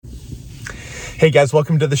Hey guys,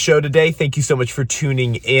 welcome to the show today. Thank you so much for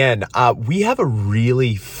tuning in. We have a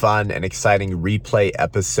really fun and exciting replay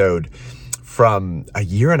episode from a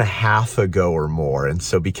year and a half ago or more. And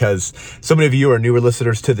so because so many of you are newer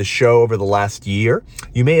listeners to the show over the last year,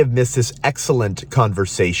 you may have missed this excellent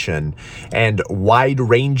conversation and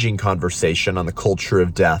wide-ranging conversation on the culture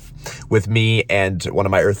of death with me and one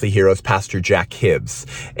of my earthly heroes, Pastor Jack Hibbs.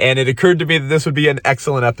 And it occurred to me that this would be an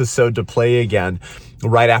excellent episode to play again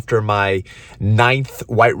right after my 9th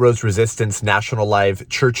White Rose Resistance National Live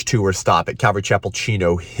Church Tour stop at Calvary Chapel,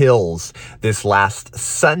 Chino Hills this last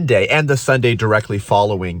Sunday, and the Sunday directly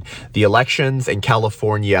following the elections in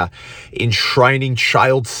California, enshrining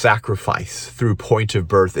child sacrifice through point of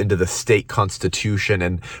birth into the state constitution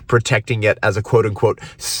and protecting it as a quote-unquote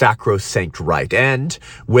sacrosanct right. And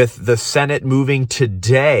with the Senate moving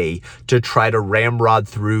today to try to ramrod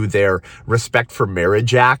through their Respect for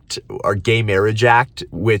Marriage Act, or Gay Marriage Act,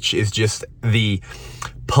 which is just the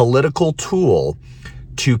political tool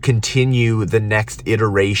to continue the next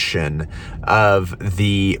iteration of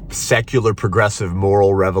the secular progressive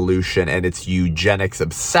moral revolution and its eugenics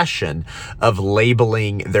obsession of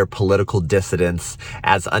labeling their political dissidents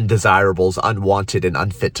as undesirables, unwanted, and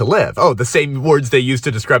unfit to live. Oh, the same words they used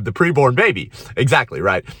to describe the preborn baby. Exactly,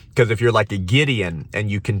 right? Because if you're like a Gideon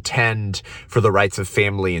and you contend for the rights of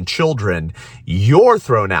family and children, you're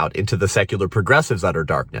thrown out into the secular progressives' utter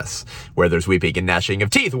darkness, where there's weeping and gnashing of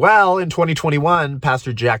teeth. Well, in 2021,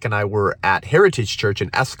 Pastor Jack and I were at Heritage Church in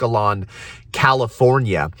Escalon,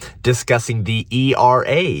 California, discussing the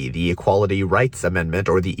ERA, the Equality Rights Amendment,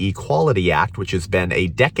 or the Equality Act, which has been a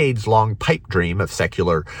decades-long pipe dream of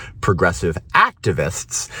secular progressive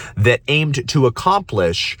activists that aimed to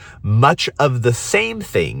accomplish much of the same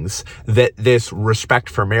things that this Respect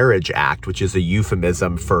for Marriage Act, which is a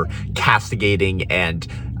euphemism for castigating and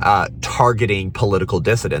targeting political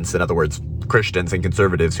dissidents, in other words, Christians and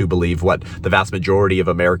conservatives who believe what the vast majority of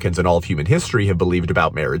Americans in all of human history have believed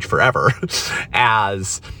about marriage forever,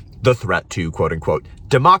 as the threat to quote unquote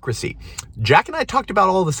democracy. Jack and I talked about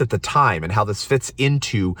all this at the time and how this fits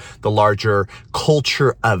into the larger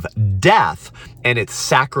culture of death and its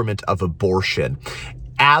sacrament of abortion.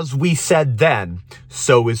 As we said then,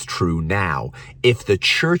 so is true now. If the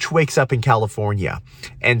church wakes up in California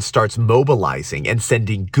and starts mobilizing and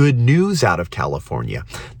sending good news out of California,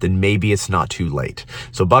 then maybe it's not too late.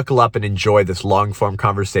 So buckle up and enjoy this long-form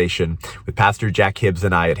conversation with Pastor Jack Hibbs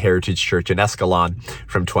and I at Heritage Church in Escalon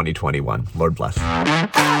from 2021. Lord bless.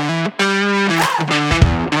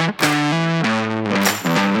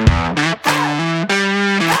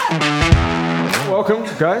 Welcome,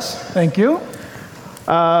 guys. Thank you.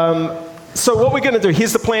 So what we're going to do,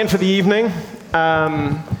 here's the plan for the evening.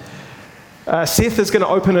 Seth is going to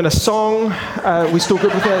open in a song. We still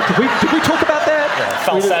good with that? Did we talk about that? Yeah,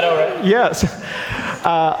 falsetto, right? Yes.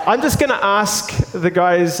 I'm just going to ask the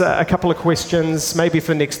guys a couple of questions, maybe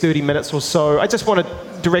for the next 30 minutes or so. I just want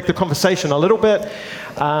to direct the conversation a little bit,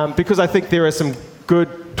 because I think there are some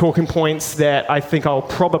good talking points that I think I'll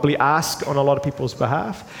probably ask on a lot of people's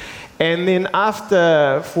behalf. And then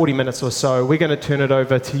after 40 minutes or so, we're going to turn it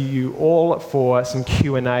over to you all for some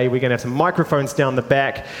Q&A. We're going to have some microphones down the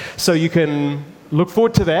back, so you can look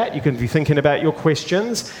forward to that. You can be thinking about your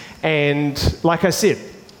questions. And like I said,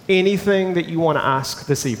 anything that you want to ask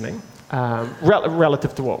this evening,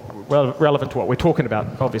 relevant to what we're talking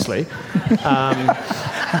about, obviously.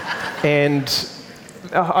 And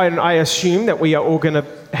I assume that we are all going to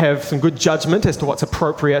have some good judgment as to what's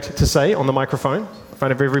appropriate to say on the microphone in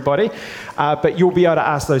front of everybody, but you'll be able to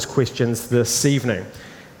ask those questions this evening.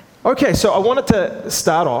 Okay, so I wanted to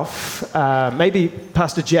start off, maybe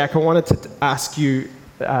Pastor Jack, I wanted to ask you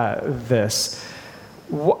this.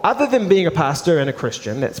 Other than being a pastor and a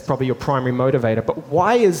Christian, that's probably your primary motivator, but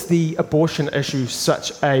why is the abortion issue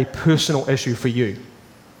such a personal issue for you?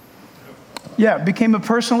 Yeah, it became a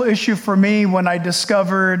personal issue for me when I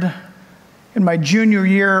discovered in my junior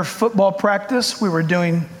year football practice, we were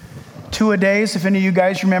doing two-a-days. If any of you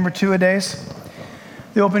guys remember two-a-days,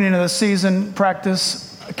 the opening of the season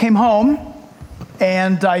practice, I came home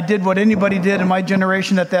and I did what anybody did in my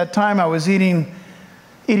generation at that time. I was eating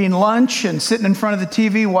lunch and sitting in front of the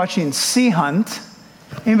TV watching Sea Hunt.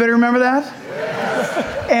 Anybody remember that?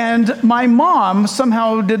 Yeah. And my mom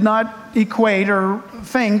somehow did not equate or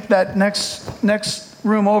think that next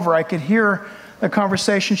room over I could hear the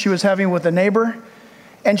conversation she was having with a neighbor.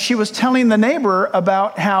 And she was telling the neighbor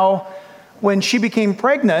about how when she became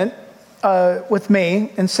pregnant with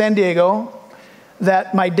me in San Diego,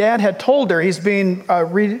 that my dad had told her he's being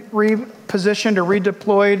repositioned or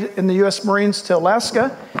redeployed in the U.S. Marines to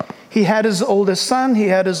Alaska. He had his oldest son, he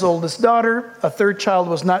had his oldest daughter. A third child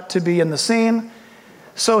was not to be in the scene.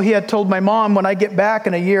 So he had told my mom, when I get back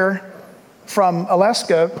in a year from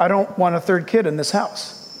Alaska, I don't want a third kid in this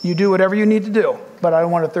house. You do whatever you need to do, but I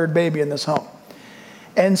don't want a third baby in this home.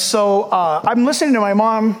 And so I'm listening to my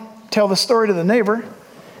mom tell the story to the neighbor.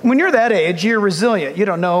 When you're that age, you're resilient. You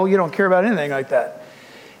don't know, you don't care about anything like that.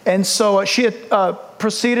 And so she had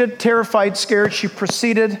proceeded, terrified, scared, she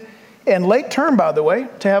proceeded, and late term, by the way,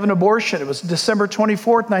 to have an abortion. It was December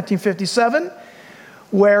 24th, 1957,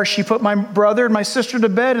 where she put my brother and my sister to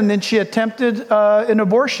bed, and then she attempted an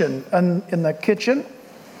abortion in the kitchen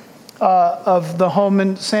of the home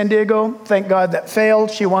in San Diego. Thank God that failed.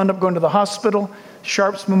 She wound up going to the hospital,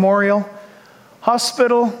 Sharps Memorial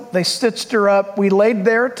Hospital. They stitched her up. We laid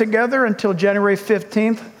there together until January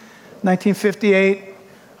 15th, 1958.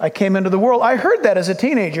 I came into the world. I heard that as a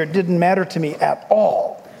teenager. It didn't matter to me at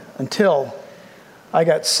all until I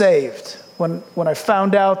got saved. When I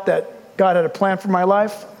found out that God had a plan for my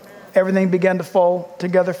life, everything began to fall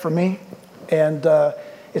together for me. And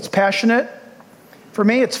it's passionate. For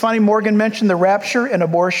me, it's funny, Morgan mentioned the rapture and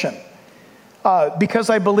abortion. Because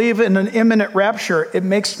I believe in an imminent rapture, it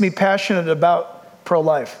makes me passionate about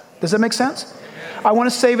pro-life. Does that make sense? I want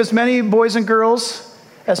to save as many boys and girls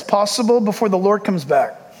as possible before the Lord comes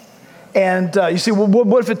back. And you say, well,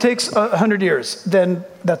 what if it takes 100 years? Then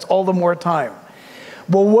that's all the more time.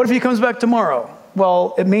 Well, what if he comes back tomorrow?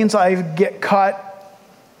 Well, it means I get caught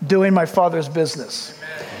doing my Father's business,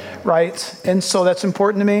 right? And so that's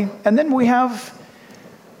important to me. And then we have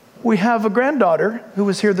a granddaughter who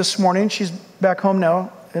was here this morning. She's back home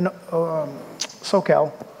now in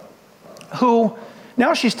SoCal, who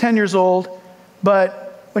now she's 10 years old,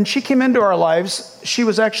 but when she came into our lives, she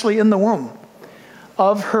was actually in the womb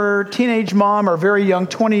of her teenage mom, or very young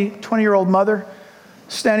 20-year-old mother,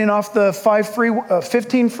 standing off the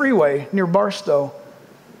 15 freeway near Barstow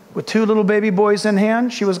with two little baby boys in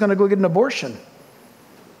hand. She was going to go get an abortion.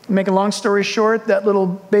 Make a long story short, that little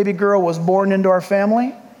baby girl was born into our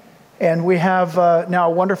family. And we have now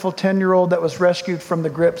a wonderful 10-year-old that was rescued from the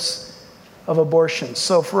grips of abortion.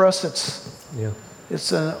 So for us,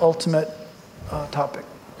 it's an ultimate topic.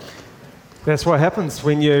 That's what happens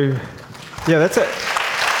when you, that's it.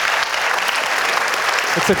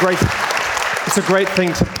 It's a great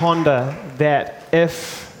thing to ponder that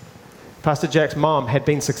if Pastor Jack's mom had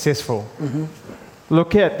been successful,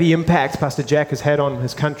 look at the impact Pastor Jack has had on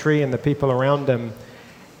his country and the people around him.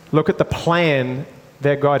 Look at the plan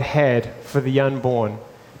that God had for the unborn.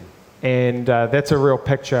 And that's a real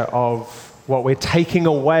picture of what we're taking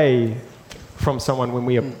away from someone when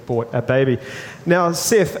we abort a baby. Now,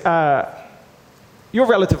 Seth, you're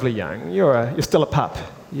relatively young. You're still a pup.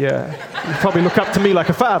 You probably look up to me like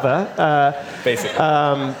a father. Basically.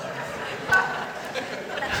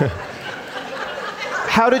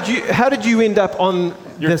 How did you end up on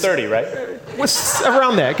You're this? 30, right?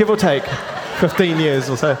 Around there, give or take 15 years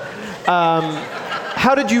or so.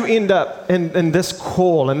 How did you end up in this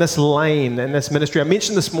call, in this lane, in this ministry? I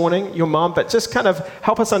mentioned this morning your mom, but just kind of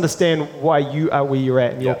help us understand why you are where you're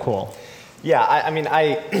at in your call. Yeah,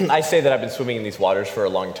 I say that I've been swimming in these waters for a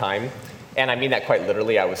long time, and I mean that quite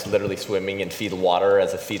literally. I was literally swimming in fetal water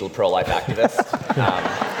as a fetal pro-life activist.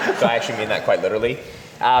 So I actually mean that quite literally,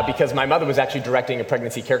 because my mother was actually directing a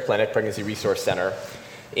pregnancy care clinic, pregnancy resource center,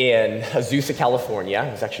 in Azusa, California.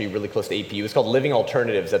 It was actually really close to APU. It was called Living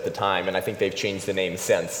Alternatives at the time, and I think they've changed the name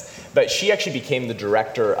since. But she actually became the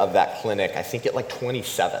director of that clinic, I think at like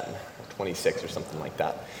 27, or 26 or something like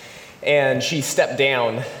that. And she stepped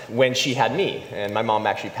down when she had me, and my mom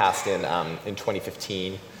actually passed in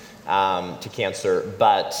 2015 to cancer,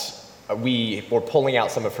 but we were pulling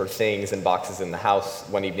out some of her things and boxes in the house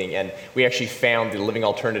one evening, and we actually found the Living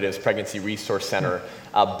Alternatives Pregnancy Resource Center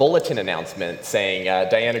bulletin announcement saying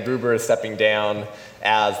Diana Gruber is stepping down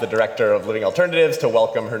as the director of Living Alternatives to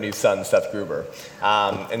welcome her new son, Seth Gruber.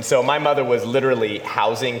 And so my mother was literally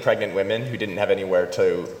housing pregnant women who didn't have anywhere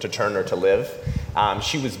to turn or to live.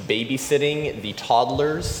 She was babysitting the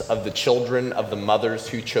toddlers of the children of the mothers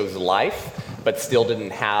who chose life, but still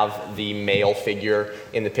didn't have the male figure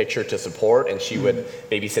in the picture to support, and she would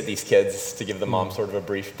babysit these kids to give the mom sort of a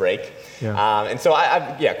brief break. And so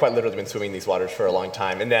I've quite literally been swimming these waters for a long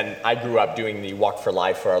time. And then I grew up doing the Walk for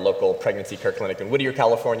Life for our local pregnancy care clinic in Whittier,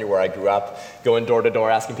 California, where I grew up, going door to door,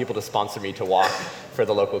 asking people to sponsor me to walk for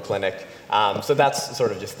the local clinic. So that's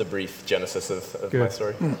sort of just the brief genesis of my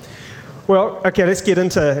story. Well, okay, let's get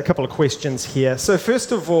into a couple of questions here. So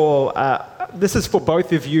first of all, this is for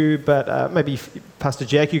both of you, but maybe Pastor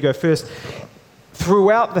Jack, you go first.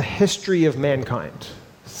 Throughout the history of mankind,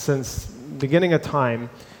 since the beginning of time,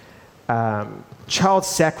 child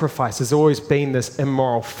sacrifice has always been this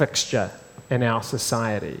immoral fixture in our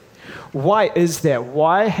society. Why is that?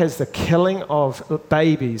 Why has the killing of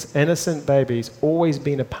babies, innocent babies, always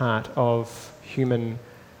been a part of human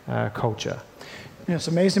culture? You know, what's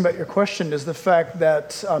amazing about your question is the fact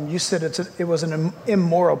that you said it was an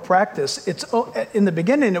immoral practice. In the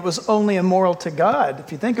beginning, it was only immoral to God.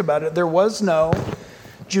 If you think about it, there was no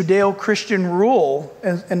Judeo-Christian rule,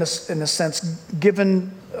 in a sense,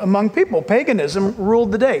 given among people. Paganism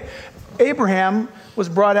ruled the day. Abraham was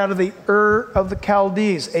brought out of the Ur of the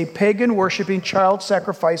Chaldees, a pagan-worshiping,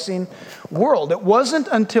 child-sacrificing world. It wasn't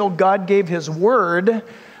until God gave his word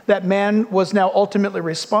that man was now ultimately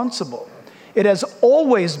responsible. It has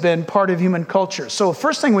always been part of human culture. So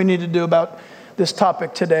first thing we need to do about this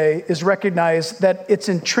topic today is recognize that it's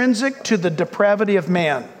intrinsic to the depravity of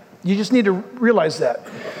man. You just need to realize that.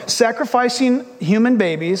 Sacrificing human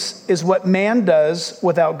babies is what man does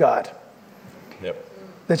without God. Yep.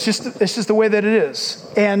 It's just the way that it is.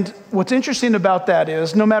 And what's interesting about that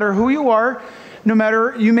is no matter who you are, no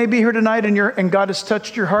matter, you may be here tonight and God has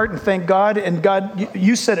touched your heart, and thank God. And God,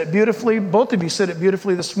 you said it beautifully. Both of you said it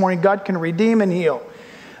beautifully this morning. God can redeem and heal.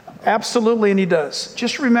 Absolutely, and he does.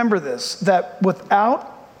 Just remember this, that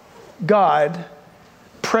without God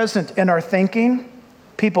present in our thinking,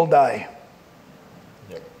 people die.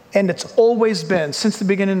 Yep. And it's always been since the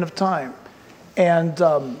beginning of time. And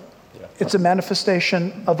it's a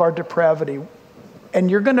manifestation of our depravity. And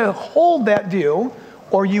you're going to hold that view,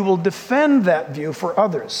 or you will defend that view for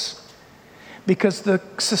others, because the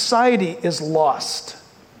society is lost.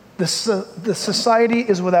 The society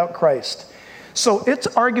is without Christ. So its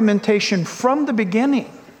argumentation from the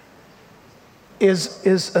beginning is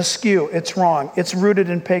askew. It's wrong. It's rooted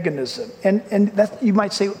in paganism. And that, you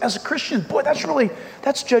might say, as a Christian, boy, that's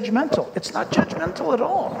judgmental. It's not judgmental at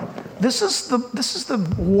all. This is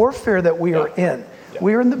the warfare that we are in. Yeah.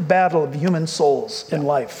 We are in the battle of human souls in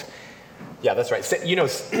life. Yeah, that's right. You know,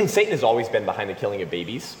 Satan has always been behind the killing of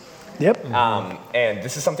babies. Yep. And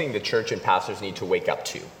this is something the church and pastors need to wake up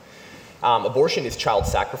to. Abortion is child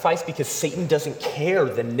sacrifice because Satan doesn't care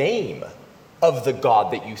the name of the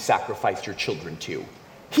God that you sacrificed your children to.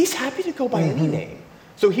 He's happy to go by any name.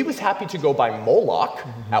 So he was happy to go by Moloch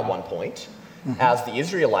at one point, as the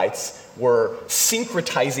Israelites were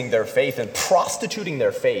syncretizing their faith and prostituting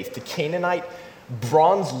their faith to Canaanite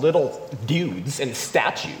bronze little dudes and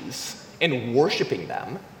statues, and worshiping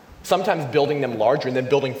them, sometimes building them larger, and then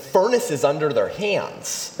building furnaces under their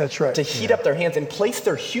hands. That's right. To heat up their hands and place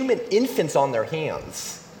their human infants on their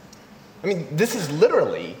hands. I mean, this is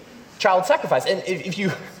literally child sacrifice. And if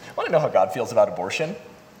you want to know how God feels about abortion,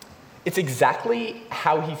 it's exactly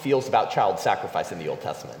how he feels about child sacrifice in the Old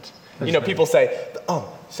Testament. You know, people say,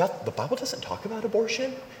 the Bible doesn't talk about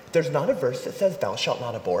abortion? There's not a verse that says, thou shalt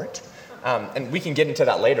not abort? And we can get into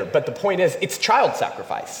that later. But the point is, it's child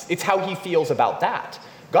sacrifice. It's how he feels about that.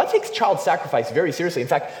 God takes child sacrifice very seriously. In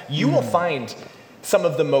fact, you will find some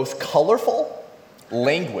of the most colorful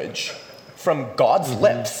language from God's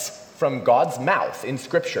lips, from God's mouth in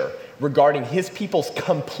Scripture regarding his people's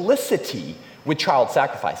complicity with child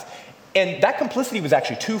sacrifice. And that complicity was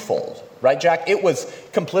actually twofold, right, Jack? It was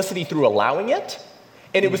complicity through allowing it,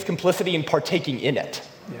 and it was complicity in partaking in it.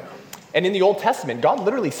 Yeah. And in the Old Testament, God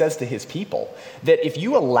literally says to his people that if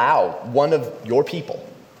you allow one of your people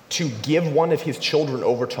to give one of his children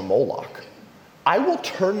over to Moloch, I will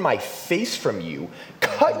turn my face from you,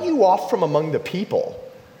 cut you off from among the people.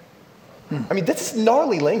 I mean, this is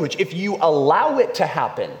gnarly language. If you allow it to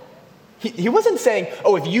happen, he wasn't saying,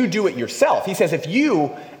 if you do it yourself. He says, if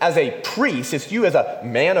you as a priest, if you as a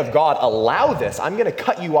man of God allow this, I'm going to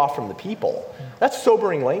cut you off from the people. That's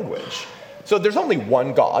sobering language. So there's only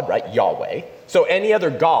one God, right? Yahweh. So any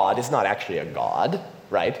other God is not actually a God,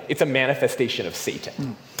 right? It's a manifestation of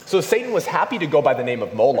Satan. So Satan was happy to go by the name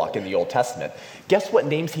of Moloch in the Old Testament. Guess what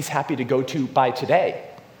names he's happy to go to by today?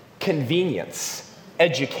 Convenience,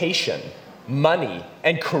 education, money,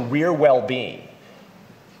 and career well-being.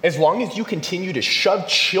 As long as you continue to shove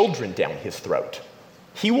children down his throat,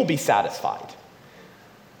 he will be satisfied.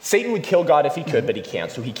 Satan would kill God if he could, but he can't.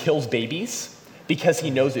 So he kills babies because he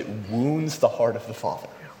knows it wounds the heart of the Father.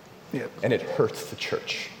 Yeah. And it hurts the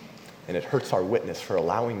church. And it hurts our witness for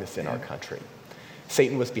allowing this in our country.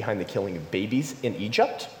 Satan was behind the killing of babies in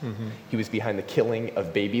Egypt. He was behind the killing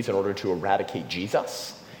of babies in order to eradicate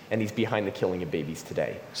Jesus. And he's behind the killing of babies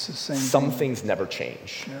today. Some things never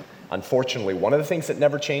change. Yep. Unfortunately, one of the things that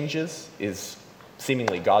never changes is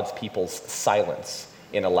seemingly God's people's silence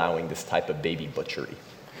in allowing this type of baby butchery.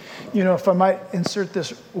 You know, if I might insert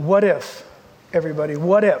this, what if, everybody,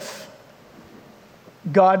 what if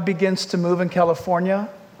God begins to move in California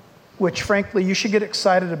which frankly you should get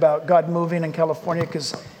excited about God moving in California,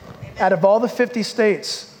 because out of all the 50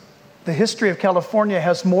 states, the history of California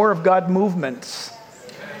has more of God movements.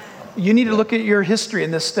 You need to look at your history in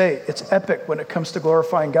this state. It's epic when it comes to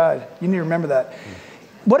glorifying God. You need to remember that.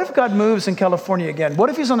 What if God moves in California again? What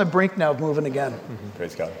if he's on the brink now of moving again?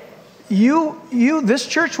 Praise God. This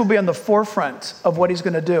church will be on the forefront of what he's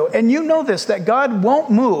going to do. And you know this, that God won't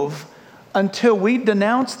move until we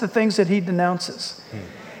denounce the things that he denounces.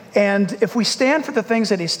 And if we stand for the things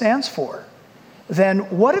that he stands for, then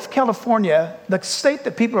what if California, the state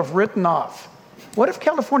that people have written off, what if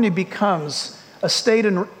California becomes a state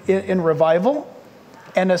in revival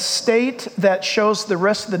and a state that shows the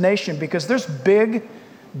rest of the nation? Because there's big,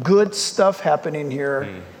 good stuff happening here.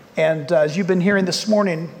 And as you've been hearing this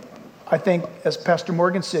morning, I think, as Pastor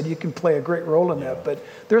Morgan said, you can play a great role in that. But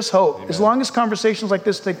there's hope. Amen. As long as conversations like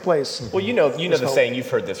this take place. Well, you know the saying, you've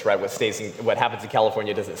heard this, right? What happens in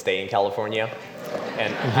California doesn't stay in California.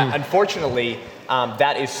 And unfortunately,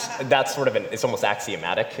 that's sort of it's almost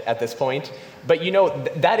axiomatic at this point. But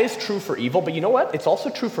that is true for evil, but you know what? It's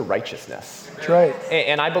also true for righteousness. That's right.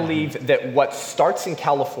 And I believe that what starts in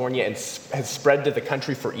California and has spread to the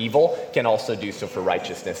country for evil can also do so for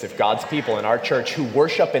righteousness. If God's people in our church who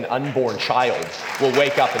worship an unborn child will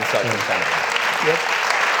wake up and start repenting. Yep.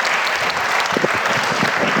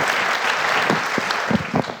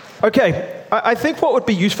 Okay, I think what would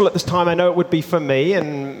be useful at this time, I know it would be for me,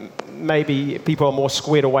 and maybe people are more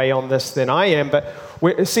squared away on this than I am, but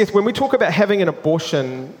Seth, when we talk about having an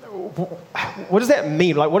abortion, what does that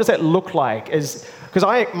mean? Like, what does that look like? Because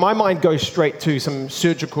my mind goes straight to some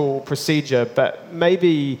surgical procedure, but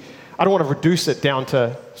maybe I don't want to reduce it down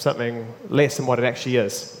to something less than what it actually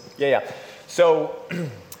is. Yeah. So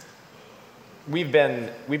we've been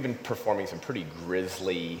performing some pretty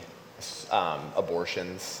grisly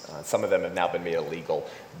abortions. Some of them have now been made illegal,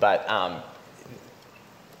 but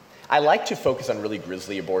I like to focus on really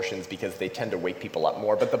grisly abortions because they tend to wake people up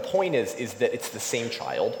more. But the point is that it's the same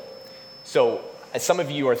child. So some of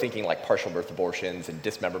you are thinking like partial birth abortions and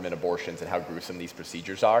dismemberment abortions and how gruesome these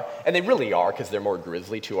procedures are. And they really are, because they're more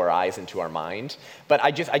grisly to our eyes and to our mind. But I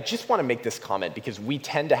just want to make this comment because we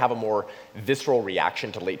tend to have a more visceral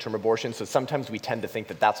reaction to late-term abortion. So sometimes we tend to think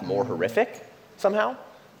that that's more horrific somehow,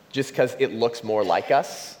 just because it looks more like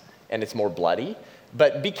us and it's more bloody.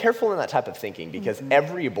 But be careful in that type of thinking, because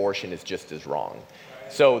every abortion is just as wrong.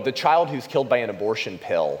 So the child who's killed by an abortion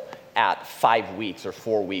pill at 5 weeks or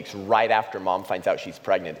 4 weeks, right after mom finds out she's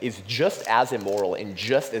pregnant, is just as immoral and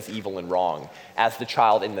just as evil and wrong as the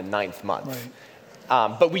child in the 9th month.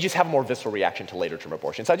 Right. But we just have a more visceral reaction to later-term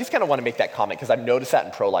abortion. So I just kind of want to make that comment, because I've noticed that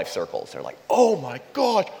in pro-life circles. They're like, oh my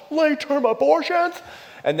gosh, late-term abortions?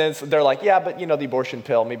 And then they're like, yeah, but the abortion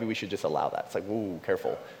pill, maybe we should just allow that. It's like, ooh,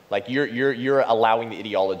 careful. Like you're allowing the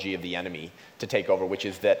ideology of the enemy to take over, which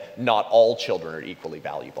is that not all children are equally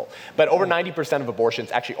valuable. But over 90% of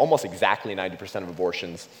abortions, actually almost exactly 90% of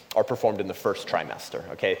abortions, are performed in the first trimester,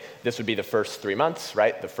 okay? This would be the first 3 months,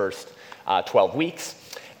 right? The first 12 weeks.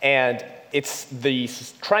 And it's the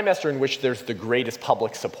trimester in which there's the greatest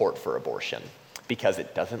public support for abortion, because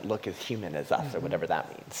it doesn't look as human as us, or whatever that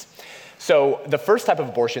means. So the first type of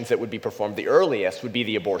abortions that would be performed, the earliest, would be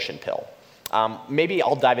the abortion pill. Maybe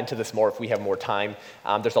I'll dive into this more if we have more time.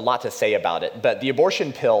 There's a lot to say about it. But the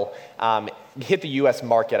abortion pill hit the U.S.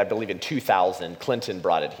 market, I believe, in 2000. Clinton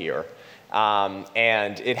brought it here.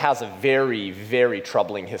 And it has a very, very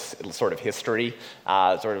troubling sort of history.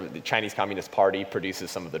 Sort of the Chinese Communist Party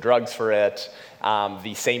produces some of the drugs for it.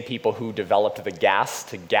 The same people who developed the gas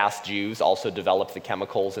to gas Jews also developed the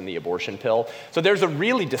chemicals in the abortion pill. So there's a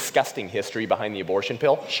really disgusting history behind the abortion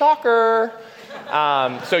pill. Shocker!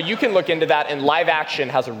 So you can look into that, and Live Action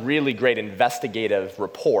has a really great investigative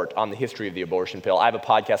report on the history of the abortion pill. I have a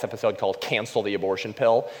podcast episode called Cancel the Abortion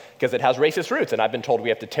Pill, because it has racist roots, and I've been told we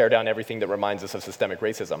have to tear down everything that reminds us of systemic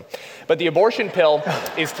racism. But the abortion pill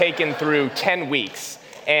is taken through 10 weeks.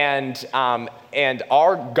 And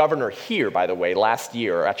our governor here, by the way, last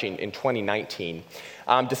year, actually in 2019,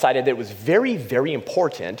 decided that it was very, very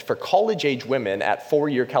important for college-age women at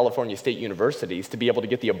 4-year California state universities to be able to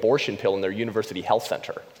get the abortion pill in their university health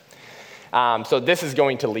center. So this is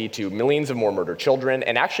going to lead to millions of more murdered children,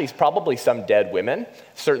 and actually probably some dead women,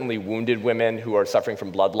 certainly wounded women who are suffering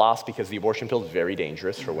from blood loss, because the abortion pill is very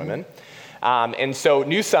dangerous for women. And so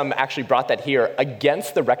Newsom actually brought that here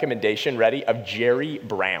against the recommendation, of Jerry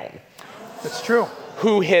Brown. That's true.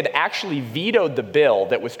 who had actually vetoed the bill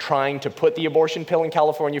that was trying to put the abortion pill in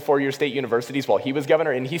California four-year state universities while he was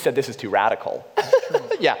governor, and he said this is too radical.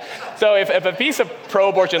 Yeah, so if a piece of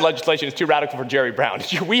pro-abortion legislation is too radical for Jerry Brown,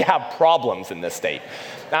 we have problems in this state.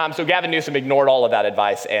 So Gavin Newsom ignored all of that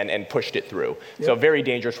advice and pushed it through. Yep. So very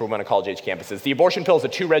dangerous for women on college-age campuses. The abortion pill is a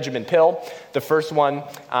 2-regimen pill. The first one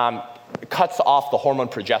cuts off the hormone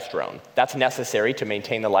progesterone. That's necessary to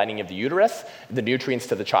maintain the lining of the uterus, the nutrients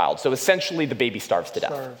to the child. So essentially, the baby starves to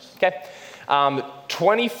death. Okay?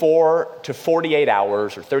 24 to 48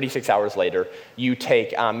 hours or 36 hours later, you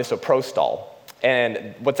take misoprostol.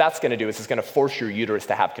 And what that's going to do is it's going to force your uterus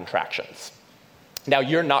to have contractions. Now,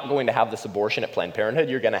 you're not going to have this abortion at Planned Parenthood.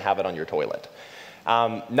 You're going to have it on your toilet.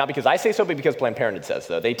 Not because I say so, but because Planned Parenthood says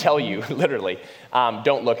so. They tell you, literally,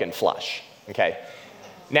 don't look and flush. Okay?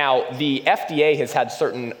 Now, the FDA has had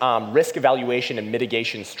certain risk evaluation and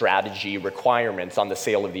mitigation strategy requirements on the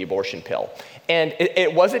sale of the abortion pill. And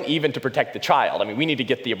it wasn't even to protect the child. I mean, we need to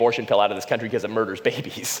get the abortion pill out of this country because it murders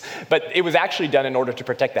babies. But it was actually done in order to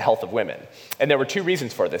protect the health of women. And there were 2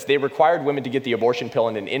 reasons for this. They required women to get the abortion pill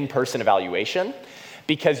in an in-person evaluation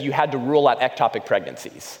because you had to rule out ectopic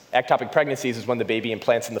pregnancies. Ectopic pregnancies is when the baby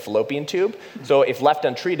implants in the fallopian tube. So if left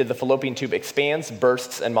untreated, the fallopian tube expands,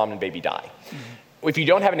 bursts, and mom and baby die. If you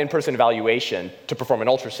don't have an in-person evaluation to perform an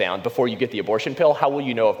ultrasound before you get the abortion pill, how will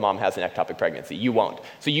you know if mom has an ectopic pregnancy? You won't.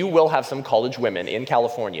 So you will have some college women in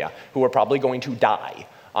California who are probably going to die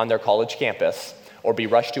on their college campus or be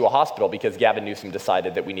rushed to a hospital because Gavin Newsom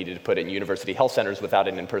decided that we needed to put it in university health centers without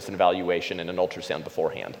an in-person evaluation and an ultrasound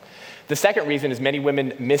beforehand. The second reason is many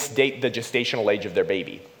women misdate the gestational age of their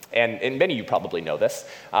baby. And many of you probably know this.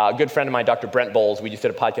 A good friend of mine, Dr. Brent Bowles, we just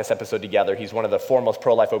did a podcast episode together. He's one of the foremost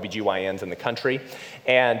pro-life OBGYNs in the country.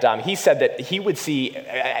 And he said that he would see,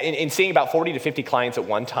 in seeing about 40 to 50 clients at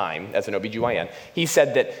one time as an OBGYN, he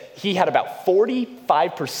said that he had about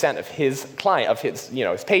 45% of his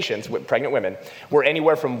his patients, pregnant women, were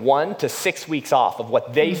anywhere from 1 to 6 weeks off of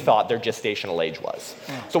what they thought their gestational age was.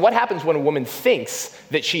 So what happens when a woman thinks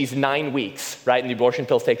that she's 9 weeks, right, and the abortion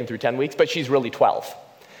pill's taken through 10 weeks, but she's really 12?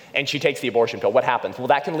 And she takes the abortion pill, what happens? Well,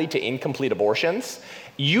 that can lead to incomplete abortions.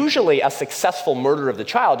 Usually a successful murder of the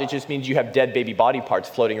child, it just means you have dead baby body parts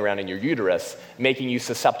floating around in your uterus, making you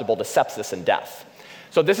susceptible to sepsis and death.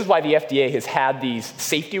 So this is why the FDA has had these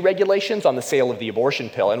safety regulations on the sale of the abortion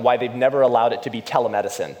pill and why they've never allowed it to be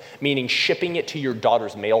telemedicine, meaning shipping it to your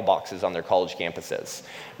daughter's mailboxes on their college campuses.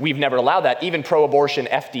 We've never allowed that. Even pro-abortion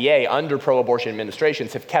FDA, under pro-abortion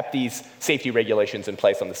administrations, have kept these safety regulations in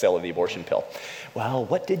place on the sale of the abortion pill. Well,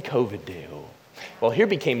 what did COVID do? Well, here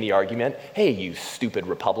became the argument, hey, you stupid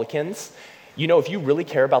Republicans. You know, if you really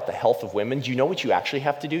care about the health of women, do you know what you actually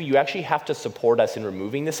have to do? You actually have to support us in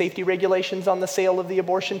removing the safety regulations on the sale of the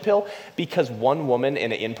abortion pill, because one woman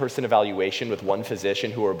in an in-person evaluation with one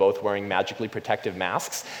physician who are both wearing magically protective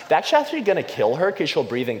masks, that's actually going to kill her because she'll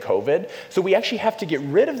breathe in COVID. So we actually have to get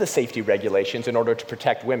rid of the safety regulations in order to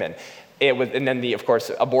protect women. And then, of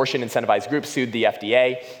course, abortion incentivized groups sued the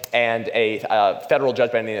FDA, and a federal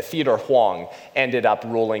judge by the name of Theodore Huang ended up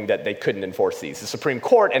ruling that they couldn't enforce these. The Supreme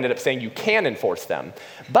Court ended up saying you can enforce them.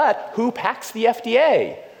 But who packs the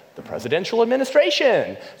FDA? The presidential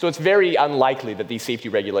administration. So it's very unlikely that these safety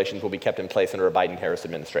regulations will be kept in place under a Biden-Harris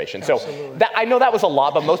administration. Absolutely. So I know that was a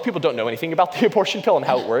lot, but most people don't know anything about the abortion pill and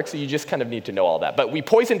how it works, so you just kind of need to know all that. But we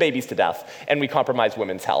poison babies to death, and we compromise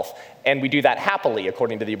women's health. And we do that happily,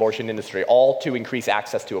 according to the abortion industry, all to increase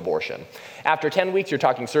access to abortion. After 10 weeks, you're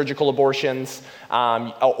talking surgical abortions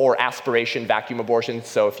or aspiration vacuum abortions.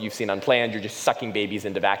 So if you've seen Unplanned, you're just sucking babies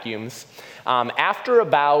into vacuums. After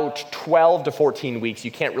about 12 to 14 weeks,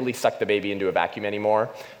 you can't really suck the baby into a vacuum anymore.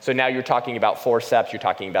 So now you're talking about forceps, you're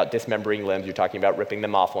talking about dismembering limbs, you're talking about ripping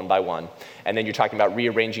them off one by one. And then you're talking about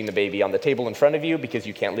rearranging the baby on the table in front of you because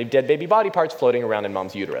you can't leave dead baby body parts floating around in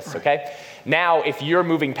mom's uterus, okay? Now, if you're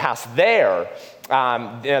moving past there,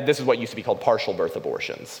 this is what used to be called partial birth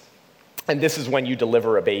abortions. And this is when you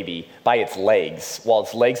deliver a baby by its legs, while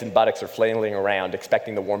its legs and buttocks are flailing around,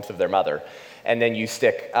 expecting the warmth of their mother. And then you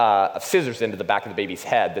stick scissors into the back of the baby's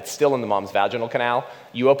head that's still in the mom's vaginal canal.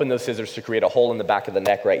 You open those scissors to create a hole in the back of the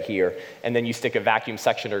neck right here, and then you stick a vacuum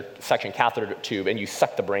suction catheter tube, and you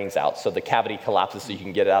suck the brains out so the cavity collapses so you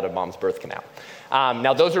can get it out of mom's birth canal.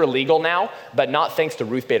 Now, those are illegal now, but not thanks to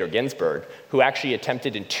Ruth Bader Ginsburg, who actually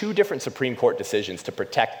attempted in 2 different Supreme Court decisions to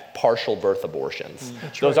protect partial birth abortions.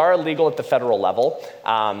 Those are illegal at the federal level,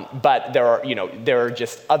 but there are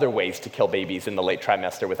just other ways to kill babies in the late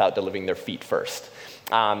trimester without delivering their feet first.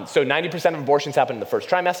 So 90% of abortions happen in the first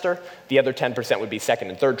trimester. The other 10% would be second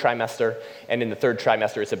and third trimester. And in the third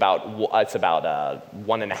trimester, it's about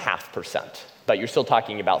 1.5%. But you're still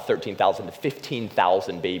talking about 13,000 to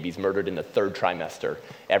 15,000 babies murdered in the third trimester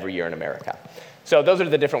every year in America. So those are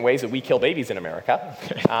the different ways that we kill babies in America.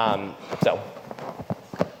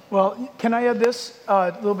 Well, can I add this?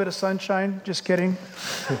 A little bit of sunshine, just kidding,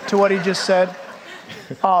 to what he just said.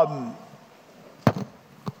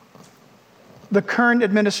 The current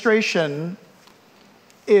administration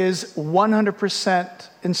is 100%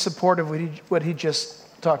 in support of what he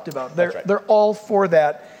just talked about. They're all for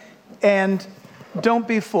that. And don't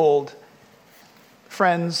be fooled,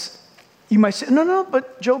 friends. You might say, no,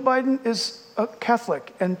 but Joe Biden is a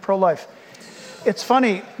Catholic and pro-life. It's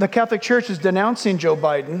funny, the Catholic Church is denouncing Joe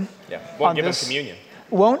Biden. Yeah, won't give him communion.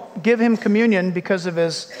 Won't give him communion because of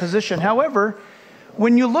his position. However,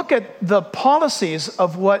 when you look at the policies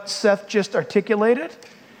of what Seth just articulated,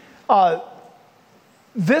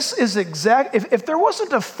 this is exact. If there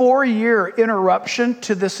wasn't a 4-year interruption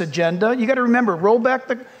to this agenda, you got to remember, roll back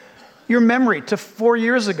your memory to 4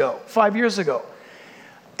 years ago, 5 years ago.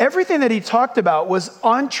 Everything that he talked about was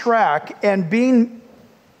on track and being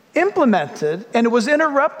implemented, and it was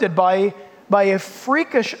interrupted by a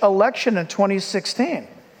freakish election in 2016,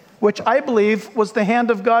 which I believe was the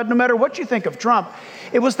hand of God, no matter what you think of Trump.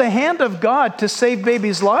 It was the hand of God to save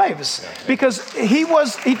babies' lives, because he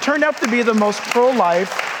turned out to be the most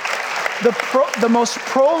pro-life, the most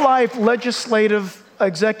pro-life legislative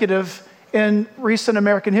executive in recent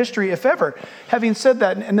American history, if ever. Having said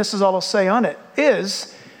that, and this is all I'll say on it,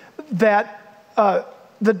 is that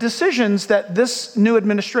the decisions that this new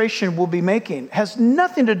administration will be making has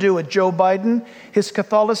nothing to do with Joe Biden, his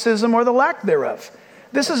Catholicism, or the lack thereof.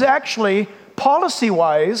 This is actually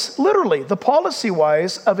policy-wise, literally, the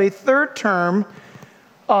policy-wise of a third-term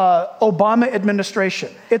Obama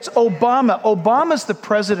administration. It's Obama. Obama's the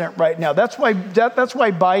president right now. That's why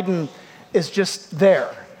Biden is just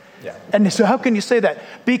there. Yeah. And so how can you say that?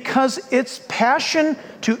 Because its passion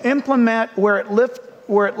to implement where it left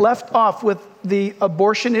off with the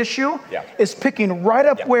abortion issue is picking right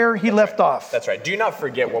up where he left off. That's right. Do not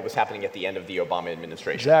forget what was happening at the end of the Obama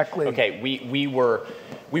administration. Exactly. Okay, we were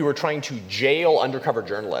trying to jail undercover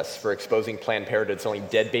journalists for exposing Planned Parenthood selling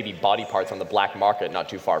dead baby body parts on the black market not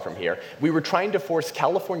too far from here. We were trying to force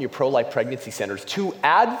California pro-life pregnancy centers to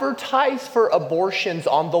advertise for abortions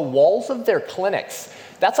on the walls of their clinics.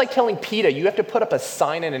 That's like telling PETA you have to put up a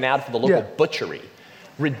sign and an ad for the local butchery.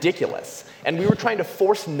 Ridiculous. And we were trying to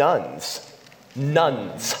force nuns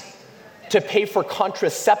to pay for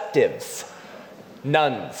contraceptives.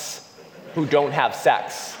 Nuns who don't have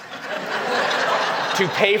sex. To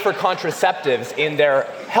pay for contraceptives in their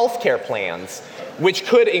healthcare plans, which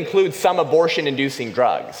could include some abortion-inducing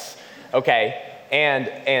drugs. Okay? And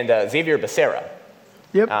Xavier Becerra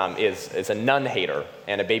is a nun hater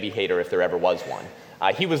and a baby hater if there ever was one.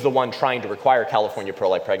 He was the one trying to require California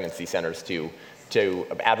pro-life pregnancy centers to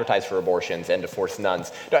advertise for abortions and to force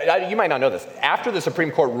nuns. You might not know this. After the Supreme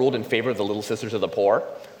Court ruled in favor of the Little Sisters of the Poor,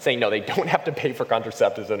 saying no, they don't have to pay for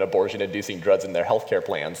contraceptives and abortion-inducing drugs in their health care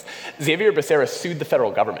plans, Xavier Becerra sued the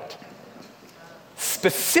federal government,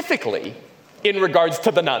 specifically in regards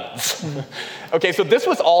to the nuns. Okay, so this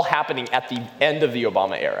was all happening at the end of the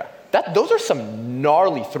Obama era. Those are some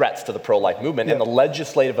gnarly threats to the pro-life movement and the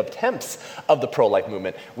legislative attempts of the pro-life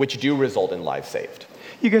movement, which do result in lives saved.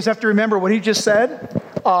 You guys have to remember what he just said.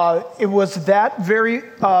 It was that very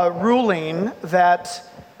ruling that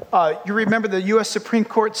you remember the U.S. Supreme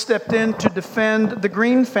Court stepped in to defend the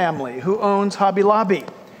Green family who owns Hobby Lobby.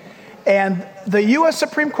 And the U.S.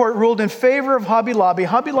 Supreme Court ruled in favor of Hobby Lobby.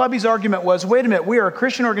 Hobby Lobby's argument was, wait a minute, we are a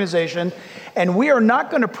Christian organization and we are not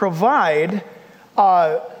going to provide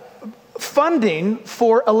funding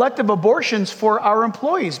for elective abortions for our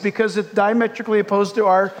employees because it's diametrically opposed to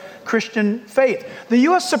our Christian faith. The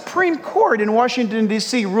U.S. Supreme Court in Washington,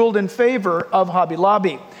 D.C. ruled in favor of Hobby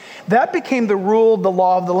Lobby. That became the rule, the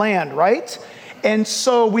law of the land, right? And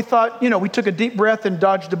so we thought, we took a deep breath and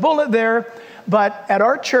dodged a bullet there. But at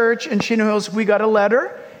our church in Chino Hills, we got a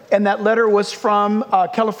letter, and that letter was from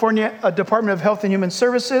California Department of Health and Human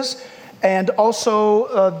Services, and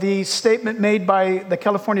also the statement made by the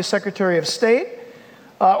California Secretary of State,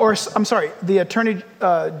 the Attorney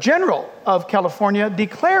General of California,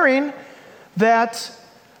 declaring that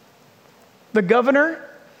the governor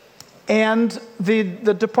and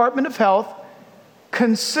the Department of Health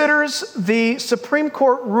considers the Supreme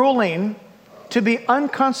Court ruling to be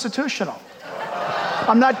unconstitutional.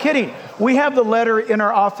 I'm not kidding. We have the letter in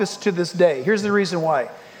our office to this day. Here's the reason why.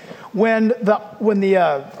 When the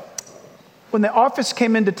office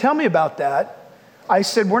came in to tell me about that, I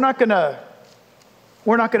said, we're not going to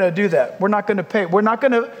do that. We're not going to pay. We're not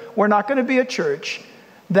going to be a church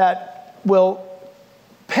that will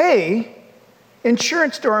pay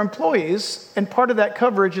insurance to our employees, and part of that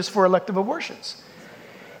coverage is for elective abortions.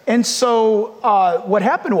 And so what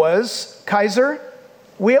happened was, Kaiser,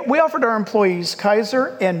 we offered our employees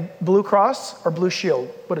Kaiser and Blue Cross or Blue Shield.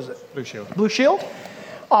 What is it? Blue Shield. Blue Shield.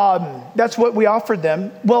 That's what we offered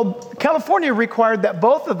them. Well, California required that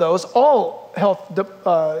both of those, all health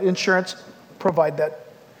insurance, provide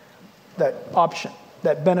that option,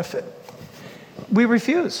 that benefit. We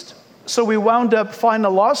refused. So we wound up filing a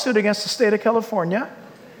lawsuit against the state of California.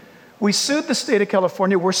 We sued the state of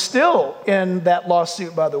California. We're still in that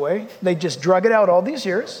lawsuit, by the way. They just drug it out all these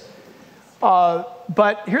years.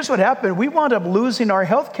 But here's what happened. We wound up losing our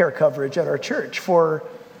health care coverage at our church for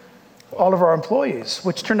all of our employees,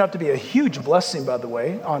 which turned out to be a huge blessing, by the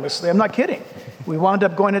way, honestly. I'm not kidding. We wound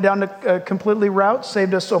up going down a completely route,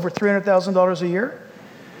 saved us over $300,000 a year.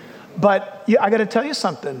 But I got to tell you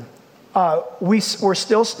something. We're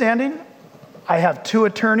still standing. I have 2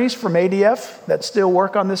 attorneys from ADF that still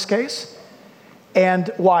work on this case.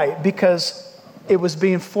 And why? Because it was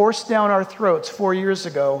being forced down our throats 4 years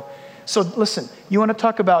ago. So listen, you want to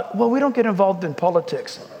talk about, well, we don't get involved in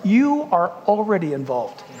politics. You are already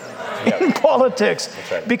involved in politics.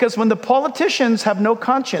 That's right. Because when the politicians have no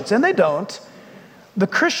conscience, and they don't, the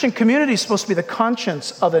Christian community is supposed to be the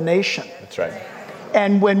conscience of a nation. That's right.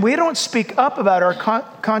 And when we don't speak up about our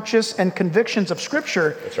conscience and convictions of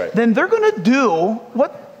Scripture, That's right. then they're going to do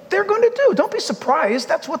what they're going to do. Don't be surprised.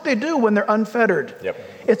 That's what they do when they're unfettered. Yep.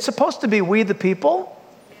 It's supposed to be we the people,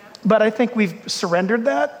 but I think we've surrendered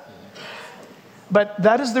that. But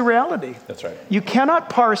that is the reality. That's right. You cannot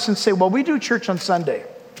parse and say, well, we do church on Sunday.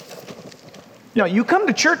 No, you come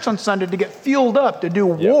to church on Sunday to get fueled up to do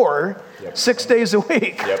war 6 days a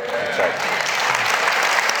week. Yep, that's right.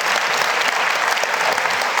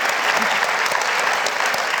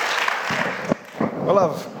 Well,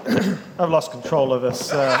 I've lost control of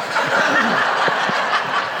this. I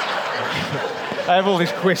have all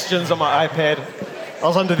these questions on my iPad. I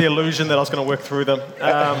was under the illusion that I was going to work through them.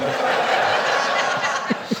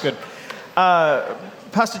 Good.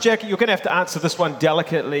 Pastor Jack, you're going to have to answer this one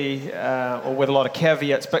delicately or with a lot of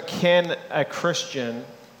caveats, but can a Christian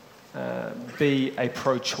be a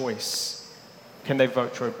pro-choice? Can they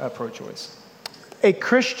vote pro-choice? A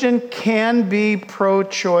Christian can be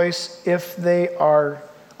pro-choice if they are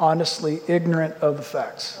honestly ignorant of the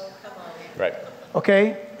facts. Right.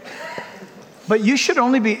 Okay? But you should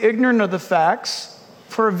only be ignorant of the facts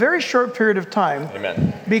for a very short period of time.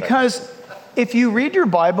 Amen. Because if you read your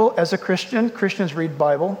Bible as a Christian, Christians read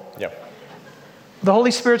Bible, the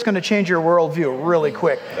Holy Spirit's going to change your worldview really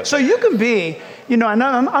quick. So you can be, and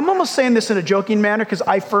I'm almost saying this in a joking manner because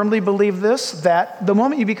I firmly believe this, that the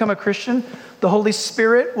moment you become a Christian, the Holy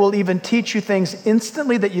Spirit will even teach you things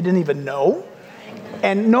instantly that you didn't even know.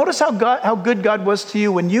 And notice how good God was to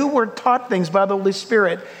you when you were taught things by the Holy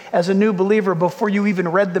Spirit as a new believer before you even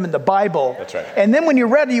read them in the Bible. That's right. And then when you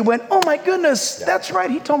read it, you went, oh my goodness, that's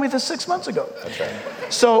right. He told me this 6 months ago. That's right.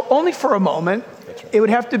 So only for a moment. That's right. It would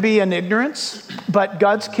have to be an ignorance, but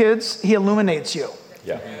God's kids, He illuminates you.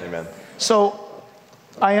 Yeah, amen. So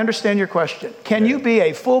I understand your question. Can you be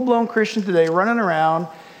a full-blown Christian today running around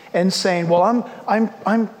and saying, well,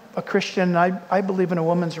 I'm a Christian, I believe in a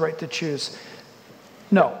woman's right to choose?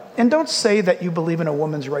 No. And don't say that you believe in a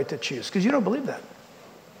woman's right to choose, because you don't believe that.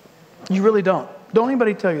 You really don't. Don't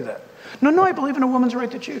anybody tell you that. No, I believe in a woman's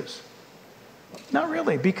right to choose. Not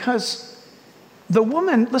really, because the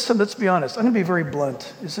woman, listen, let's be honest. I'm going to be very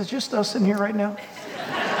blunt. Is it just us in here right now?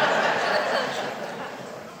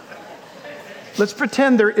 Let's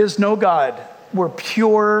pretend there is no God. We're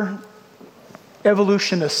pure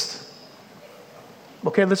evolutionists.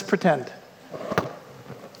 Okay, let's pretend.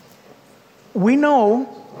 We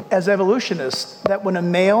know as evolutionists that when a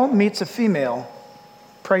male meets a female,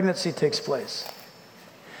 pregnancy takes place.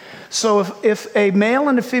 So if a male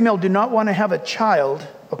and a female do not want to have a child,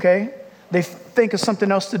 okay, they think of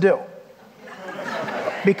something else to do.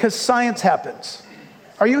 Because science happens.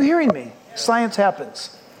 Are you hearing me? Science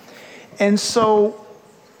happens. And so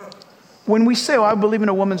when we say, I believe in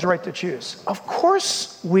a woman's right to choose, of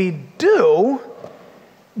course we do.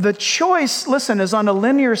 The choice, listen, is on a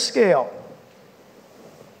linear scale.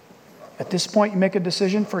 At this point, you make a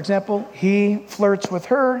decision. For example, he flirts with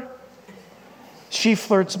her. She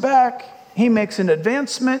flirts back. He makes an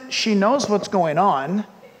advancement. She knows what's going on,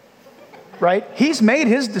 right? He's made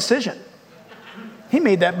his decision. He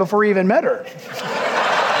made that before he even met her.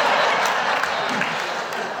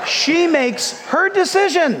 She makes her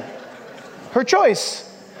decision, her choice.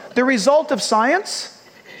 The result of science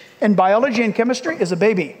and biology and chemistry is a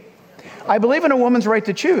baby. I believe in a woman's right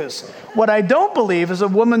to choose. What I don't believe is a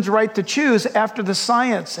woman's right to choose after the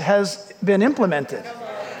science has been implemented.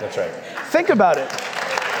 That's right. Think about it.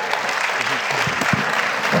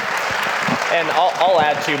 And I'll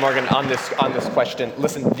add to you, Morgan, on this question.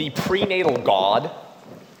 Listen, the prenatal God,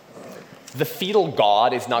 the fetal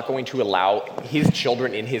God, is not going to allow his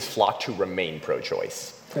children in his flock to remain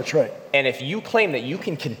pro-choice. That's right. And if you claim that you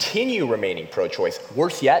can continue remaining pro-choice,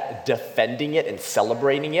 worse yet, defending it and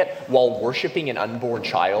celebrating it while worshiping an unborn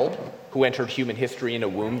child who entered human history in a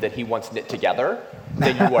womb that he once knit together,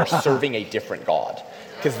 then you are serving a different God.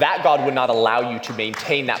 Because that God would not allow you to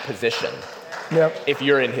maintain that position if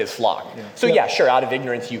you're in his flock. So yeah, sure, out of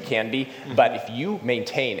ignorance you can be, but if you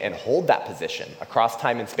maintain and hold that position across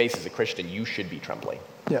time and space as a Christian, you should be trembling.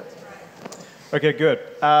 Yeah. Okay, good.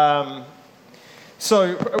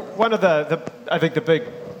 So one of I think the big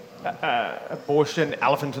abortion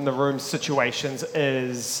elephant in the room situations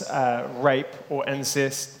is rape or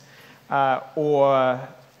incest or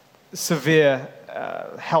severe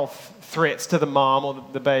health threats to the mom or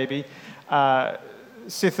the baby.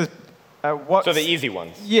 Seth, so the easy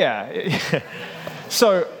ones. Yeah.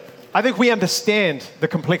 So I think we understand the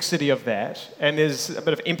complexity of that, and there's a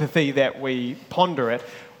bit of empathy that we ponder it.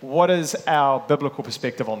 What is our biblical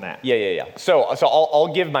perspective on that? Yeah. So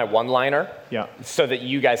I'll give my one-liner Yeah. so that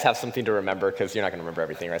you guys have something to remember, because you're not going to remember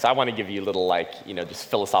everything, right? So I want to give you a little, just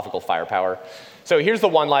philosophical firepower. So here's the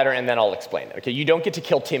one-liner, and then I'll explain it. Okay, you don't get to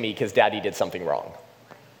kill Timmy because Daddy did something wrong.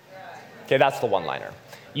 Okay, that's the one-liner.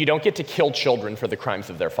 You don't get to kill children for the crimes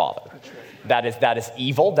of their father. That is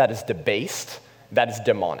evil, that is debased, that is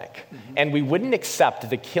demonic. And we wouldn't accept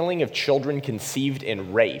the killing of children conceived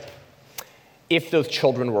in rape if those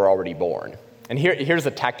children were already born. And here's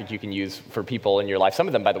a tactic you can use for people in your life. Some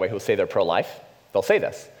of them, by the way, who say they're pro-life, they'll say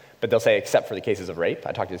this, but they'll say except for the cases of rape.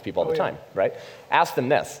 I talk to these people all the time, right? Ask them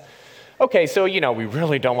this. Okay, so, we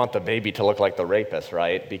really don't want the baby to look like the rapist,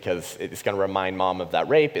 right? Because it's going to remind mom of that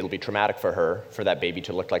rape. It'll be traumatic for her, for that baby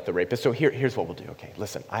to look like the rapist. So here's what we'll do. Okay,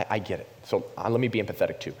 listen, I get it. So let me be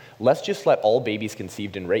empathetic too. Let's just let all babies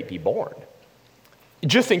conceived in rape be born,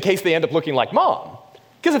 just in case they end up looking like mom.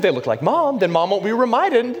 Because if they look like mom, then mom won't be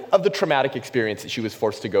reminded of the traumatic experience that she was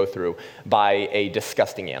forced to go through by a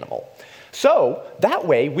disgusting animal. So that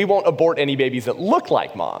way, we won't abort any babies that look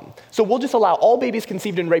like mom. So we'll just allow all babies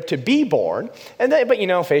conceived in rape to be born.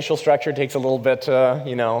 But facial structure takes a little bit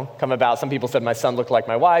to, come about. Some people said my son looked like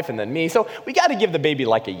my wife and then me. So we got to give the baby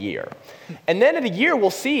like a year. And then at a year,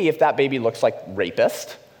 we'll see if that baby looks like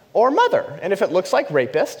rapist or mother. And if it looks like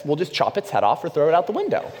rapist, we'll just chop its head off or throw it out the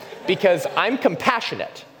window. Because I'm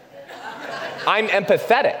compassionate. I'm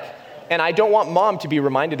empathetic. And I don't want mom to be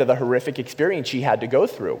reminded of the horrific experience she had to go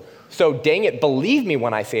through. So dang it, believe me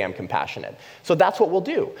when I say I'm compassionate. So that's what we'll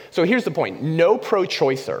do. So here's the point. No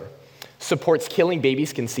pro-choicer supports killing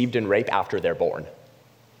babies conceived in rape after they're born.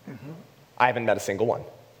 I haven't met a single one.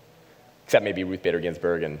 Except maybe Ruth Bader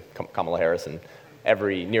Ginsburg and Kamala Harris and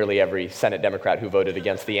nearly every Senate Democrat who voted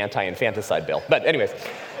against the anti-infanticide bill. But anyways,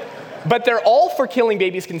 but they're all for killing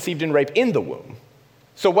babies conceived in rape in the womb.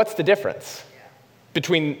 So what's the difference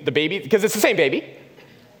between the baby, because it's the same baby,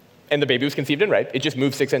 and the baby was conceived in rape, it just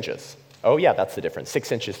moved 6 inches. Oh yeah, that's the difference,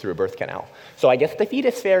 6 inches through a birth canal. So I guess the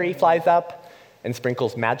fetus fairy flies up and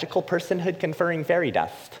sprinkles magical personhood conferring fairy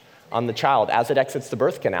dust on the child as it exits the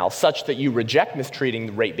birth canal, such that you reject mistreating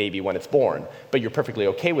the rape baby when it's born, but you're perfectly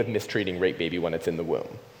okay with mistreating rape baby when it's in the womb.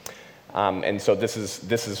 And so this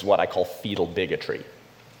is what I call fetal bigotry.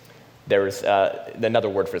 There's another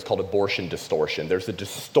word for it, it's called abortion distortion. There's a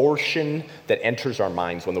distortion that enters our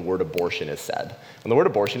minds when the word abortion is said. When the word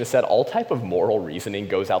abortion is said, all type of moral reasoning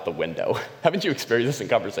goes out the window. Haven't you experienced this in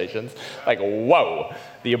conversations? Like, whoa,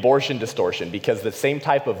 the abortion distortion, because the same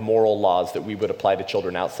type of moral laws that we would apply to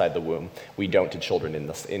children outside the womb, we don't to children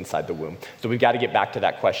inside the womb. So we've got to get back to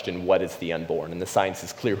that question, what is the unborn? And the science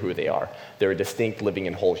is clear who they are. They're a distinct, living,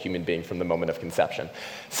 and whole human being from the moment of conception.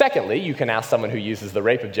 Secondly, you can ask someone who uses the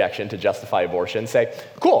rape objection to justify abortion, say,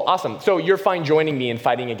 cool, awesome, so you're fine joining me in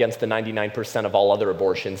fighting against the 99% of all other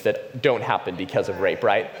abortions that don't happen because of rape,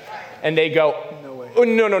 right? And they go, oh,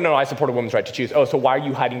 no, I support a woman's right to choose. Oh, so why are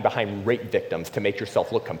you hiding behind rape victims to make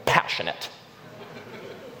yourself look compassionate?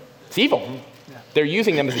 It's evil. They're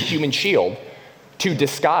using them as a human shield to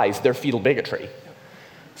disguise their fetal bigotry.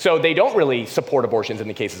 So they don't really support abortions in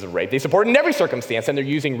the cases of rape. They support it in every circumstance, and they're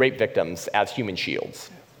using rape victims as human shields.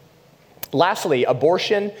 Lastly,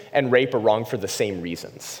 abortion and rape are wrong for the same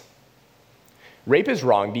reasons. Rape is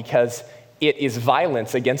wrong because it is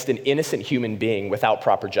violence against an innocent human being without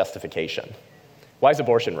proper justification. Why is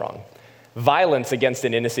abortion wrong? violence against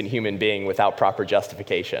an innocent human being without proper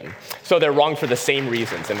justification. So they're wrong for the same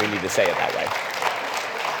reasons, and we need to say it that way.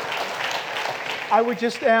 I would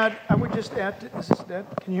just add, is this dead?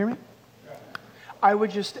 Can you hear me? I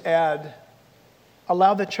would just add,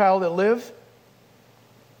 allow the child to live,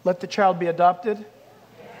 let the child be adopted.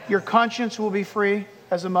 Your conscience will be free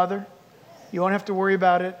as a mother. You won't have to worry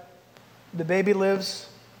about it. The baby lives,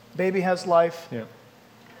 baby has life. Yeah.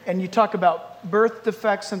 And you talk about birth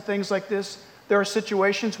defects and things like this. There are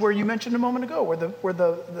situations where you mentioned a moment ago where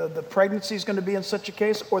the pregnancy is going to be in such a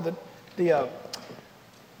case, or the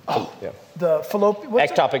fallopian.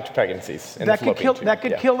 Ectopic pregnancies. That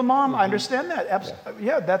could kill the mom. I understand that.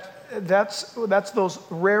 That's those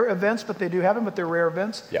rare events, but they do happen. But they're rare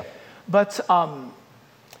events. Yeah. But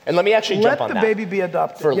and let me actually jump on that. Let the baby be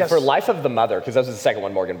adopted. For life of the mother, because that was the second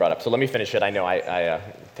one Morgan brought up. So let me finish it. I know I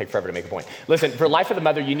take forever to make a point. Listen, for life of the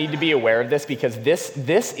mother, you need to be aware of this, because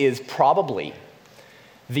this is probably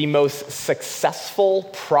the most successful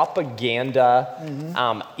propaganda,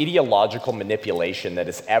 ideological manipulation that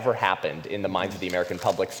has ever happened in the minds of the American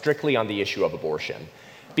public, strictly on the issue of abortion.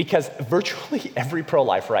 Because virtually every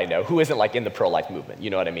pro-lifer I know, who isn't like in the pro-life movement, you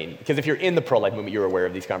know what I mean? Because if you're in the pro-life movement, you're aware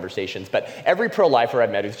of these conversations. But every pro-lifer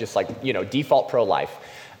I've met who's just like, default pro-life,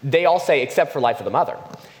 they all say, except for life of the mother.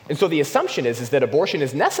 And so the assumption is that abortion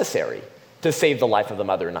is necessary to save the life of the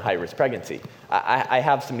mother in a high-risk pregnancy. I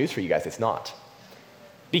have some news for you guys, it's not.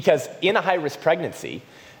 Because in a high-risk pregnancy,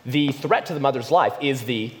 the threat to the mother's life is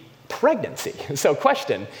the pregnancy. So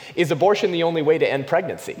question, is abortion the only way to end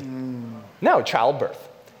pregnancy? No, childbirth.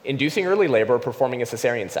 Inducing early labor, performing a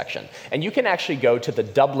cesarean section. And you can actually go to the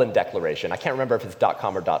Dublin Declaration. I can't remember if it's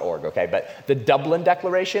 .com or .org, okay? But the Dublin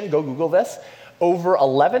Declaration, go Google this, over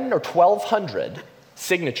 1,100 or 1,200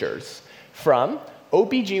 signatures from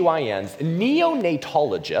OBGYNs,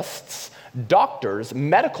 neonatologists, doctors,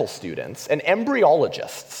 medical students, and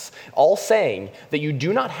embryologists, all saying that you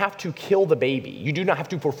do not have to kill the baby. You do not have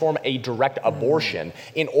to perform a direct abortion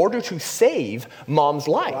in order to save mom's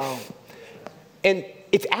life. Wow. And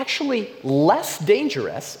it's actually less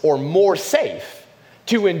dangerous or more safe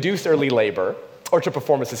to induce early labor or to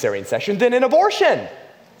perform a cesarean section than an abortion.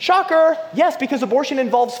 Shocker. Yes, because abortion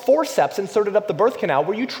involves forceps inserted up the birth canal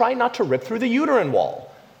where you try not to rip through the uterine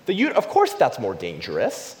wall. Of course, that's more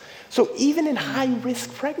dangerous. So even in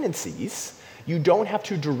high-risk pregnancies, you don't have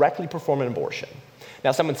to directly perform an abortion.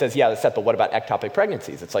 Now, someone says, yeah, that's it, but what about ectopic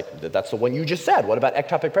pregnancies? It's like, that's the one you just said. What about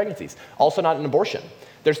ectopic pregnancies? Also not an abortion.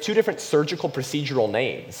 There's two different surgical procedural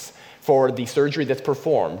names for the surgery that's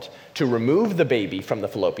performed to remove the baby from the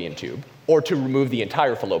fallopian tube, or to remove the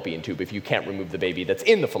entire fallopian tube if you can't remove the baby that's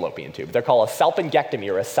in the fallopian tube. They're called a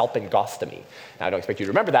salpingectomy or a salpingostomy. Now, I don't expect you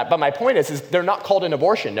to remember that, but my point is they're not called an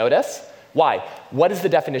abortion, notice? Why? What is the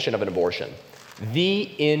definition of an abortion? The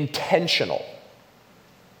intentional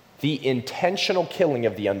killing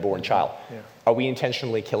of the unborn child. Yeah. Are we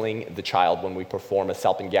intentionally killing the child when we perform a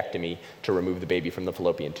salpingectomy to remove the baby from the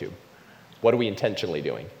fallopian tube? What are we intentionally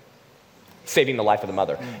doing? Saving the life of the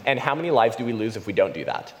mother. And how many lives do we lose if we don't do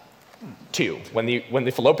that? 2. When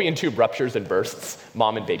the fallopian tube ruptures and bursts,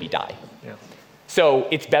 mom and baby die. Yeah. So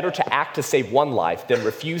it's better to act to save 1 life than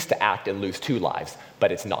refuse to act and lose 2 lives,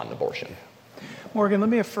 but it's not an abortion. Morgan, let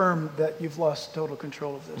me affirm that you've lost total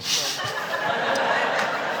control of this.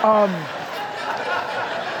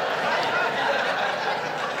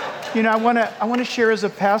 I want to share as a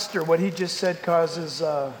pastor what he just said causes.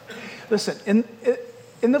 Listen,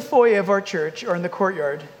 in the foyer of our church, or in the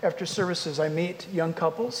courtyard after services, I meet young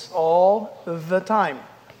couples all the time,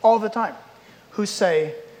 who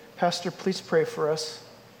say, "Pastor, please pray for us.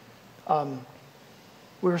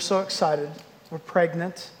 We were so excited. We're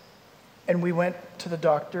pregnant, and we went to the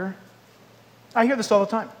doctor." I hear this all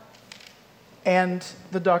the time. And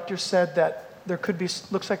the doctor said that there could be,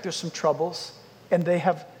 looks like there's some troubles, and they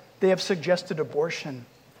have suggested abortion.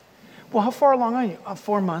 Well, how far along are you?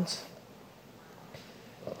 4 months.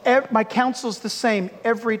 My counsel's the same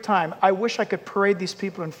every time. I wish I could parade these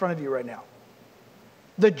people in front of you right now.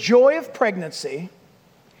 The joy of pregnancy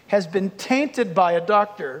has been tainted by a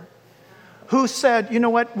doctor who said, you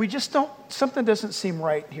know what, something doesn't seem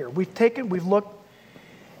right here. We've looked,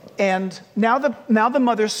 and now the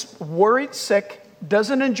mother's worried, sick,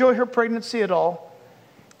 doesn't enjoy her pregnancy at all.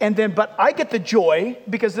 But I get the joy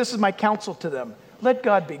because this is my counsel to them. Let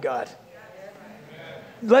God be God.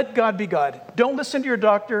 Let God be God. Don't listen to your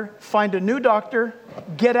doctor. Find a new doctor.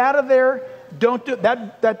 Get out of there. Don't do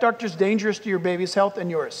that. Doctor's dangerous to your baby's health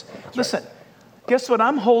and yours. That's listen, right. Guess what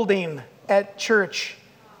I'm holding at church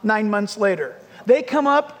 9 months later? They come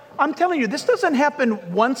up. I'm telling you, this doesn't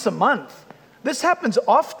happen once a month. This happens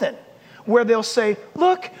often. where they'll say,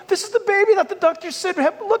 look, this is the baby that the doctor said,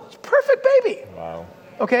 look, perfect baby. Wow.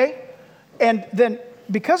 Okay? And then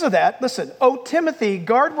because of that, listen, oh, Timothy,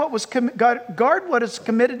 guard what is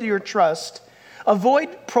committed to your trust.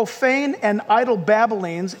 Avoid profane and idle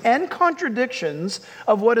babblings and contradictions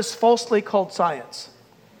of what is falsely called science.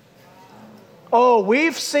 Oh, we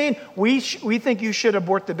think you should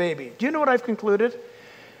abort the baby. Do you know what I've concluded?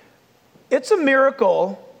 It's a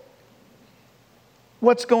miracle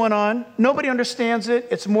what's going on. Nobody understands it.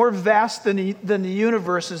 It's more vast than the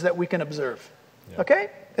universes that we can observe. Yeah. Okay?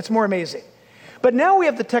 It's more amazing. But now we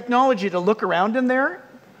have the technology to look around in there.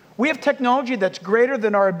 We have technology that's greater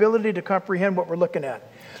than our ability to comprehend what we're looking at.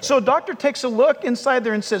 Right. So a doctor takes a look inside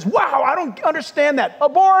there and says, wow, I don't understand that.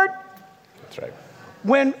 Abort. That's right.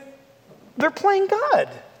 When they're playing God.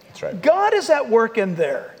 That's right. God is at work in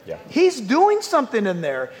there. Yeah. He's doing something in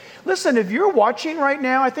there. Listen, if you're watching right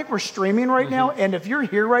now, I think we're streaming right now, and if you're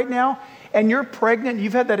here right now and you're pregnant,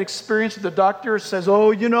 you've had that experience with the doctor says, oh,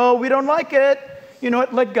 we don't like it. You know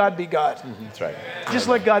what? Let God be God. Mm-hmm. That's right. Just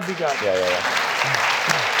let God be God. Yeah.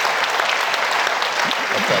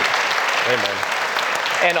 That's right. Amen.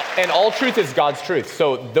 And all truth is God's truth.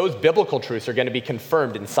 So those biblical truths are going to be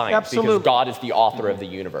confirmed in science. Absolutely. Because God is the author of the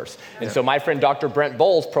universe. And so my friend Dr. Brent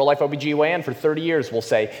Bowles, pro-life OBGYN for 30 years, will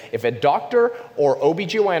say, if a doctor or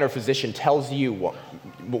OBGYN or physician tells you,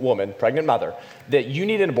 woman, pregnant mother, that you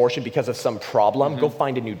need an abortion because of some problem, go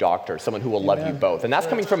find a new doctor, someone who will love you both. And that's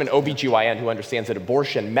coming from an OBGYN who understands that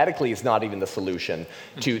abortion medically is not even the solution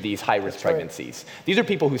to these high-risk pregnancies. These are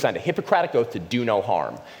people who signed a Hippocratic oath to do no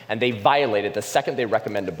harm, and they violate it the second they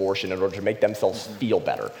recommend abortion in order to make themselves feel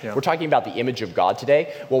better. Yeah. We're talking about the image of God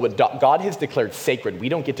today. Well, what God has declared sacred, we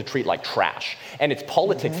don't get to treat like trash. And it's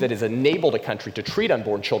politics that has enabled a country to treat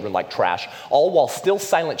unborn children like trash, all while still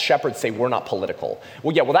silent shepherds say we're not political.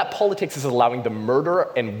 Well, that politics is allowing the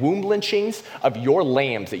murder and womb lynchings of your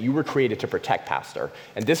lambs that you were created to protect, Pastor.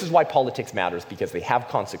 And this is why politics matters, because they have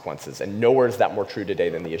consequences, and nowhere is that more true today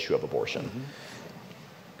than the issue of abortion.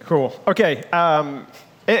 Cool. Okay.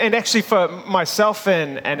 And actually for myself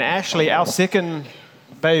and Ashley, our second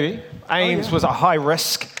baby, Ames, was a high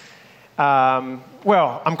risk.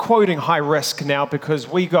 Well, I'm quoting high risk now because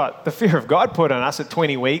we got the fear of God put on us at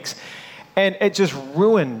 20 weeks. And it just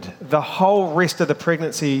ruined the whole rest of the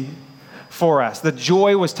pregnancy for us. The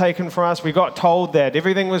joy was taken from us. We got told that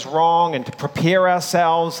everything was wrong and to prepare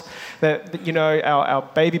ourselves, that our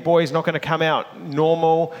baby boy is not going to come out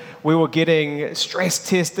normal. We were getting stress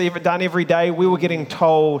tests done every day. We were getting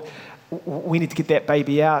told, we need to get that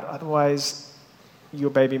baby out, otherwise your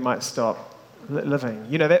baby might stop living.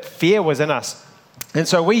 That fear was in us. And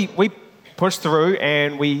so we pushed through,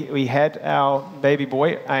 and we had our baby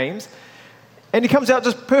boy, Ames, and he comes out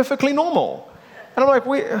just perfectly normal. And I'm like,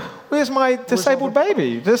 where's my disabled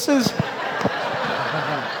baby? This is...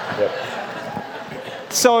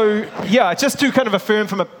 So, yeah, just to kind of affirm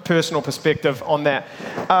from a personal perspective on that,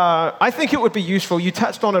 I think it would be useful. You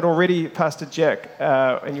touched on it already, Pastor Jack,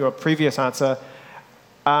 in your previous answer.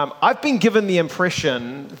 I've been given the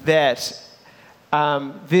impression that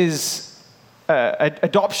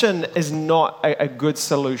adoption is not a good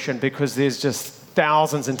solution because there's just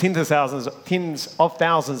thousands and tens of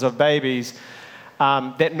thousands of babies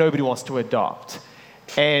that nobody wants to adopt.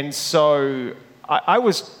 And so I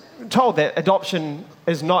was told that adoption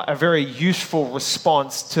is not a very useful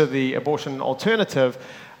response to the abortion alternative.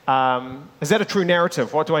 Is that a true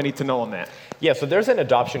narrative? What do I need to know on that? Yeah, so there's an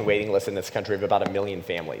adoption waiting list in this country of about 1 million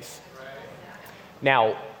families.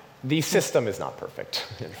 Now, the system is not perfect,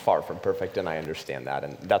 and far from perfect, and I understand that,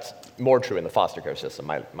 and that's more true in the foster care system,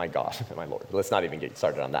 my God, my Lord. Let's not even get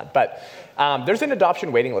started on that. But there's an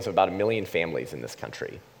adoption waiting list of about 1 million families in this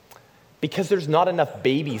country because there's not enough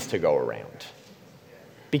babies to go around,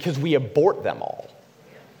 because we abort them all.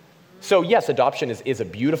 So yes, adoption is a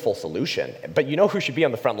beautiful solution, but you know who should be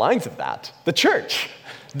on the front lines of that? The church.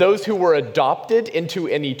 Those who were adopted into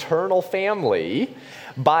an eternal family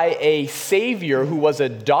by a Savior who was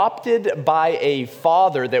adopted by a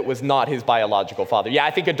father that was not his biological father. Yeah,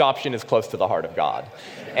 I think adoption is close to the heart of God.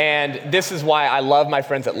 And this is why I love my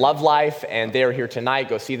friends at Love Life, and they're here tonight.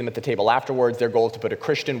 Go see them at the table afterwards. Their goal is to put a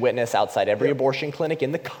Christian witness outside every abortion clinic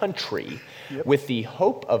in the country with the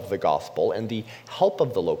hope of the gospel and the help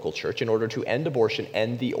of the local church in order to end abortion,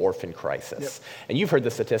 end the orphan crisis. And you've heard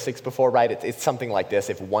the statistics before, right? It's something like this.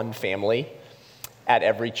 If one family at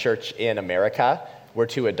every church in America were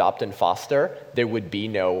to adopt and foster, there would be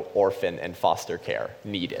no orphan and foster care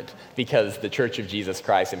needed, because the Church of Jesus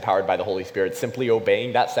Christ, empowered by the Holy Spirit, simply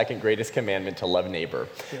obeying that second greatest commandment to love neighbor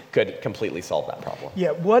could completely solve that problem.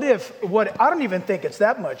 Yeah, I don't even think it's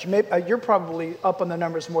that much. Maybe, you're probably up on the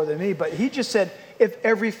numbers more than me, but he just said, if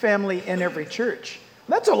every family in every church.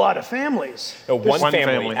 That's a lot of families. No, one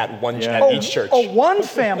family at each church. Oh, one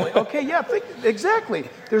family. Okay, yeah, exactly.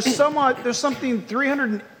 There's something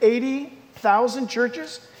 380,000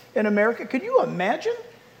 churches in America. Could you imagine?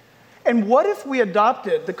 And what if we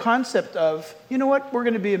adopted the concept of, you know what, we're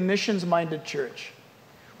going to be a missions-minded church?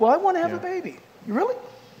 Well, I want to have a baby. You really?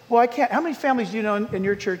 Well, I can't. How many families do you know in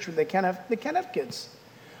your church where they can't have kids?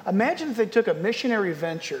 Imagine if they took a missionary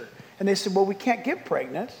venture and they said, well, we can't get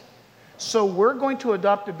pregnant, so we're going to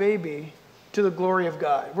adopt a baby to the glory of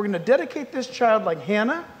God. We're going to dedicate this child like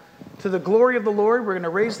Hannah to the glory of the Lord. We're going to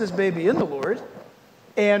raise this baby in the Lord,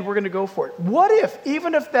 and we're going to go for it. What if,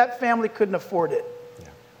 even if that family couldn't afford it,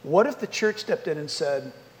 what if the church stepped in and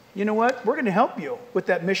said, you know what, we're going to help you with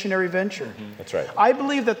that missionary venture. Mm-hmm. That's right. I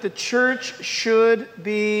believe that the church should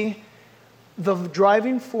be the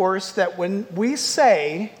driving force that when we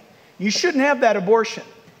say, you shouldn't have that abortion.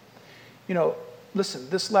 You know, listen,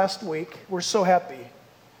 this last week, we're so happy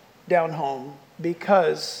down home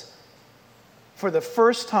because for the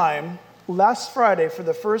first time, last Friday, for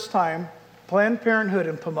the first time, Planned Parenthood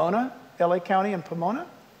in Pomona, LA County in Pomona,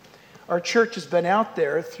 our church has been out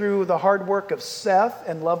there through the hard work of Seth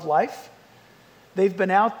and Love Life. They've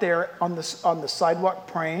been out there on the sidewalk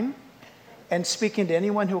praying and speaking to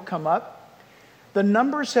anyone who will come up. The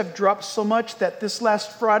numbers have dropped so much that this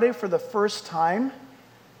last Friday, for the first time,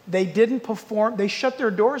 they didn't perform. They shut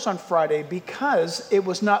their doors on Friday because it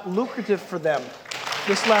was not lucrative for them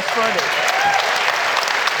this last Friday.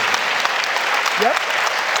 Yep.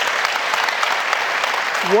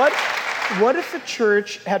 What if the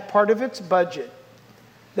church had part of its budget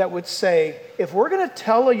that would say, if we're going to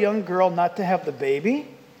tell a young girl not to have the baby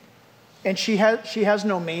and she has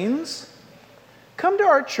no means, come to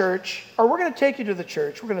our church, or we're going to take you to the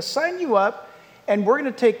church. We're going to sign you up, and we're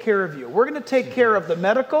going to take care of you. We're going to take care of the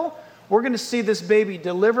medical. We're going to see this baby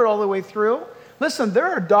delivered all the way through. Listen, there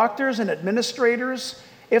are doctors and administrators,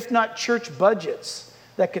 if not church budgets,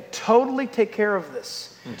 that could totally take care of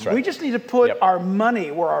this. That's right. We just need to put our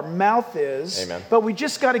money where our mouth is. Amen. But we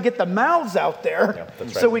just got to get the mouths out there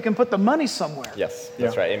so we can put the money somewhere. Yes,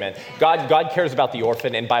 that's right. Amen. God cares about the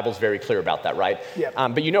orphan, and Bible's very clear about that, right? Yeah.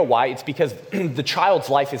 But you know why? It's because the child's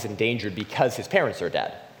life is endangered because his parents are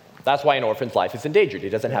dead. That's why an orphan's life is endangered. He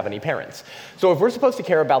doesn't have any parents. So if we're supposed to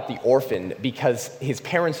care about the orphan because his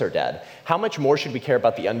parents are dead, how much more should we care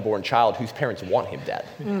about the unborn child whose parents want him dead?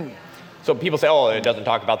 So people say, oh, it doesn't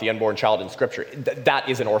talk about the unborn child in Scripture. That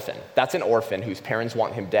is an orphan. That's an orphan whose parents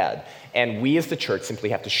want him dead. And we as the church simply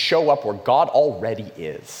have to show up where God already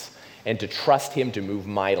is and to trust him to move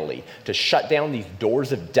mightily, to shut down these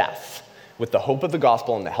doors of death with the hope of the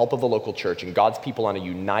gospel and the help of the local church and God's people on a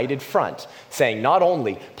united front, saying not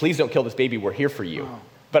only, please don't kill this baby, we're here for you,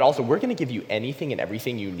 but also we're going to give you anything and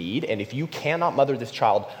everything you need, and if you cannot mother this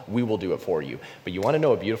child, we will do it for you. But you want to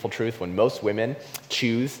know a beautiful truth? When most women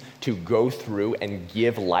choose to go through and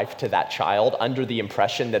give life to that child under the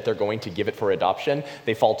impression that they're going to give it for adoption,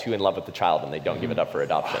 they fall too in love with the child and they don't give it up for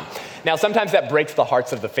adoption. Now, sometimes that breaks the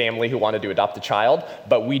hearts of the family who wanted to adopt the child,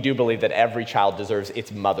 but we do believe that every child deserves its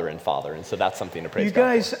mother and father, and so that's something to praise God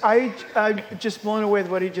for. You guys, I'm just blown away with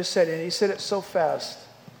what he just said, and he said it so fast.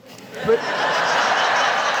 But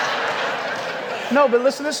no, but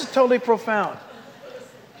listen, this is totally profound.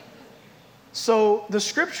 So the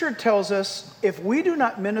scripture tells us if we do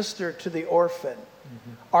not minister to the orphan,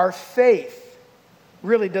 our faith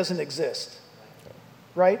really doesn't exist,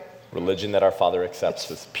 right? Religion that our Father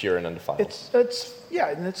accepts is pure and undefiled. It's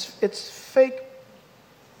fake.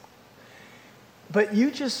 But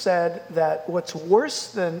you just said that what's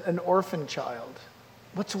worse than an orphan child,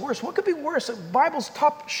 what's worse? What could be worse? The Bible's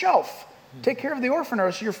top shelf. Take care of the orphan or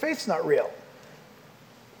else your faith's not real.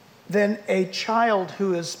 Than a child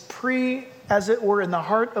who is as it were, in the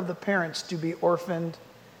heart of the parents to be orphaned,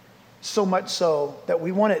 so much so that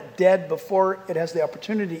we want it dead before it has the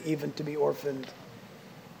opportunity even to be orphaned,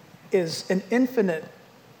 is an infinite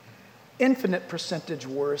percentage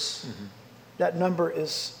worse. That number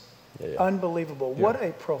is unbelievable. What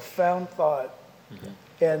a profound thought.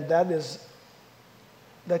 And that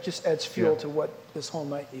just adds fuel to what this whole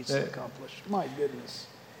night needs to accomplish. My goodness.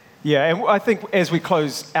 Yeah, and I think as we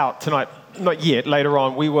close out tonight, not yet, later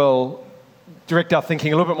on, we will direct our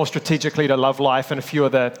thinking a little bit more strategically to Love Life and a few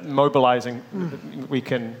of the mobilizing, we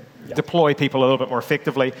can deploy people a little bit more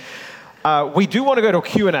effectively. We do want to go to a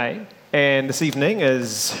Q&A. And this evening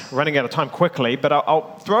is running out of time quickly, but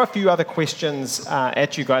I'll throw a few other questions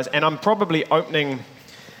at you guys. And I'm probably opening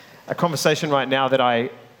a conversation right now that I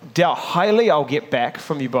doubt highly I'll get back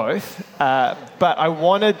from you both. But I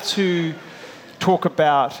wanted to talk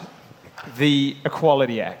about the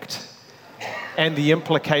Equality Act and the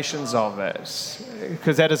implications of it,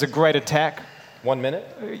 because that is a great attack. 1 minute?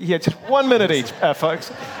 Yeah, just 1 minute each,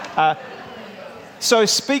 folks. So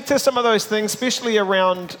speak to some of those things, especially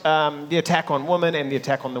around the attack on women and the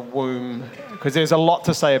attack on the womb, because there's a lot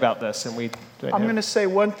to say about this, and I'm going to say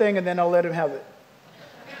one thing, and then I'll let him have it.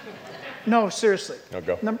 No, seriously. No,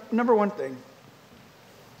 go. Number one thing.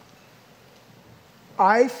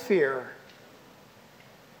 I fear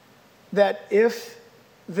that if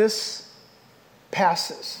this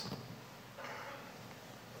passes,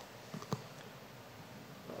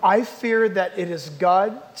 I fear that it is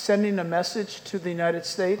God sending a message to the United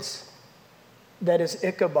States that is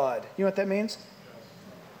Ichabod. You know what that means?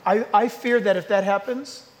 I fear that if that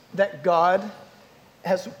happens, that God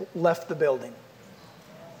has left the building.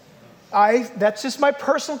 That's just my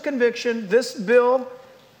personal conviction. This bill,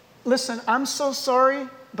 listen, I'm so sorry,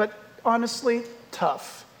 but honestly,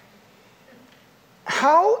 tough.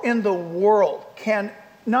 How in the world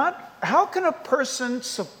how can a person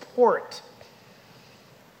support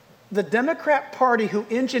the Democrat Party who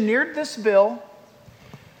engineered this bill,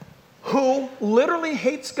 who literally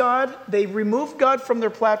hates God? They removed God from their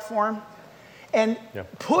platform and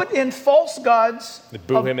put in false gods. They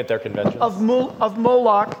boo him at their convention. Of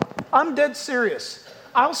Moloch. I'm dead serious.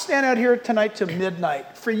 I'll stand out here tonight to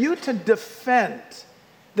midnight for you to defend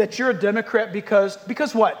that you're a Democrat because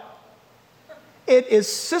what? It is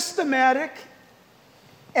systematic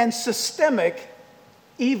and systemic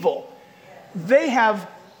evil. They have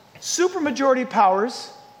supermajority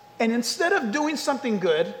powers, and instead of doing something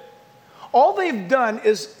good, all they've done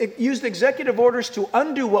is used executive orders to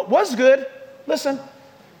undo what was good. Listen.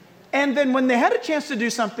 And then when they had a chance to do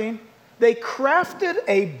something, they crafted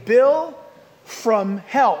a bill from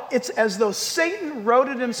hell. It's as though Satan wrote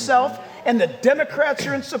it himself, and the Democrats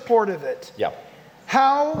are in support of it. Yeah.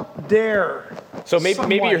 How dare So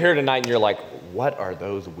maybe you're here tonight and you're like, what are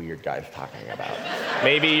those weird guys talking about?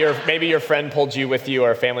 Maybe your friend pulled you with you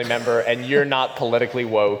or a family member and you're not politically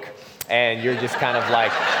woke and you're just kind of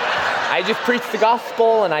like, I just preach the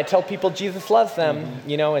gospel and I tell people Jesus loves them,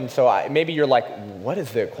 you know, and so maybe you're like, what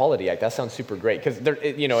is the Equality Act? That sounds super great. Because,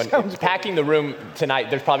 in packing the room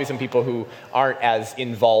tonight, there's probably some people who aren't as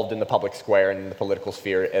involved in the public square and in the political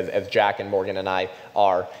sphere as Jack and Morgan and I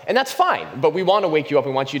are. And that's fine, but we want to wake you up.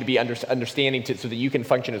 We want you to be understanding so that you can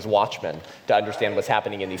function as watchmen to understand what's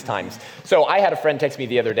happening in these times. So I had a friend text me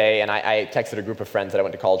the other day, and I texted a group of friends that I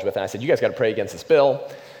went to college with, and I said, you guys got to pray against this bill.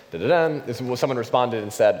 Someone responded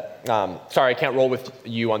and said, sorry, I can't roll with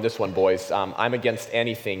you on this one, boys. I'm against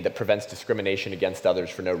anything that prevents discrimination against others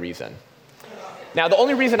for no reason. Now, the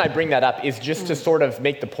only reason I bring that up is just to sort of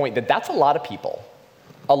make the point that that's a lot of people.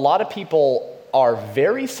 A lot of people are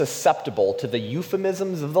very susceptible to the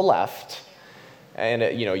euphemisms of the left. And,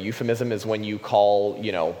 euphemism is when you call,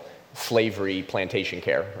 slavery plantation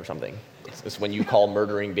care or something. It's when you call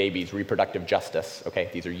murdering babies reproductive justice. Okay,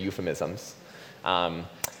 these are euphemisms.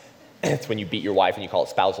 It's when you beat your wife and you call it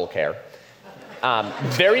spousal care.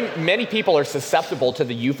 Very many people are susceptible to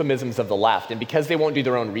the euphemisms of the left, and because they won't do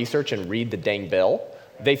their own research and read the dang bill,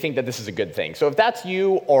 they think that this is a good thing. So if that's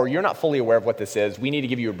you or you're not fully aware of what this is, we need to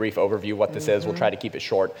give you a brief overview of what this is. We'll try to keep it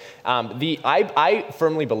short. I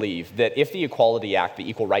firmly believe that if the Equality Act, the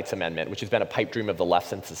Equal Rights Amendment, which has been a pipe dream of the left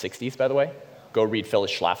since the 60s, by the way, go read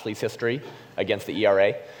Phyllis Schlafly's history against the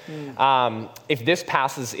ERA. If this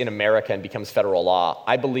passes in America and becomes federal law,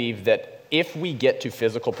 I believe that if we get to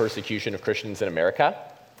physical persecution of Christians in America,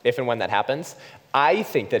 if and when that happens, I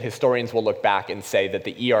think that historians will look back and say that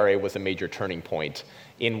the ERA was a major turning point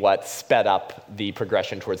in what sped up the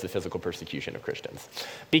progression towards the physical persecution of Christians.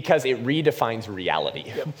 Because it redefines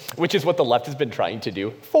reality, which is what the left has been trying to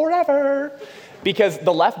do forever. Because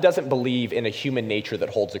the left doesn't believe in a human nature that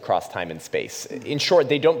holds across time and space. In short,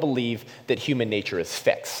 they don't believe that human nature is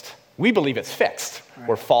fixed. We believe it's fixed. Right.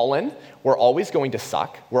 We're fallen. We're always going to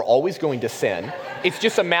suck. We're always going to sin. It's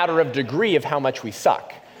just a matter of degree of how much we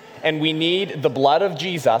suck. And we need the blood of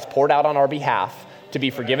Jesus poured out on our behalf to be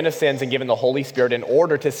forgiven of sins and given the Holy Spirit in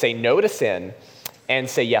order to say no to sin and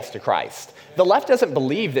say yes to Christ. The left doesn't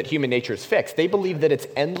believe that human nature is fixed. They believe that it's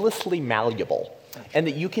endlessly malleable and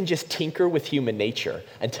that you can just tinker with human nature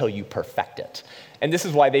until you perfect it. And this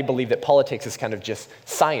is why they believe that politics is kind of just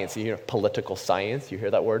science. You hear political science, you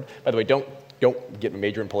hear that word? By the way, don't Don't get a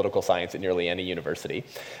major in political science at nearly any university.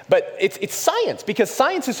 But it's science, because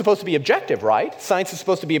science is supposed to be objective, right? Science is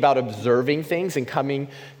supposed to be about observing things and coming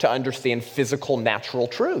to understand physical, natural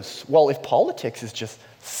truths. Well, if politics is just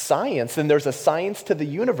science, then there's a science to the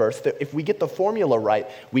universe that if we get the formula right,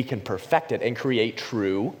 we can perfect it and create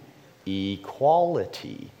true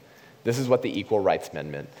equality. This is what the Equal Rights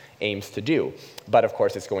Amendment aims to do. But of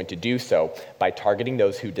course, it's going to do so by targeting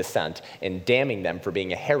those who dissent and damning them for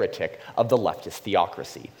being a heretic of the leftist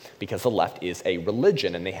theocracy, because the left is a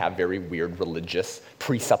religion and they have very weird religious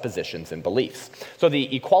presuppositions and beliefs. So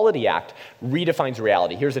the Equality Act redefines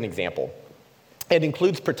reality. Here's an example. It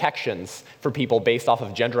includes protections for people based off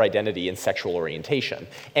of gender identity and sexual orientation.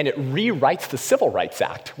 And it rewrites the Civil Rights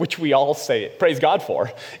Act, which we all say, praise God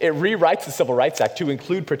for. It rewrites the Civil Rights Act to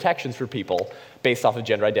include protections for people based off of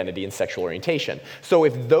gender identity and sexual orientation. So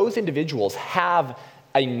if those individuals have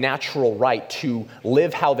a natural right to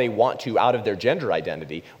live how they want to out of their gender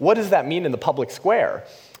identity, what does that mean in the public square?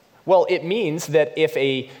 Well, it means that if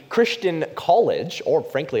a Christian college, or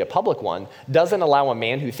frankly a public one, doesn't allow a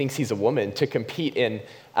man who thinks he's a woman to compete in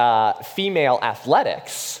female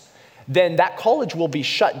athletics, then that college will be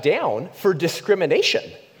shut down for discrimination.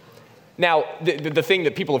 Now, the thing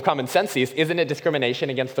that people of common sense see is, isn't it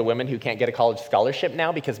discrimination against the women who can't get a college scholarship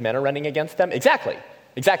now because men are running against them?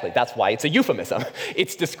 Exactly. That's why it's a euphemism.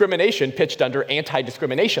 It's discrimination pitched under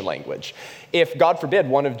anti-discrimination language. If, God forbid,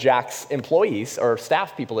 one of Jack's employees or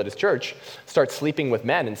staff people at his church starts sleeping with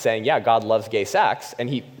men and saying, yeah, God loves gay sex,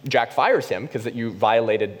 and Jack fires him because you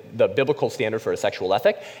violated the biblical standard for a sexual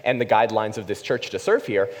ethic and the guidelines of this church to serve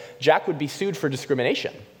here, Jack would be sued for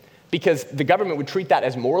discrimination because the government would treat that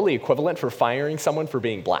as morally equivalent for firing someone for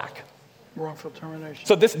being black. Wrongful termination.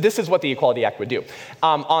 So this is what the Equality Act would do.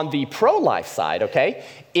 On the pro-life side, okay,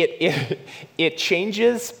 it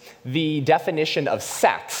changes the definition of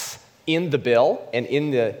sex in the bill and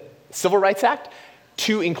in the Civil Rights Act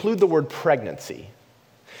to include the word pregnancy.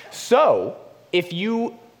 So if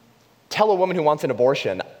you tell a woman who wants an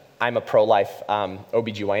abortion, I'm a pro-life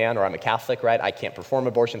OBGYN, or I'm a Catholic, right? I can't perform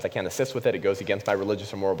abortions, I can't assist with it, it goes against my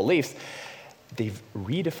religious or moral beliefs. They've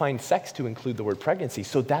redefined sex to include the word pregnancy,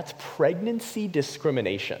 so that's pregnancy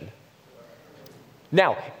discrimination.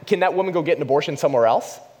 Now, can that woman go get an abortion somewhere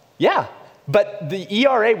else? Yeah, but the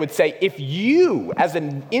ERA would say if you, as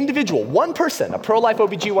an individual, one person, a pro-life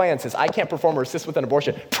OBGYN says, I can't perform or assist with an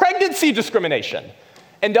abortion, pregnancy discrimination.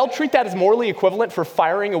 And they'll treat that as morally equivalent for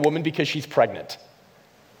firing a woman because she's pregnant.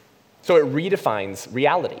 So it redefines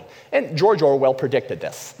reality. And George Orwell predicted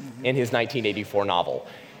this in his 1984 novel,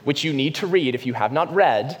 which you need to read if you have not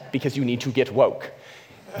read, because you need to get woke.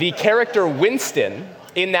 The character Winston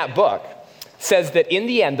in that book says that in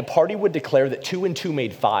the end, the party would declare that 2 and 2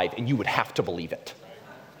 made 5, and you would have to believe it.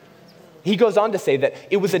 He goes on to say that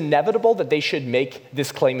it was inevitable that they should make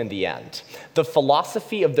this claim in the end. The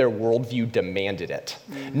philosophy of their worldview demanded it.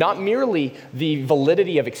 Not merely the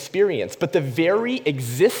validity of experience, but the very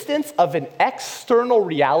existence of an external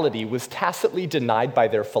reality was tacitly denied by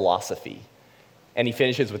their philosophy. And he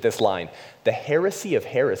finishes with this line, the heresy of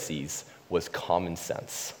heresies was common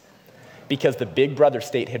sense. Because the Big Brother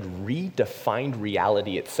state had redefined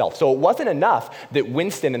reality itself. So it wasn't enough that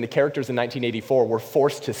Winston and the characters in 1984 were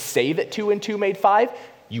forced to say that 2 and 2 made 5.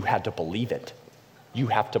 You had to believe it. You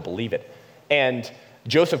have to believe it. And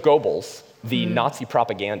Joseph Goebbels, the Nazi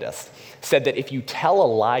propagandist, said that if you tell a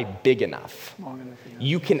lie big enough,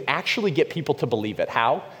 you can actually get people to believe it.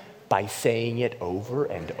 How? By saying it over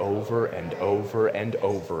and over and over and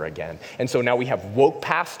over again. And so now we have woke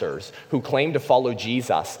pastors who claim to follow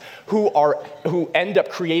Jesus, who end up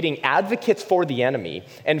creating advocates for the enemy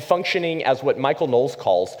and functioning as what Michael Knowles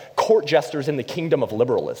calls court jesters in the kingdom of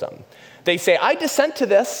liberalism. They say, I dissent to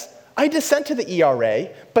this, I dissent to the ERA,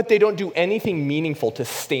 but they don't do anything meaningful to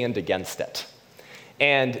stand against it.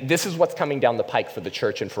 And this is what's coming down the pike for the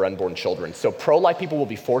church and for unborn children. So pro-life people will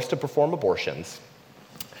be forced to perform abortions.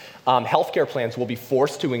 Healthcare plans will be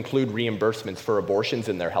forced to include reimbursements for abortions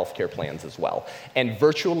in their healthcare plans as well. And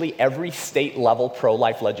virtually every state-level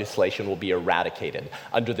pro-life legislation will be eradicated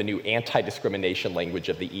under the new anti-discrimination language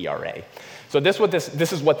of the ERA. So this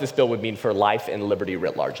is what this bill would mean for life and liberty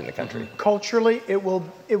writ large in the country. Culturally, it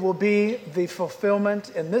will be the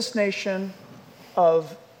fulfillment in this nation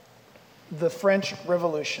of the French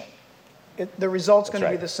Revolution. The result's going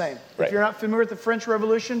to be the same. Right. If you're not familiar with the French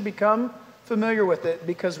Revolution, become familiar with it,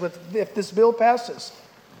 because if this bill passes,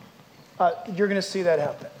 you're going to see that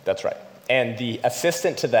happen. That's right. And the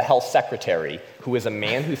assistant to the health secretary, who is a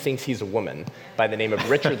man who thinks he's a woman, by the name of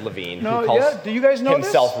Richard Levine, who calls do you guys know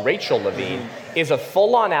himself this? Rachel Levine, is a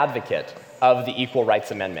full-on advocate of the Equal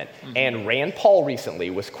Rights Amendment. And Rand Paul recently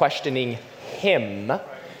was questioning him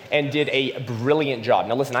and did a brilliant job.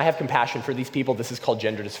 Now listen, I have compassion for these people. This is called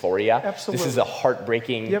gender dysphoria. Absolutely. This is a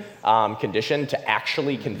heartbreaking condition to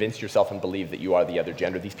actually convince yourself and believe that you are the other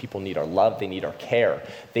gender. These people need our love, they need our care,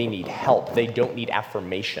 they need help, they don't need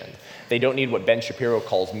affirmation. They don't need what Ben Shapiro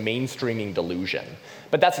calls mainstreaming delusion.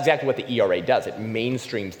 But that's exactly what the ERA does. It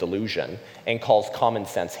mainstreams delusion and calls common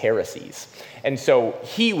sense heresies. And so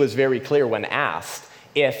he was very clear when asked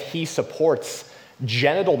if he supports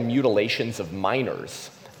genital mutilations of minors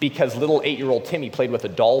because little 8-year-old Timmy played with a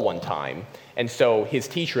doll one time, and so his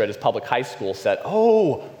teacher at his public high school said,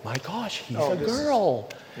 "Oh my gosh, he's a girl."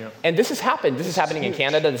 And this has happened. This is happening in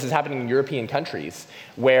Canada. This is happening in European countries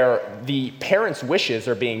where the parents' wishes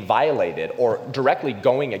are being violated or directly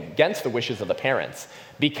going against the wishes of the parents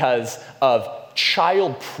because of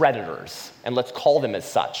child predators, and let's call them as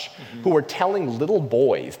such, who are telling little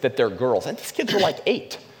boys that they're girls. And these kids are like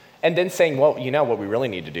 8. And then saying, well, you know what we really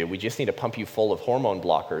need to do? We just need to pump you full of hormone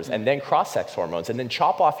blockers and then cross-sex hormones and then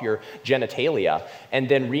chop off your genitalia and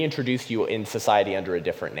then reintroduce you in society under a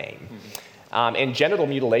different name. And genital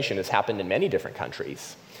mutilation has happened in many different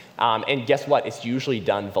countries. And guess what? It's usually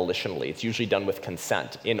done volitionally. It's usually done with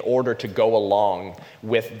consent in order to go along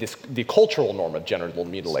with the cultural norm of genital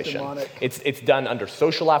mutilation. It's done under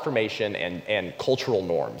social affirmation and cultural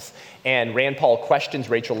norms. And Rand Paul questions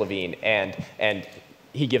Rachel Levine and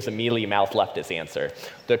he gives a mealy mouth leftist answer.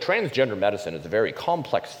 The transgender medicine is a very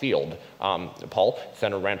complex field,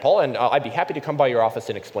 Senator Rand Paul, and I'd be happy to come by your office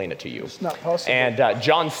and explain it to you. It's not possible. And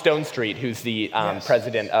John Stonestreet, who's the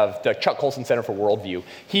president of the Chuck Colson Center for Worldview,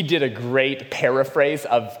 he did a great paraphrase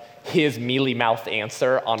of his mealy mouth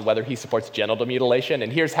answer on whether he supports genital mutilation,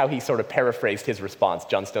 and here's how he sort of paraphrased his response.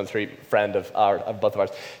 John Stonestreet, friend of both of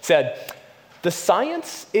ours, said, "The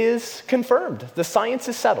science is confirmed. The science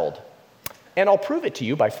is settled. And I'll prove it to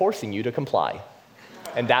you by forcing you to comply."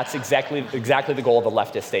 And that's exactly the goal of the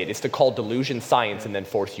leftist state, is to call delusion science and then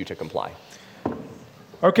force you to comply.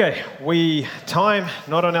 Okay, time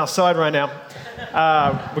not on our side right now.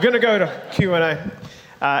 We're going to go to Q&A.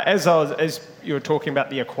 As you were talking about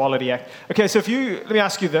the Equality Act. Okay, so let me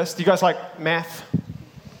ask you this. Do you guys like math?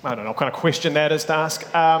 I don't know what kind of question that is to ask.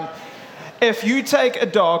 If you take a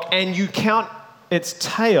dog and you count its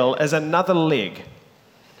tail as another leg,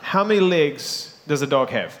 how many legs does a dog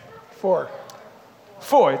have? 4.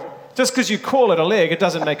 4. Just because you call it a leg, it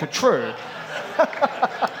doesn't make it true.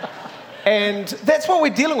 And that's what we're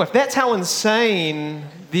dealing with. That's how insane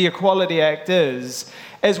the Equality Act is,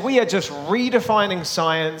 as we are just redefining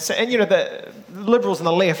science. And, the liberals on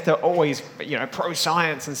the left are always,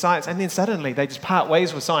 pro-science and science. And then suddenly they just part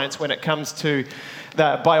ways with science when it comes to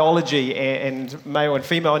the biology and male and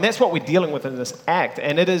female. And that's what we're dealing with in this act.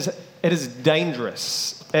 And it is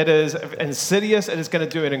dangerous. It is insidious. It is going to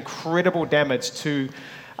do an incredible damage to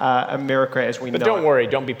America as we know. But don't worry,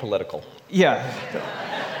 don't be political. Yeah.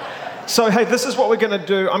 So, hey, this is what we're going to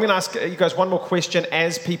do. I'm going to ask you guys one more question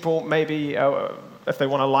as people maybe, if they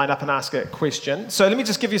want to line up and ask a question. So let me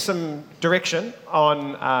just give you some direction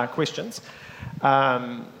on questions.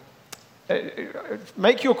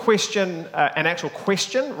 Make your question an actual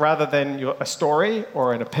question rather than a story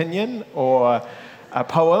or an opinion or a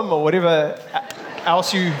poem or whatever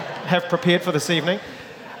else you have prepared for this evening.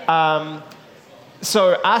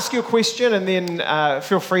 So ask your question and then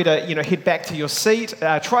feel free to head back to your seat.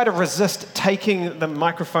 Try to resist taking the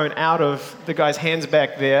microphone out of the guy's hands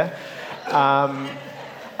back there.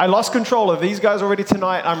 I lost control of these guys already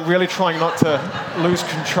tonight. I'm really trying not to lose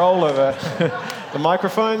control of the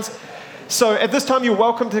microphones. So at this time, you're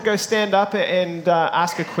welcome to go stand up and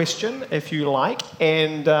ask a question if you like,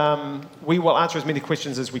 and we will answer as many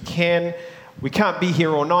questions as we can. We can't be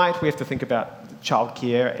here all night. We have to think about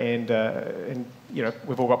childcare and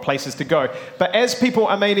we've all got places to go. But as people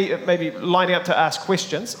are maybe lining up to ask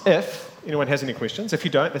questions, if anyone has any questions, if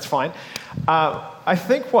you don't, that's fine. I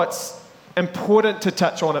think what's important to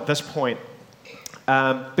touch on at this point,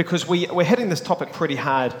 because we're hitting this topic pretty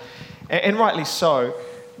hard, and rightly so,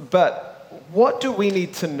 but what do we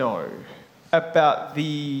need to know about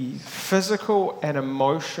the physical and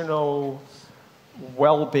emotional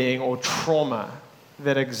well-being or trauma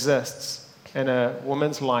that exists in a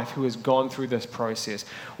woman's life who has gone through this process?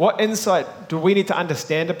 What insight do we need to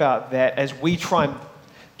understand about that as we try and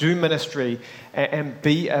do ministry and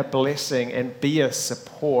be a blessing and be a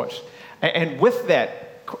support? And with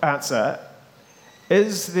that answer,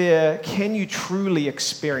 can you truly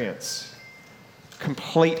experience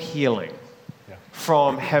complete healing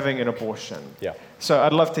from having an abortion? Yeah. So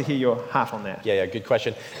I'd love to hear your half on that. Yeah, good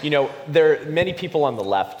question. Many people on the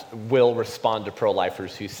left will respond to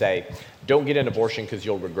pro-lifers who say, don't get an abortion because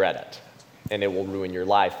you'll regret it. and it will ruin your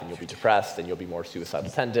life, and you'll be depressed, and you'll be more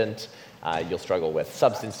suicidal tendent, you'll struggle with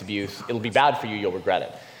substance abuse, it'll be bad for you, you'll regret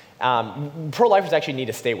it. Pro-lifers actually need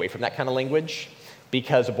to stay away from that kind of language,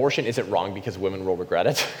 because abortion isn't wrong because women will regret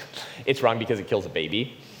it. It's wrong because it kills a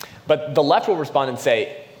baby. But the left will respond and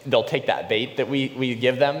say, they'll take that bait that we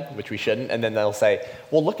give them, which we shouldn't, and then they'll say,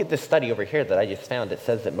 well, look at this study over here that I just found. It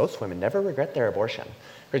says that most women never regret their abortion.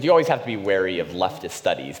 Because you always have to be wary of leftist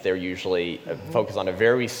studies. They're usually focused on a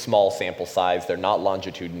very small sample size. They're not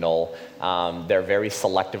longitudinal. They're very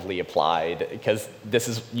selectively applied, because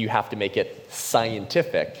you have to make it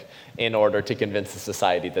scientific in order to convince the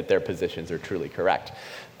society that their positions are truly correct.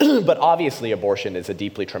 But obviously, abortion is a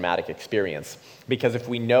deeply traumatic experience, because if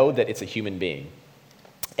we know that it's a human being,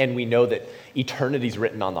 and we know that eternity is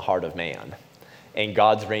written on the heart of man, and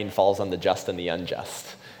God's rain falls on the just and the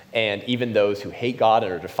unjust, and even those who hate God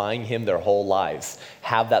and are defying him their whole lives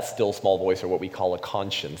have that still small voice, or what we call a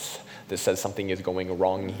conscience, that says something is going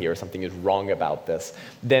wrong here, something is wrong about this,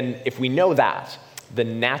 then if we know that, the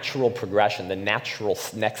natural progression, the natural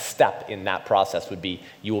next step in that process would be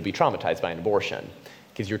you will be traumatized by an abortion,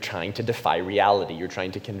 because you're trying to defy reality. You're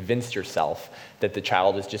trying to convince yourself that the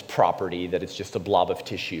child is just property, that it's just a blob of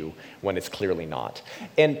tissue, when it's clearly not.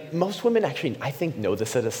 And most women actually, I think, know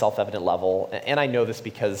this at a self-evident level. And I know this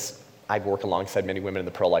because I work alongside many women in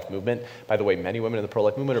the pro-life movement. By the way, many women in the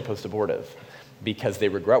pro-life movement are post-abortive, because they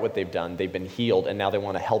regret what they've done, they've been healed, and now they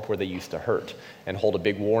want to help where they used to hurt, and hold a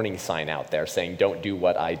big warning sign out there saying, don't do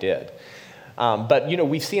what I did. But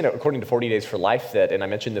we've seen, according to 40 Days for Life, that, and I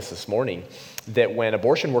mentioned this morning, that when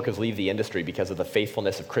abortion workers leave the industry because of the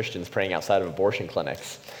faithfulness of Christians praying outside of abortion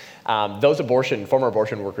clinics, those former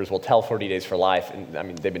abortion workers will tell 40 Days for Life, and I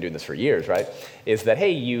mean, they've been doing this for years, right, is that,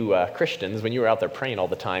 hey, you Christians, when you were out there praying all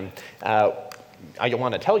the time, I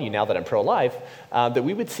want to tell you now that I'm pro-life, that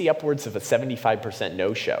we would see upwards of a 75%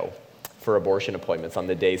 no-show for abortion appointments on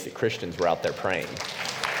the days that Christians were out there praying.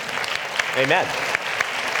 Amen.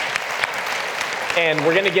 And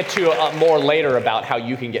we're going to get to more later about how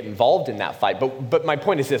you can get involved in that fight. But my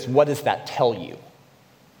point is this: what does that tell you?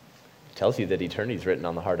 It tells you that eternity is written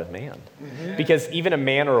on the heart of man. Mm-hmm. Because even a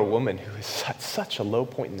man or a woman who is at such a low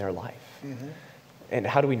point in their life, mm-hmm. and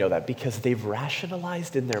how do we know that? Because they've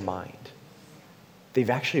rationalized in their mind. They've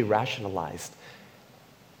actually rationalized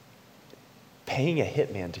paying a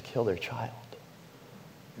hitman to kill their child,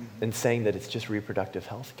 mm-hmm. and saying that it's just reproductive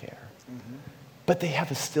health care. Mm-hmm. But they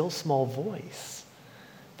have a still small voice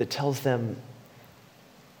that tells them,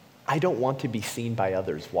 I don't want to be seen by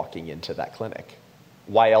others walking into that clinic.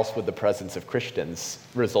 Why else would the presence of Christians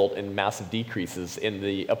result in massive decreases in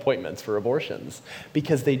the appointments for abortions?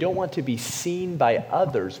 Because they don't want to be seen by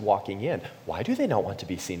others walking in. Why do they not want to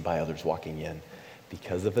be seen by others walking in?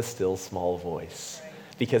 Because of a still small voice.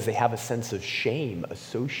 Because they have a sense of shame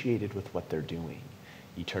associated with what they're doing.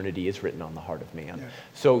 Eternity is written on the heart of man. Yeah.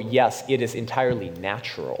 So yes, it is entirely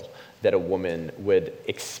natural that a woman would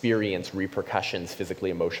experience repercussions physically,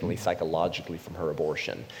 emotionally, psychologically from her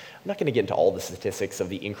abortion. I'm not going to get into all the statistics of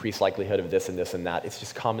the increased likelihood of this and this and that. It's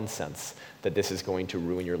just common sense that this is going to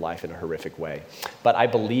ruin your life in a horrific way. But I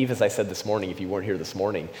believe, as I said this morning, if you weren't here this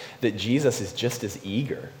morning, that Jesus is just as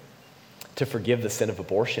eager to forgive the sin of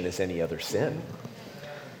abortion as any other sin.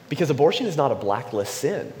 Because abortion is not a blacklist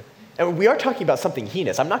sin. And we are talking about something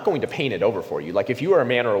heinous. I'm not going to paint it over for you. Like if you are a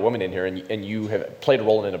man or a woman in here and you have played a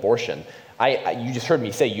role in an abortion, you just heard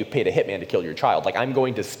me say you paid a hitman to kill your child. Like I'm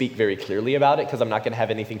going to speak very clearly about it because I'm not going to have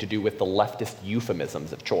anything to do with the leftist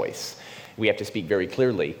euphemisms of choice. We have to speak very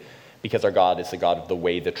clearly because our God is the God of the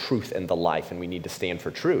way, the truth, and the life, and we need to stand for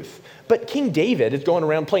truth. But King David is going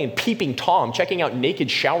around playing peeping Tom, checking out naked,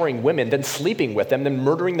 showering women, then sleeping with them, then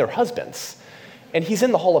murdering their husbands. And he's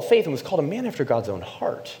in the Hall of Faith and was called a man after God's own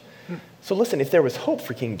heart. So listen, if there was hope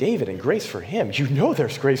for King David and grace for him, you know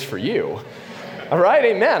there's grace for you. All right,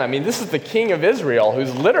 amen. I mean, this is the king of Israel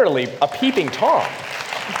who's literally a peeping Tom.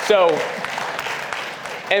 So,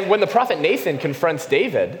 and when the prophet Nathan confronts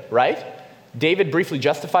David, right? David briefly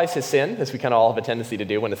justifies his sin, as we kind of all have a tendency to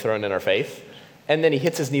do when it's thrown in our faith, and then he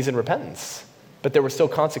hits his knees in repentance. But there were still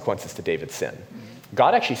consequences to David's sin.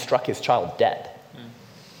 God actually struck his child dead.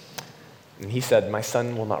 And he said, my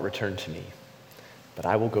son will not return to me, but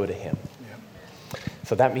I will go to him. Yeah.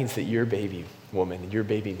 So that means that your baby woman and your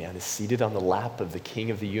baby man is seated on the lap of the King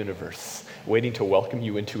of the universe, waiting to welcome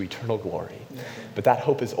you into eternal glory. Yeah. But that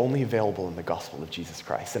hope is only available in the gospel of Jesus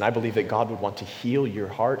Christ. And I believe that God would want to heal your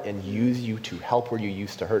heart and use you to help where you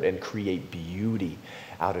used to hurt and create beauty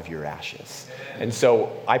out of your ashes. And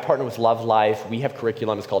so I partner with Love Life. We have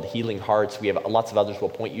curriculum. It's called Healing Hearts. We have lots of others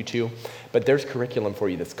we'll point you to. But there's curriculum for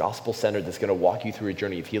you that's gospel-centered, that's going to walk you through a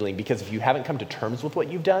journey of healing. Because if you haven't come to terms with what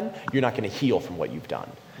you've done, you're not going to heal from what you've done.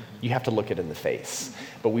 You have to look it in the face.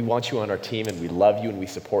 But we want you on our team, and we love you, and we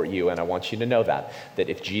support you. And I want you to know that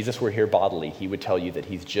if Jesus were here bodily, he would tell you that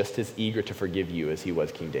he's just as eager to forgive you as he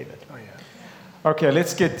was King David. Oh, yeah. Okay,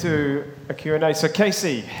 let's get to a Q&A. So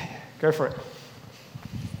Casey, go for it.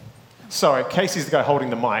 Sorry, Casey's the guy holding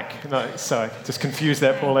the mic. No, sorry, just confused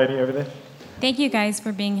that poor lady over there. Thank you guys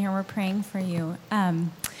for being here. We're praying for you.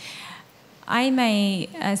 I'm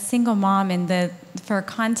a single mom, and for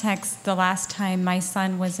context, the last time my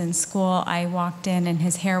son was in school, I walked in and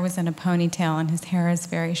his hair was in a ponytail, and his hair is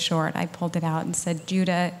very short. I pulled it out and said,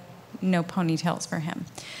 Judah, no ponytails for him.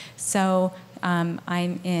 So I'm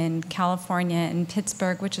in California, in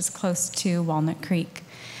Pittsburgh, which is close to Walnut Creek.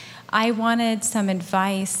 I wanted some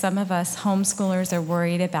advice. Some of us homeschoolers are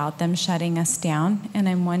worried about them shutting us down, and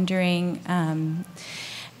I'm wondering,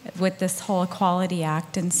 with this whole Equality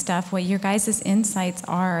Act and stuff, what your guys' insights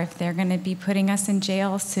are if they're going to be putting us in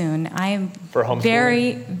jail soon. I am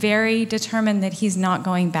very, very determined that he's not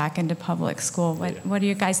going back into public school. What are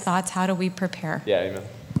your guys' thoughts? How do we prepare? Yeah, amen.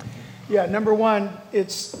 Yeah, number one,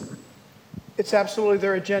 it's absolutely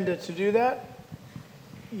their agenda to do that.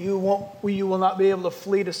 You will not be able to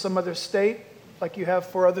flee to some other state like you have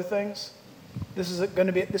for other things. This is going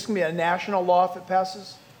to be a national law if it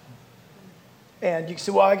passes. And you can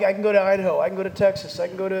say, well, I can go to Idaho, I can go to Texas, I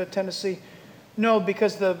can go to Tennessee. No,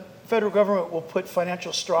 because the federal government will put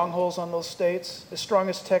financial strongholds on those states. As strong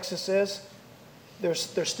as Texas is, they're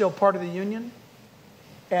still part of the union.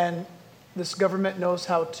 And this government knows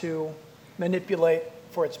how to manipulate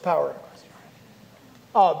for its power.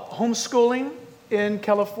 Homeschooling in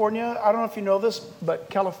California, I don't know if you know this, but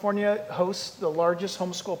California hosts the largest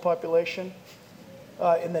homeschool population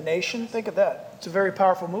in the nation. Think of that. It's a very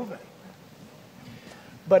powerful movement.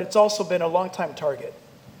 But it's also been a long-time target.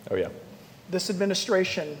 Oh, yeah. This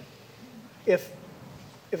administration, if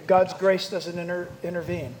God's grace doesn't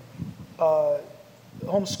intervene,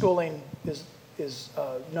 homeschooling is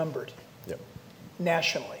numbered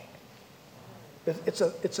nationally. It's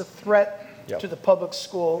a threat to the public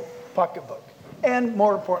school pocketbook, and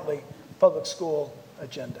more importantly, public school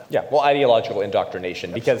agenda. Yeah, well, ideological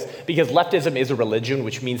indoctrination, because leftism is a religion,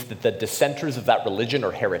 which means that the dissenters of that religion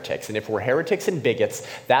are heretics. And if we're heretics and bigots,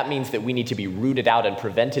 that means that we need to be rooted out and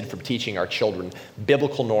prevented from teaching our children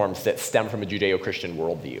biblical norms that stem from a Judeo-Christian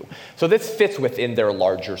worldview. So this fits within their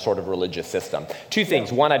larger sort of religious system. Two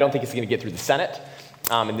things. One, I don't think it's going to get through the Senate.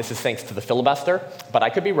 And this is thanks to the filibuster, but I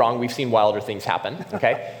could be wrong. We've seen wilder things happen,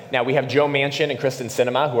 okay? Now, we have Joe Manchin and Kristen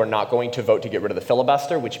Sinema who are not going to vote to get rid of the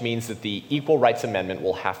filibuster, which means that the Equal Rights Amendment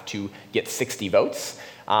will have to get 60 votes.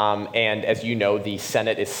 And as you know, the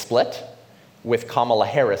Senate is split, with Kamala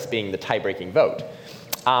Harris being the tie-breaking vote.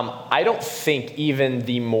 I don't think even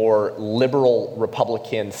the more liberal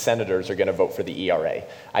Republican senators are going to vote for the ERA.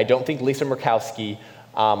 I don't think Lisa Murkowski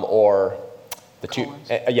or...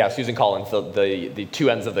 Susan Collins, the two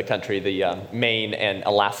ends of the country, the Maine and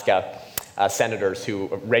Alaska senators who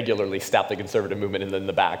regularly stab the conservative movement in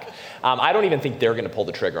the back. I don't even think they're going to pull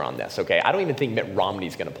the trigger on this, okay? I don't even think Mitt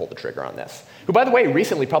Romney's going to pull the trigger on this, who, by the way,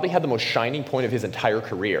 recently probably had the most shining point of his entire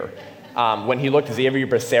career when he looked Xavier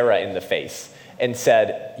Becerra in the face and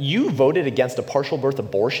said, you voted against a partial birth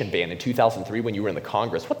abortion ban in 2003 when you were in the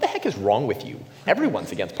Congress. What the heck is wrong with you?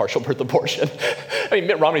 Everyone's against partial birth abortion. I mean,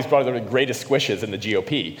 Mitt Romney's probably one of the greatest squishes in the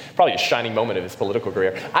GOP, probably a shining moment of his political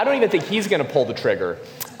career. I don't even think he's going to pull the trigger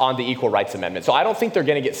on the Equal Rights Amendment. So I don't think they're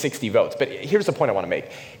going to get 60 votes. But here's the point I want to make.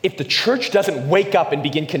 If the church doesn't wake up and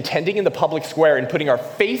begin contending in the public square and putting our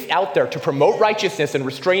faith out there to promote righteousness and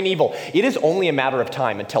restrain evil, it is only a matter of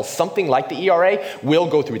time until something like the ERA will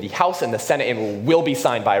go through the House and the Senate and will be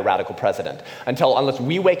signed by a radical president, unless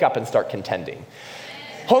we wake up and start contending.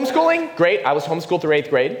 Homeschooling, great. I was homeschooled through 8th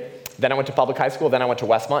grade. Then I went to public high school. Then I went to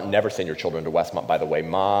Westmont. Never send your children to Westmont, by the way.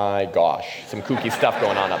 My gosh, some kooky stuff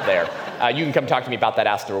going on up there. You can come talk to me about that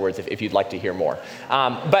afterwards if you'd like to hear more.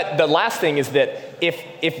 But the last thing is that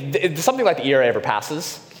if something like the ERA ever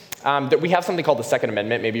passes, that we have something called the Second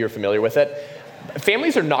Amendment. Maybe you're familiar with it.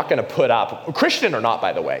 Families are not going to put up, Christian or not,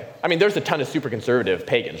 by the way. I mean, there's a ton of super conservative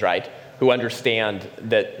pagans, right, who understand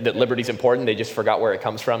that liberty's important. They just forgot where it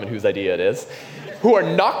comes from and whose idea it is, who are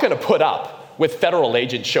not going to put up with federal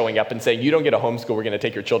agents showing up and saying, you don't get a homeschool, we're going to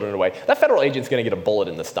take your children away. That federal agent's going to get a bullet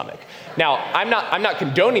in the stomach. Now, I'm not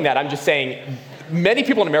condoning that. I'm just saying many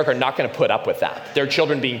people in America are not going to put up with that. Their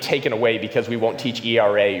children being taken away because we won't teach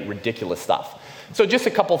ERA ridiculous stuff. So just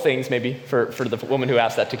a couple things maybe for the woman who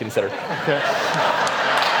asked that to consider. Okay.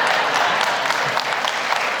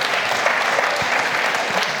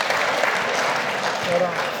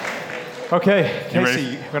 Okay, You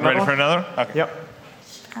Casey, ready for another? Okay. Yep.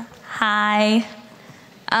 Hi.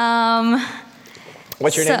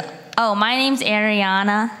 What's your name? Oh, my name's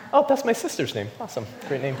Ariana. Oh, that's my sister's name. Awesome.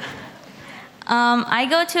 Great name. I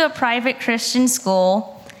go to a private Christian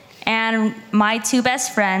school, and my two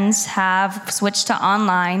best friends have switched to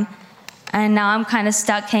online, and now I'm kind of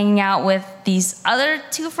stuck hanging out with these other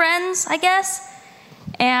two friends, I guess.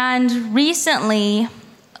 And recently,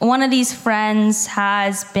 one of these friends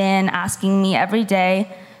has been asking me every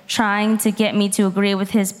day, trying to get me to agree with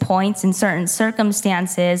his points in certain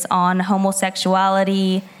circumstances on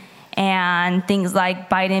homosexuality and things like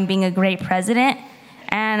Biden being a great president.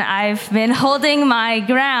 And I've been holding my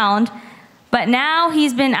ground, but now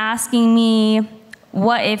he's been asking me,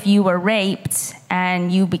 what if you were raped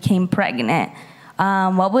and you became pregnant?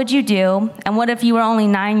 What would you do? And what if you were only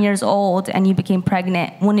 9 years old and you became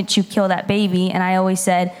pregnant? Wouldn't you kill that baby? And I always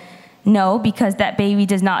said, no, because that baby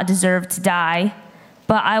does not deserve to die.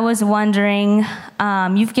 But I was wondering,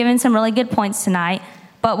 you've given some really good points tonight,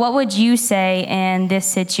 but what would you say in this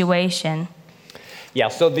situation? Yeah,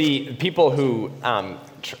 so the people who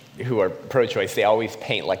are pro-choice, they always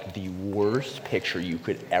paint like the worst picture you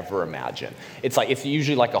could ever imagine. It's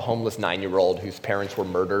usually like a homeless 9-year-old whose parents were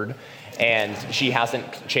murdered, and she hasn't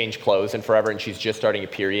changed clothes in forever, and she's just starting a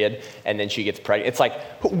period, and then she gets pregnant. It's like,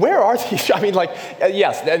 where are these? I mean,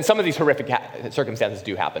 yes, and some of these horrific circumstances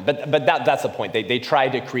do happen, but that's the point. They try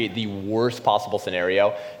to create the worst possible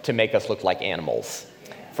scenario to make us look like animals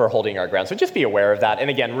for holding our ground. So just be aware of that. And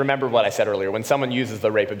again, remember what I said earlier. When someone uses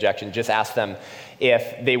the rape objection, just ask them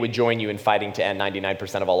if they would join you in fighting to end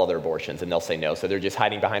 99% of all other abortions, and they'll say no. So they're just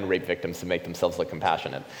hiding behind rape victims to make themselves look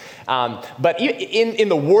compassionate. But in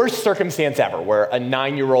the worst circumstance ever, where a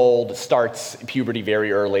 9-year-old starts puberty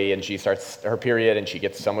very early, and she starts her period,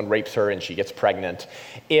 and someone rapes her, and she gets pregnant,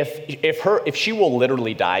 if she will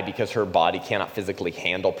literally die because her body cannot physically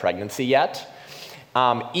handle pregnancy yet,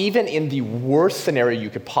 even in the worst scenario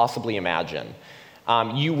you could possibly imagine,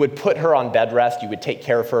 you would put her on bed rest, you would take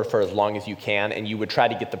care of her for as long as you can, and you would try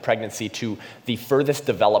to get the pregnancy to the furthest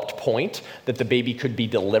developed point that the baby could be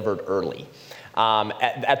delivered early.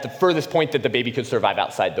 At the furthest point that the baby could survive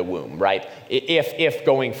outside the womb, right? If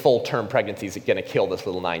going full-term pregnancy is going to kill this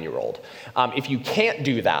little 9-year-old. If you can't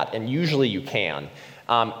do that, and usually you can,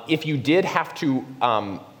 if you did have to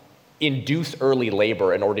induce early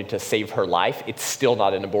labor in order to save her life, it's still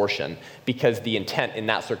not an abortion, because the intent in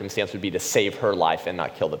that circumstance would be to save her life and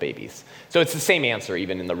not kill the babies. So it's the same answer,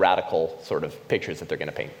 even in the radical sort of pictures that they're going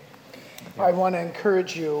to paint. I want to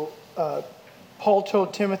encourage you. Paul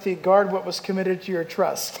told Timothy, guard what was committed to your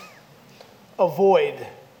trust. Avoid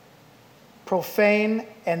profane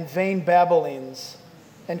and vain babblings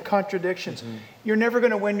and contradictions. Mm-hmm. You're never going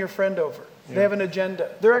to win your friend over. Yeah. They have an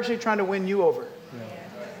agenda. They're actually trying to win you over. Yeah.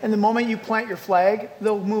 And the moment you plant your flag,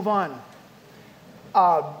 they'll move on.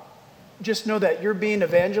 Just know that you're being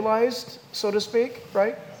evangelized, so to speak,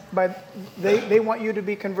 right? They want you to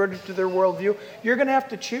be converted to their worldview. You're going to have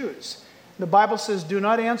to choose. The Bible says, do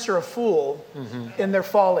not answer a fool in their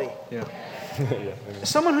folly. Yeah.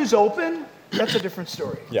 Someone who's open, that's a different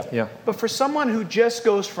story. Yeah. But for someone who just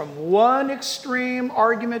goes from one extreme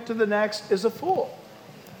argument to the next is a fool.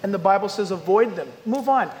 And the Bible says, avoid them. Move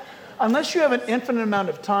on. Unless you have an infinite amount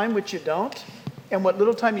of time, which you don't, and what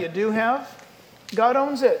little time you do have, God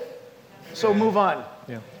owns it. So move on.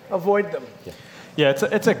 Yeah. Avoid them. Yeah,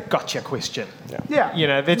 it's a gotcha question. Yeah. You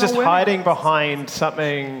know, they're just hiding behind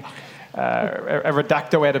something, a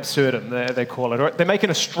reductio ad absurdum, they call it. Or they're making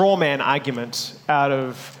a straw man argument out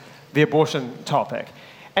of the abortion topic.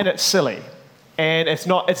 And it's silly. And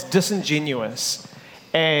it's disingenuous.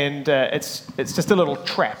 And it's just a little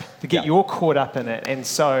trap to get you all caught up in it. And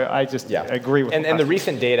so I just agree with and the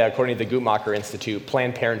recent data, according to the Guttmacher Institute,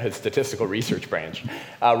 Planned Parenthood Statistical Research Branch,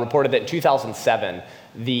 reported that in 2007,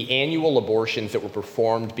 the annual abortions that were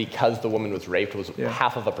performed because the woman was raped was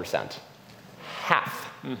 0.5%. Half.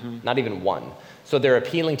 Mm-hmm. Not even 1. So they're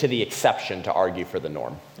appealing to the exception to argue for the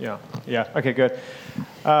norm. Yeah. Okay, good.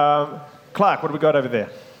 Clark, what do we got over there?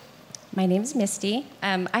 My name's Misty.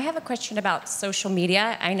 I have a question about social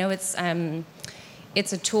media. I know it's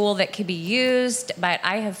a tool that could be used, but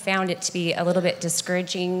I have found it to be a little bit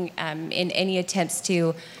discouraging in any attempts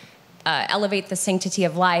to elevate the sanctity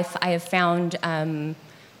of life. I have found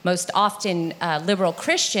most often liberal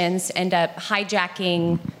Christians end up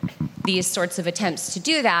hijacking these sorts of attempts to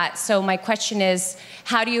do that. So my question is,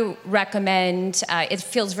 how do you recommend? It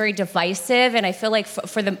feels very divisive, and I feel like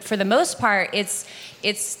for the most part, it's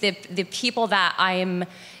the people that I'm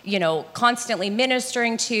constantly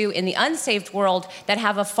ministering to in the unsaved world that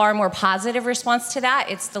have a far more positive response to that.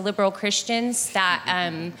 It's the liberal Christians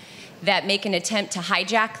that that make an attempt to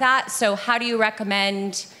hijack that. So how do you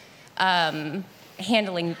recommend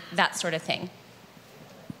handling that sort of thing?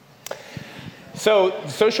 So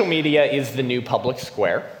social media is the new public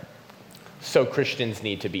square, so Christians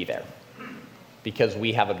need to be there. Because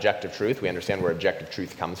we have objective truth, we understand where objective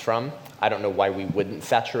truth comes from. I don't know why we wouldn't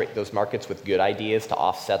saturate those markets with good ideas to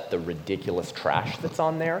offset the ridiculous trash that's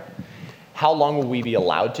on there. How long will we be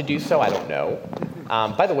allowed to do so? I don't know.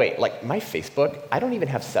 By the way, like my Facebook, I don't even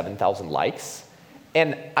have 7,000 likes.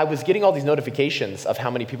 And I was getting all these notifications of how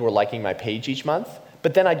many people were liking my page each month,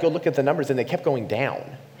 but then I'd go look at the numbers and they kept going down.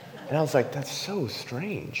 And I was like, that's so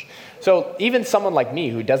strange. So even someone like me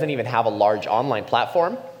who doesn't even have a large online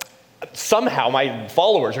platform, somehow my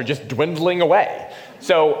followers are just dwindling away.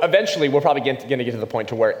 So eventually we're probably going to get to the point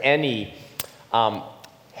to where any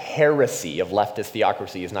heresy of leftist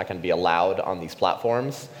theocracy is not going to be allowed on these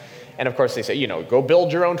platforms. And of course they say, go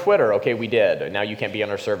build your own Twitter. Okay, we did. Now you can't be on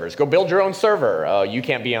our servers. Go build your own server. You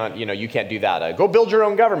can't be on, you can't do that. Go build your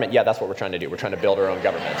own government. Yeah, that's what we're trying to do. We're trying to build our own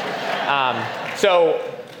government.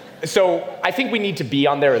 So I think we need to be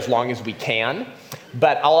on there as long as we can.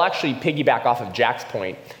 But I'll actually piggyback off of Jack's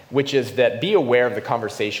point, which is that be aware of the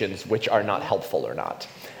conversations which are not helpful or not.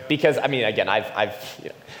 Because, I mean, again,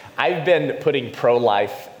 I've been putting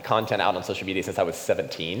pro-life content out on social media since I was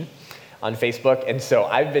 17 on Facebook, and so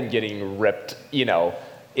I've been getting ripped,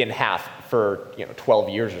 in half for 12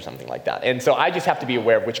 years or something like that. And so I just have to be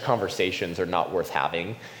aware of which conversations are not worth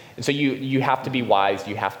having. And so you have to be wise,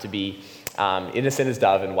 you have to be innocent as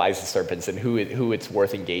dove and wise as serpents, and who it's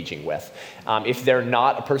worth engaging with. If they're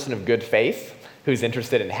not a person of good faith who's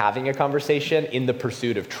interested in having a conversation in the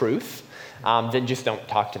pursuit of truth, then just don't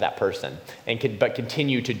talk to that person, but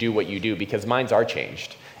continue to do what you do, because minds are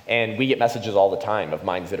changed. And we get messages all the time of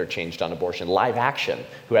minds that are changed on abortion. Live Action,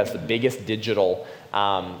 who has the biggest digital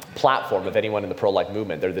platform of anyone in the pro-life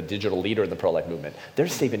movement. They're the digital leader in the pro-life movement. They're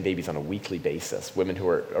saving babies on a weekly basis. Women who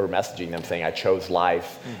are messaging them saying, I chose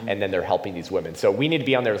life, and then they're helping these women. So we need to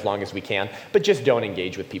be on there as long as we can, but just don't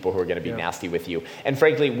engage with people who are going to be nasty with you. And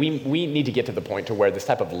frankly, we need to get to the point to where this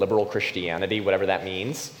type of liberal Christianity, whatever that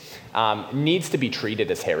means, needs to be treated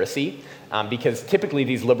as heresy, because typically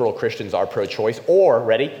these liberal Christians are pro-choice, or,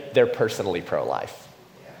 ready, they're personally pro-life.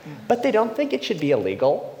 But they don't think it should be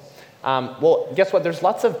illegal. Well, guess what? There's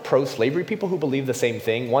lots of pro-slavery people who believe the same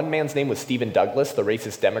thing. One man's name was Stephen Douglas, the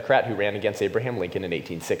racist Democrat who ran against Abraham Lincoln in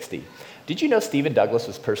 1860. Did you know Stephen Douglas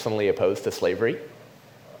was personally opposed to slavery?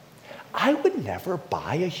 I would never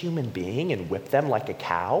buy a human being and whip them like a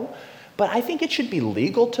cow, but I think it should be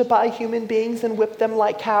legal to buy human beings and whip them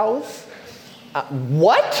like cows.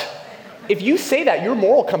 What? If you say that, your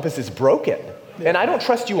moral compass is broken, and I don't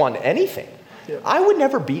trust you on anything. I would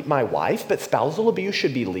never beat my wife, but spousal abuse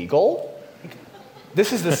should be legal.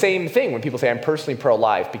 This is the same thing when people say, I'm personally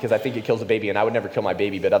pro-life because I think it kills a baby, and I would never kill my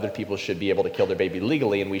baby, but other people should be able to kill their baby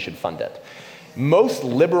legally, and we should fund it. Most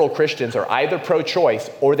liberal Christians are either pro-choice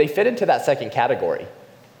or they fit into that second category.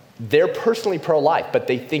 They're personally pro-life, but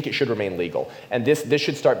they think it should remain legal. And this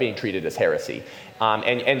should start being treated as heresy.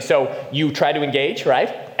 And so you try to engage,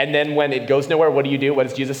 right? And then when it goes nowhere, what do you do? What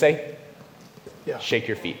does Jesus say? Shake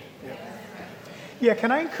your feet. Yeah,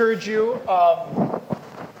 can I encourage you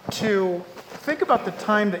to think about the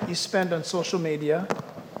time that you spend on social media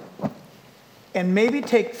and maybe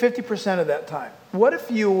take 50% of that time. What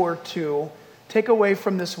if you were to take away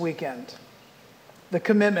from this weekend the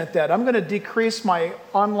commitment that I'm going to decrease my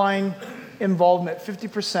online involvement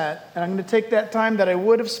 50%, and I'm going to take that time that I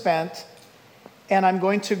would have spent, and I'm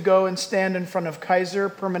going to go and stand in front of Kaiser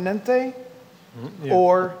Permanente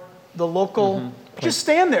or the local, just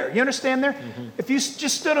stand there. You understand there? If you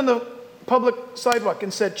just stood on the public sidewalk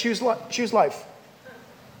and said, choose life.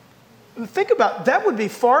 Think about, that would be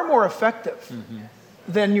far more effective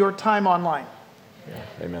than your time online.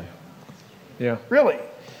 Amen. Really.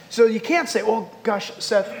 So you can't say, oh gosh,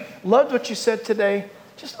 Seth, loved what you said today.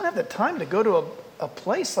 Just don't have the time to go to a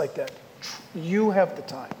place like that. You have the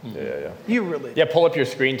time. You really do. Pull up your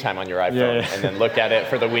screen time on your iPhone and then look at it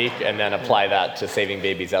for the week and then apply that to saving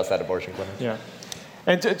babies outside abortion clinics.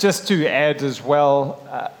 And just to add as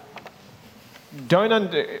well,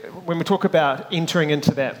 when we talk about entering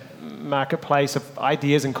into that marketplace of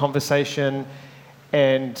ideas and conversation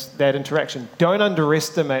and that interaction, don't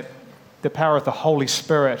underestimate the power of the Holy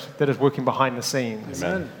Spirit that is working behind the scenes.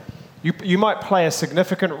 Amen. You might play a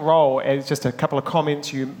significant role as just a couple of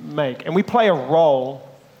comments you make. And we play a role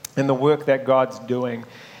in the work that God's doing.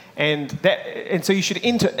 And so you should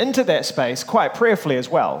enter into that space quite prayerfully as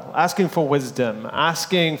well, asking for wisdom,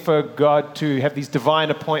 asking for God to have these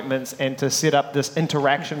divine appointments and to set up this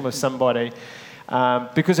interaction with somebody.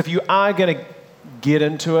 Because if you are going to get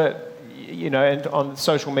into it, and on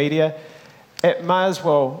social media, it might as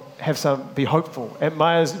well be hopeful. It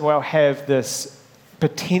might as well have this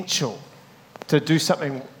potential to do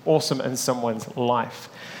something awesome in someone's life.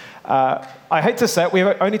 I hate to say it, we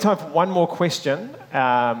have only time for one more question,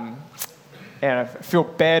 and I feel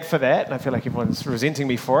bad for that, and I feel like everyone's resenting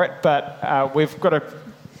me for it, but we've got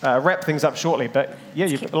to wrap things up shortly. But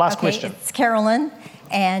yeah, last question. It's Carolyn,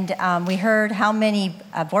 and we heard how many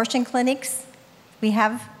abortion clinics we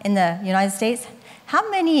have in the United States. How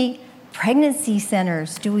many pregnancy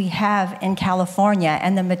centers do we have in California?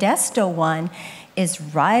 And the Modesto one is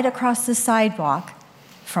right across the sidewalk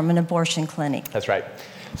from an abortion clinic. That's right.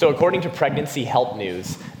 So according to Pregnancy Help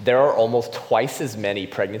News, there are almost twice as many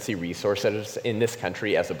pregnancy resource centers in this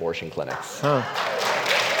country as abortion clinics. And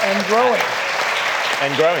growing.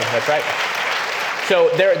 And growing, that's right. So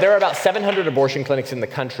there are about 700 abortion clinics in the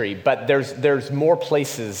country, but there's more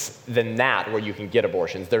places than that where you can get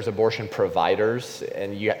abortions. There's abortion providers,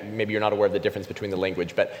 and maybe you're not aware of the difference between the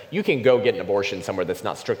language, but you can go get an abortion somewhere that's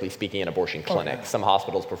not strictly speaking an abortion clinic. Okay. Some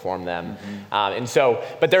hospitals perform them.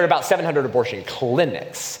 Mm-hmm. But there are about 700 abortion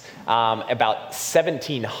clinics, about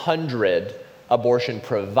 1,700 abortion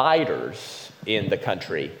providers in the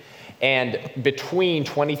country, and between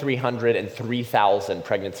 2,300 and 3,000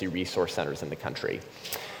 pregnancy resource centers in the country.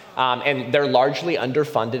 And they're largely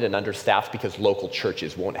underfunded and understaffed because local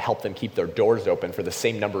churches won't help them keep their doors open for the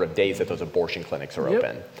same number of days that those abortion clinics are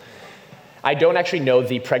open. I don't actually know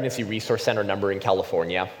the pregnancy resource center number in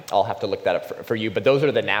California. I'll have to look that up for you, but those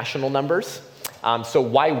are the national numbers. So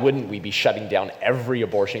why wouldn't we be shutting down every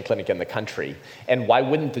abortion clinic in the country? And why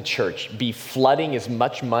wouldn't the church be flooding as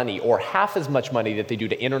much money or half as much money that they do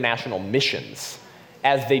to international missions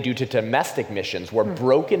as they do to domestic missions, where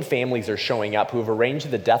broken families are showing up who have arranged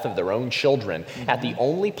the death of their own children at the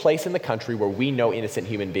only place in the country where we know innocent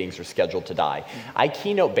human beings are scheduled to die? I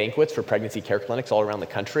keynote banquets for pregnancy care clinics all around the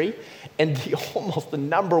country, and almost the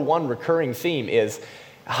number one recurring theme is,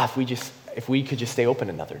 if we could just stay open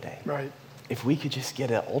another day. Right. If we could just get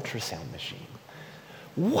an ultrasound machine.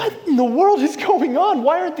 What in the world is going on?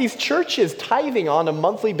 Why aren't these churches tithing on a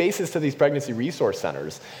monthly basis to these pregnancy resource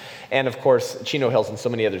centers? And of course, Chino Hills and so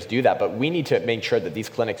many others do that, but we need to make sure that these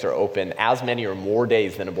clinics are open as many or more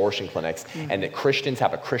days than abortion clinics, and that Christians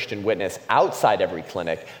have a Christian witness outside every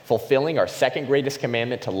clinic, fulfilling our second greatest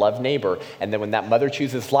commandment to love neighbor. And then when that mother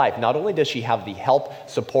chooses life, not only does she have the help,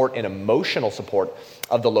 support, and emotional support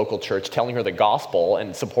of the local church, telling her the gospel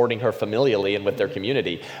and supporting her familially and with their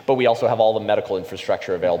community, but we also have all the medical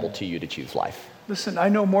infrastructure available to you to choose life. Listen, I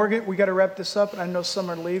know, Morgan, we got to wrap this up, and I know some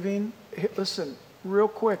are leaving. Listen, real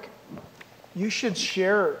quick, you should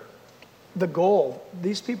share the goal.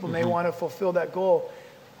 These people may want to fulfill that goal.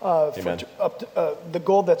 The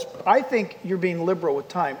goal that's, I think you're being liberal with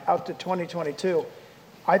time, out to 2022.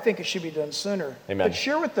 I think it should be done sooner. Amen. But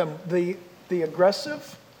share with them the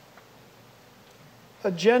aggressive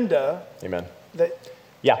agenda. Amen.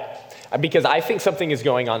 Yeah, because I think something is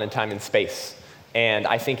going on in time and space. And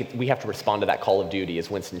I think we have to respond to that call of duty, as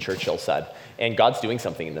Winston Churchill said. And God's doing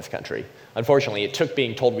something in this country. Unfortunately, it took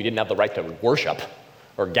being told we didn't have the right to worship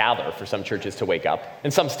or gather for some churches to wake up.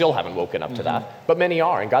 And some still haven't woken up to that. But many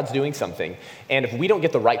are, and God's doing something. And if we don't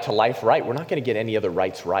get the right to life right, we're not going to get any other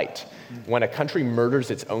rights right. When a country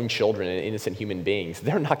murders its own children and innocent human beings,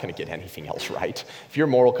 they're not going to get anything else right. If your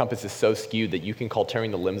moral compass is so skewed that you can call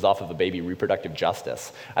tearing the limbs off of a baby reproductive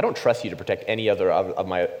justice, I don't trust you to protect any other of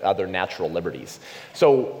my other natural liberties.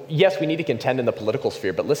 So yes, we need to contend in the political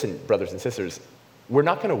sphere, but listen, brothers and sisters, we're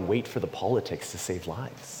not going to wait for the politics to save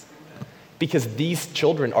lives. Because these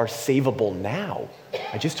children are savable now.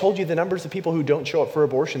 I just told you the numbers of people who don't show up for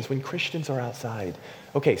abortions when Christians are outside.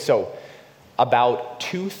 Okay, so about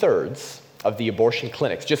 2/3 of the abortion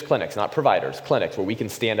clinics, just clinics, not providers, clinics where we can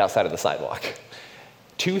stand outside of the sidewalk.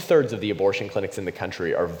 2/3 of the abortion clinics in the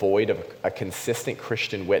country are void of a consistent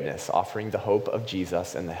Christian witness offering the hope of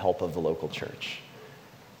Jesus and the help of the local church.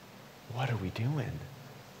 What are we doing?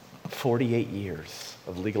 48 years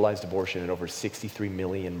of legalized abortion and over 63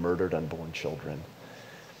 million murdered unborn children.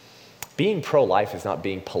 Being pro-life is not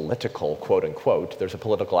being political, quote unquote. There's a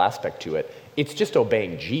political aspect to it. It's just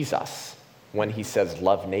obeying Jesus when he says,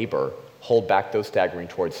 love neighbor, hold back those staggering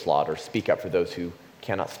towards slaughter, speak up for those who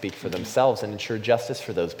cannot speak for themselves, and ensure justice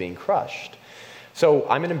for those being crushed. So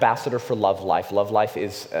I'm an ambassador for Love Life. Love Life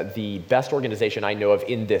is the best organization I know of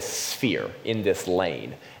in this sphere, in this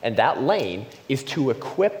lane. And that lane is to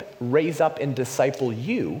equip, raise up, and disciple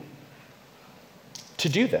you to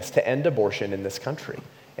do this, to end abortion in this country.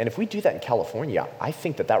 And if we do that in California, I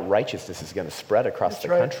think that righteousness is going to spread across the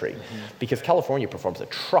country because California performs a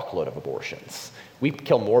truckload of abortions. We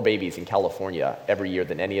kill more babies in California every year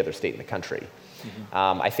than any other state in the country.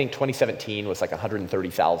 I think 2017 was like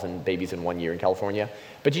 130,000 babies in 1 year in California.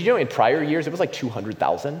 But you know, in prior years, it was like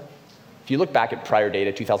 200,000. If you look back at prior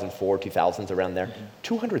data, 2004, 2000s, around there,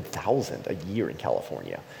 200,000 a year in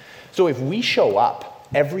California. So if we show up,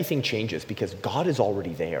 everything changes because God is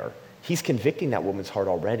already there. He's convicting that woman's heart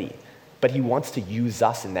already, but he wants to use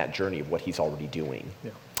us in that journey of what he's already doing. Yeah.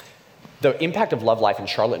 The impact of Love Life in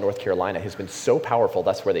Charlotte, North Carolina has been so powerful,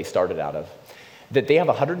 that's where they started out of, that they have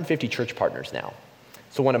 150 church partners now.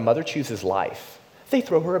 So when a mother chooses life, they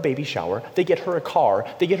throw her a baby shower, they get her a car,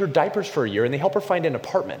 they get her diapers for a year, and they help her find an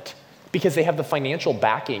apartment because they have the financial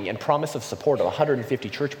backing and promise of support of 150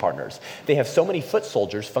 church partners. They have so many foot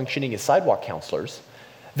soldiers functioning as sidewalk counselors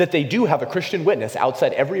that they do have a Christian witness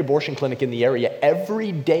outside every abortion clinic in the area.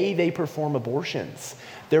 Every day they perform abortions.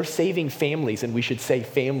 They're saving families, and we should say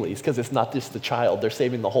families because it's not just the child. They're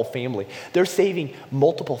saving the whole family. They're saving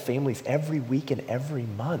multiple families every week and every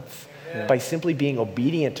month by simply being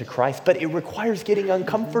obedient to Christ. But it requires getting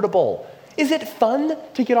uncomfortable. Is it fun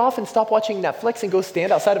to get off and stop watching Netflix and go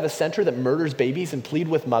stand outside of a center that murders babies and plead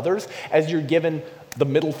with mothers as you're given the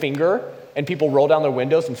middle finger and people roll down their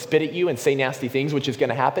windows and spit at you and say nasty things, which is going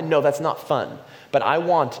to happen? No, that's not fun. But I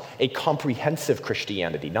want a comprehensive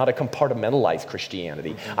Christianity, not a compartmentalized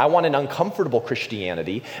Christianity. I want an uncomfortable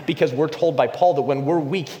Christianity because we're told by Paul that when we're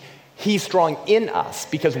weak, he's strong in us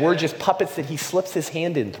because we're just puppets that he slips his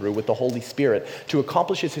hand in through with the Holy Spirit to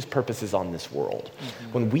accomplish his purposes on this world.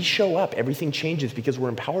 When we show up, everything changes because we're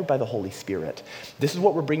empowered by the Holy Spirit. This is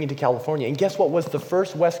what we're bringing to California. And guess what was the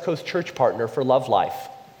first West Coast church partner for Love Life?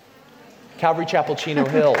 Calvary Chapel, Chino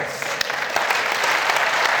Hills.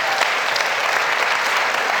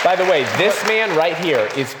 By the way, this man right here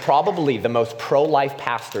is probably the most pro-life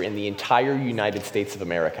pastor in the entire United States of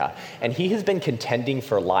America. And he has been contending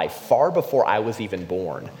for life far before I was even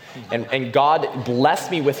born. And God blessed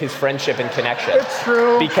me with his friendship and connection. It's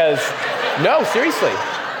true. Because, no, seriously.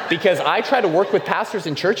 Because I try to work with pastors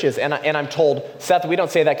in churches, and I'm told, Seth, we don't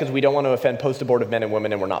say that because we don't want to offend post-abortive men and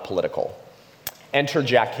women, and we're not political. Enter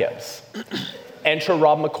Jack Hibbs. Enter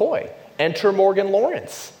Rob McCoy. Enter Morgan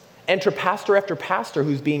Lawrence. Enter pastor after pastor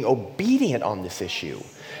who's being obedient on this issue.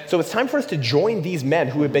 So it's time for us to join these men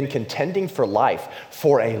who have been contending for life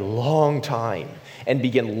for a long time and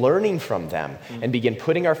begin learning from them and begin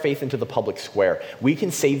putting our faith into the public square. We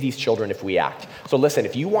can save these children if we act. So listen,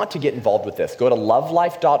 if you want to get involved with this, go to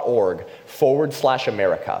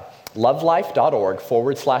lovelife.org/America.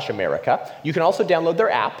 lovelife.org/America. You can also download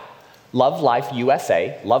their app, Love Life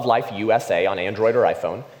USA on Android or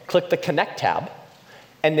iPhone. Click the Connect tab,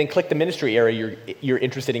 and then click the ministry area you're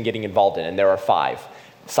interested in getting involved in, and there are 5.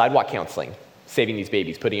 Sidewalk counseling, saving these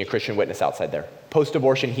babies, putting a Christian witness outside there.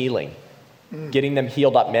 Post-abortion healing, getting them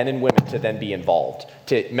healed up, men and women, to then be involved,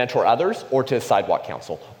 to mentor others or to sidewalk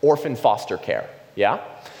counsel. Orphan foster care, yeah?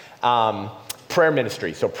 Prayer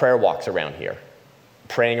ministry, so prayer walks around here.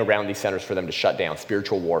 Praying around these centers for them to shut down,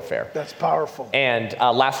 spiritual warfare. That's powerful. And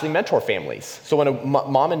lastly, mentor families. So when a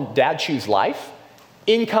mom and dad choose life,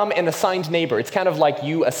 income and assigned neighbor. It's kind of like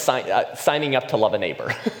you signing up to love a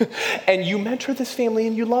neighbor. And you mentor this family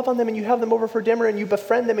and you love on them and you have them over for dinner and you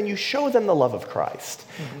befriend them and you show them the love of Christ.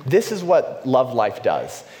 This is what Love Life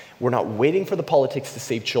does. We're not waiting for the politics to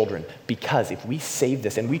save children, because if we save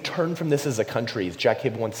this and we turn from this as a country, as Jack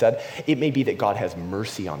Hibb once said, it may be that God has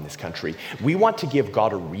mercy on this country. We want to give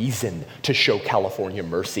God a reason to show California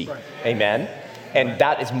mercy. Right. Amen? And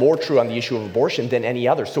that is more true on the issue of abortion than any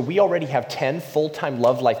other. So we already have 10 full-time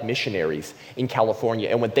Love Life missionaries in California.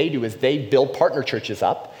 And what they do is they build partner churches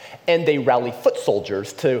up and they rally foot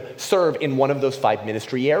soldiers to serve in one of those 5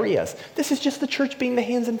 ministry areas. This is just the church being the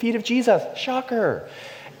hands and feet of Jesus. Shocker.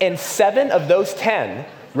 And 7 of those 10,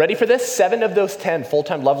 ready for this? 7 of those 10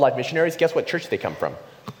 full-time Love Life missionaries, guess what church they come from?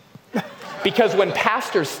 Because when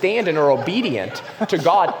pastors stand and are obedient to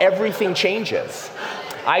God, everything changes.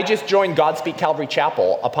 I just joined Godspeak Calvary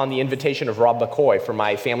Chapel upon the invitation of Rob McCoy for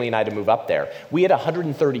my family and I to move up there. We had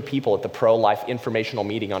 130 people at the pro-life informational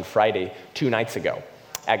meeting on Friday 2 nights ago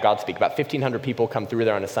at Godspeak. About 1,500 people come through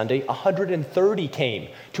there on a Sunday. 130 came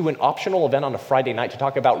to an optional event on a Friday night to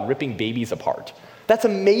talk about ripping babies apart. That's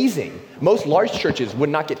amazing. Most large churches would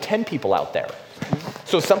not get 10 people out there.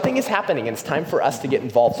 So something is happening, and it's time for us to get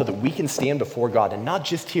involved so that we can stand before God and not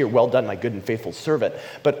just hear, well done, my good and faithful servant,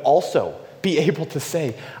 but also be able to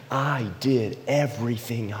say, I did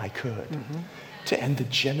everything I could to end the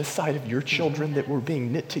genocide of your children that were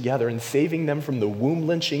being knit together and saving them from the womb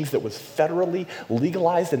lynchings that was federally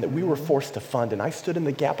legalized and that we were forced to fund. And I stood in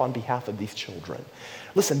the gap on behalf of these children.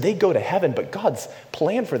 Listen, they go to heaven, but God's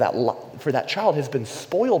plan for that child has been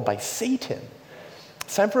spoiled by Satan.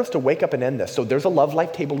 It's time for us to wake up and end this. So there's a Love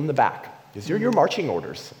Life table in the back. These are your marching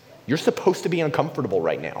orders. You're supposed to be uncomfortable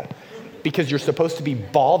right now because you're supposed to be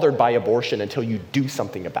bothered by abortion until you do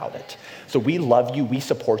something about it. So we love you, we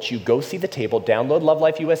support you. Go see the table, download Love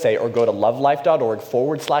Life USA, or go to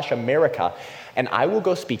lovelife.org/America, and I will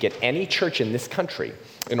go speak at any church in this country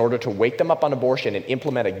in order to wake them up on abortion and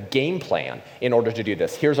implement a game plan in order to do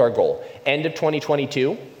this. Here's our goal. End of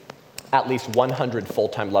 2022, at least 100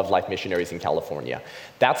 full-time Love Life missionaries in California.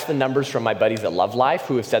 That's the numbers from my buddies at Love Life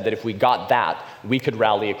who have said that if we got that, we could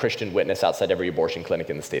rally a Christian witness outside every abortion clinic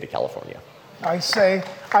in the state of California. I say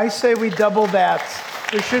we double that.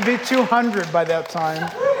 There should be 200 by that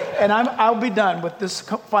time. And I'll be done with this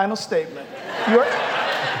final statement.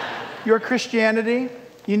 Your Christianity,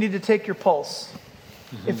 you need to take your pulse.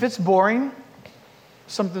 If it's boring,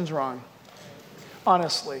 something's wrong.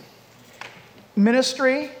 Honestly.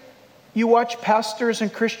 Ministry, you watch pastors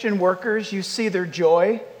and Christian workers, you see their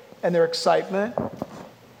joy and their excitement,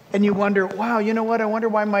 and you wonder, wow, you know what? I wonder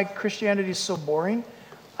why my Christianity is so boring.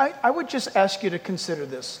 I would just ask you to consider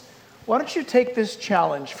this. Why don't you take this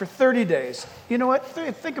challenge for 30 days? You know what?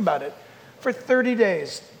 Think about it. For 30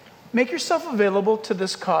 days, make yourself available to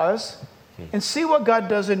this cause and see what God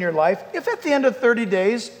does in your life. If at the end of 30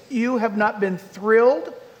 days you have not been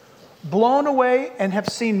thrilled, blown away, and have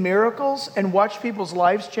seen miracles and watched people's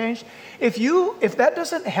lives change, if that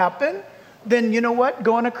doesn't happen, then you know what?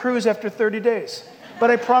 Go on a cruise after 30 days. But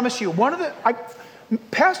I promise you,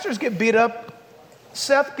 pastors get beat up.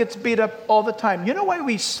 Seth gets beat up all the time. You know why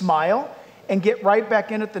we smile and get right back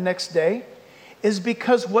in it the next day? Is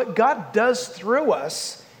because what God does through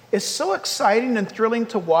us is so exciting and thrilling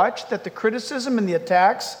to watch that the criticism and the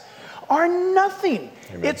attacks are nothing.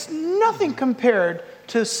 Amen. It's nothing compared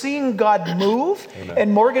to seeing God move. Amen.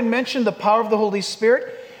 And Morgan mentioned the power of the Holy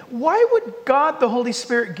Spirit. Why would God, the Holy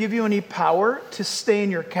Spirit, give you any power to stay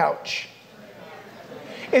in your couch?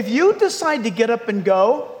 If you decide to get up and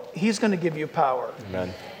go, He's going to give you power.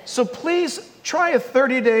 Amen. So please try a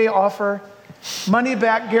 30-day offer, money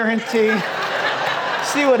back guarantee.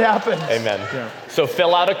 See what happens. Amen. Yeah. So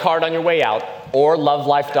fill out a card on your way out, or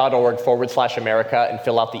lovelife.org/America and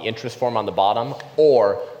fill out the interest form on the bottom,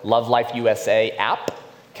 or Love Life USA app,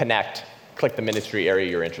 connect, click the ministry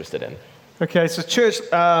area you're interested in. Okay, so church,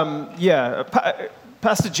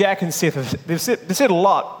 Pastor Jack and Seth, they've said a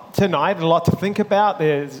lot tonight, a lot to think about.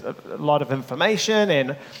 There's a lot of information,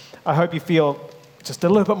 and I hope you feel just a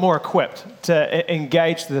little bit more equipped to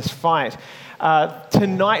engage this fight.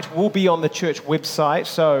 Tonight will be on the church website,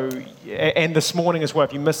 and this morning as well.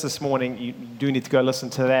 If you missed this morning, you do need to go listen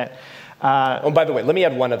to that. By the way, let me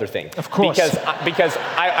add one other thing. Of course. Because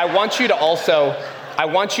I want you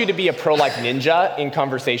to be a pro-life ninja in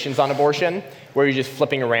conversations on abortion, where you're just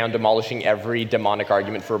flipping around, demolishing every demonic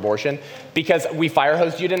argument for abortion. Because we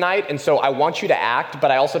fire-hosed you tonight, and so I want you to act, but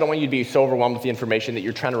I also don't want you to be so overwhelmed with the information that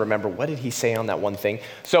you're trying to remember, what did he say on that one thing?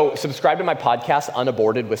 So subscribe to my podcast,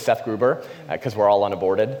 Unaborted with Seth Gruber, because we're all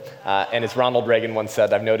unaborted. And as Ronald Reagan once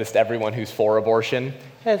said, I've noticed everyone who's for abortion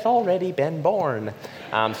has already been born.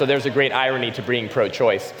 So there's a great irony to being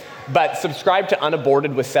pro-choice. But subscribe to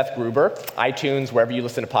Unaborted with Seth Gruber, iTunes, wherever you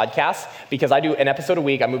listen to podcasts, because I do an episode a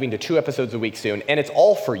week. I'm moving to 2 episodes a week soon, and it's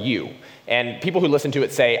all for you. And people who listen to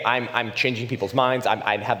it say, I'm changing people's minds,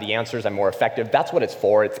 I have the answers, I'm more effective. That's what it's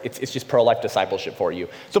for. It's just pro-life discipleship for you.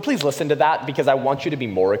 So please listen to that, because I want you to be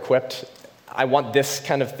more equipped. I want this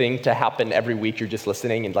kind of thing to happen every week. You're just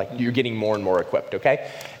listening and you're getting more and more equipped,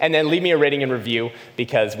 okay? And then leave me a rating and review,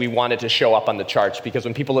 because we want it to show up on the charts, because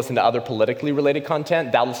when people listen to other politically related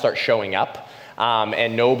content, that'll start showing up.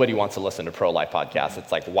 And nobody wants to listen to pro-life podcasts.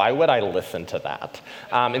 It's like, why would I listen to that?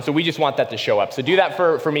 And so we just want that to show up. So do that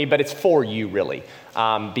for me, but it's for you, really,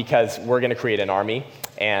 because we're going to create an army,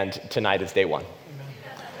 and tonight is day one.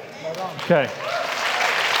 Okay.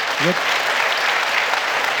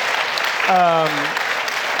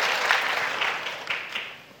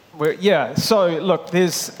 So look,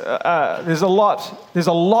 there's a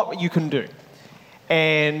lot you can do,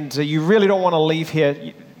 and you really don't want to leave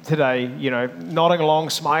here today, nodding along,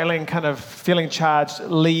 smiling, kind of feeling charged,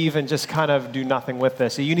 leave and just kind of do nothing with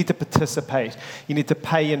this. So you need to participate. You need to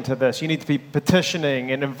pay into this. You need to be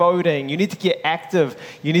petitioning and voting. You need to get active.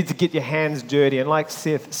 You need to get your hands dirty. And like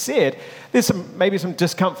Seth said, there's maybe some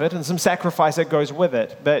discomfort and some sacrifice that goes with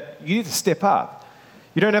it, but you need to step up.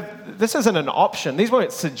 This isn't an option. These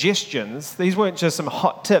weren't suggestions. These weren't just some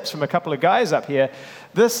hot tips from a couple of guys up here.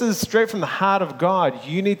 This is straight from the heart of God.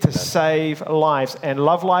 You need to save lives, and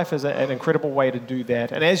Love Life is an incredible way to do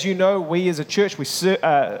that. And as you know, we as a church, we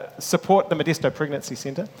support the Modesto Pregnancy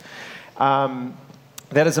Center.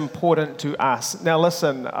 That is important to us. Now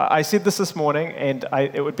listen, I said this morning, and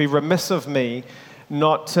it would be remiss of me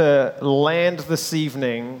not to land this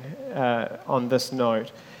evening on this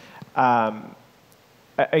note.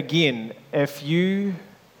 Again, if you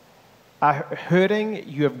are hurting,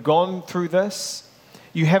 you have gone through this,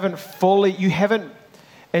 you haven't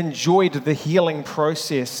enjoyed the healing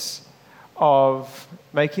process of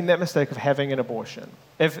making that mistake of having an abortion.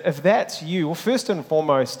 If that's you, well, first and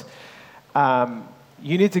foremost,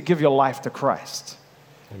 you need to give your life to Christ.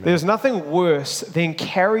 Amen. There's nothing worse than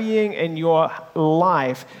carrying in your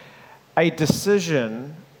life a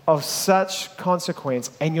decision of such consequence,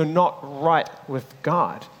 and you're not right with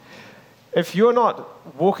God. If you're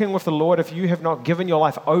not walking with the Lord, if you have not given your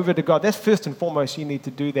life over to God, that's first and foremost, you need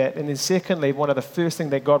to do that. And then secondly, one of the first things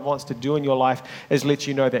that God wants to do in your life is let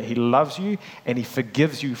you know that He loves you and He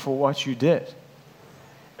forgives you for what you did.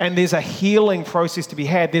 And there's a healing process to be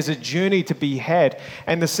had. There's a journey to be had.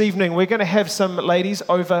 And this evening, we're going to have some ladies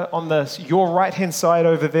over on your right-hand side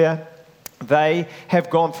over there. They have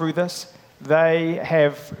gone through this. They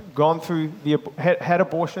have gone through had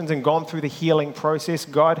abortions and gone through the healing process.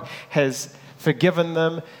 God has forgiven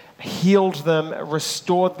them, healed them,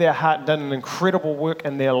 restored their heart, done an incredible work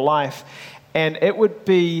in their life. And it would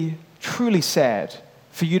be truly sad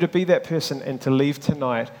for you to be that person and to leave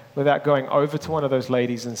tonight without going over to one of those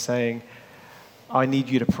ladies and saying, I need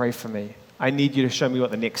you to pray for me. I need you to show me what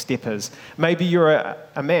the next step is. Maybe you're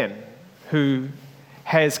a man who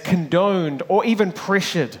has condoned or even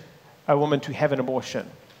pressured a woman to have an abortion.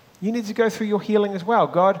 You need to go through your healing as well.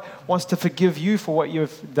 God wants to forgive you for what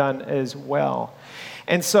you've done as well.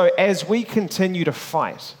 And so as we continue to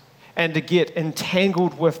fight and to get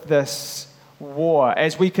entangled with this war,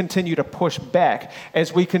 as we continue to push back,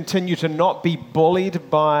 as we continue to not be bullied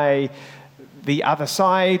by the other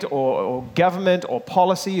side or government or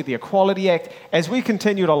policy, the Equality Act, as we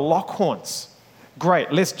continue to lock horns,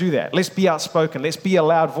 great, let's do that. Let's be outspoken. Let's be a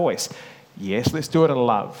loud voice. Yes, let's do it in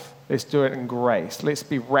love. Let's do it in grace. Let's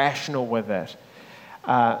be rational with it.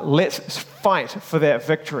 Let's fight for that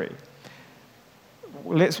victory.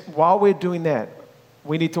 While we're doing that,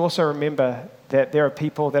 we need to also remember that there are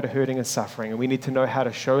people that are hurting and suffering, and we need to know how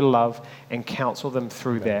to show love and counsel them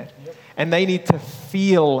through that. Yep. And they need to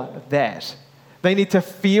feel that. They need to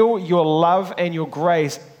feel your love and your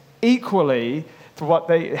grace equally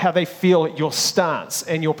to how they feel your stance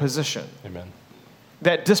and your position. Amen.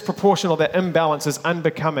 That disproportional, that imbalance is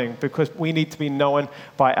unbecoming because we need to be known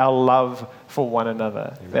by our love for one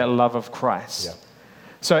another, Amen. That love of Christ. Yeah.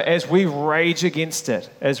 So as we rage against it,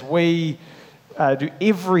 as we do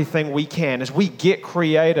everything we can, as we get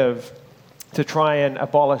creative to try and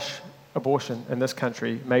abolish abortion in this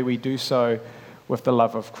country, may we do so with the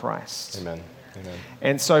love of Christ. Amen. Amen.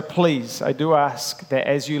 And so please, I do ask that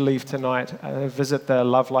as you leave tonight, visit the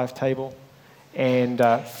Love Life table. And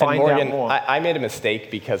find Morgan, out more. I made a mistake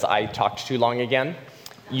because I talked too long again.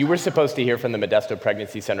 You were supposed to hear from the Modesto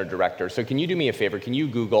Pregnancy Center director. So can you do me a favor? Can you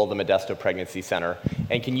Google the Modesto Pregnancy Center?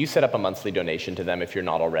 And can you set up a monthly donation to them if you're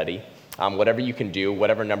not already? Whatever you can do,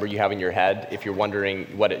 whatever number you have in your head, if you're wondering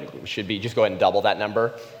what it should be, just go ahead and double that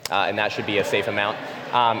number, and that should be a safe amount.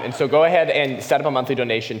 And so go ahead and set up a monthly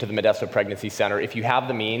donation to the Modesto Pregnancy Center. If you have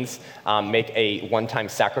the means, make a one-time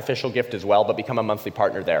sacrificial gift as well, but become a monthly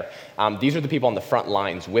partner there. These are the people on the front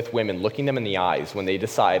lines with women, looking them in the eyes when they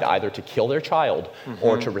decide either to kill their child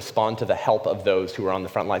or to respond to the help of those who are on the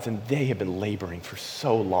front lines. And they have been laboring for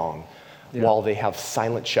so long. Yeah. While they have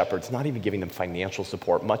silent shepherds, not even giving them financial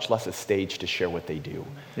support, much less a stage to share what they do.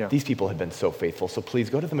 Yeah. These people have been so faithful. So please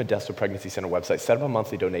go to the Modesto Pregnancy Center website, set up a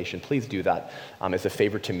monthly donation. Please do that as a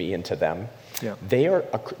favor to me and to them. Yeah. They are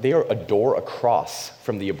a door across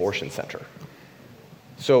from the abortion center.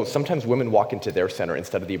 So sometimes women walk into their center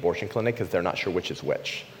instead of the abortion clinic because they're not sure which is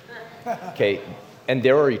which. Okay. And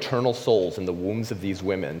there are eternal souls in the wombs of these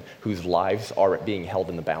women whose lives are being held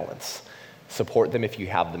in the balance. Support them if you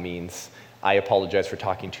have the means. I apologize for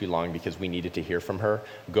talking too long because we needed to hear from her.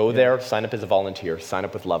 Go there, sign up as a volunteer, sign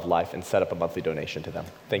up with Love Life, and set up a monthly donation to them.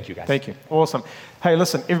 Thank you, guys. Thank you. Awesome. Hey,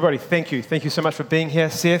 listen, everybody, thank you. Thank you so much for being here.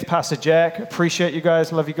 Seth, Pastor Jack, appreciate you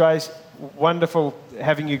guys, love you guys. Wonderful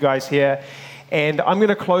having you guys here. And I'm going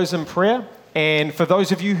to close in prayer. And for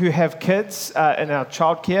those of you who have kids in our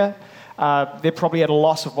childcare, they're probably at a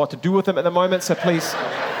loss of what to do with them at the moment, so please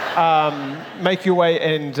make your way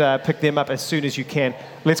and pick them up as soon as you can.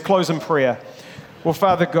 Let's close in prayer. Well,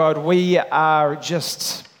 Father God, we are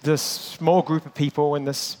just this small group of people in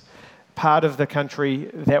this part of the country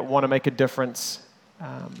that want to make a difference.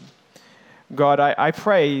 God, I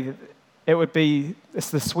pray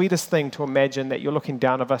it's the sweetest thing to imagine that you're looking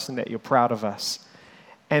down at us and that you're proud of us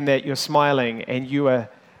and that you're smiling and you are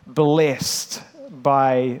blessed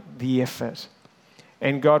by the effort.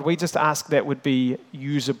 And God, we just ask that would be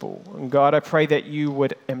usable. And God, I pray that you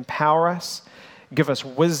would empower us, give us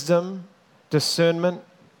wisdom, discernment.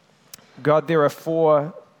 God, there are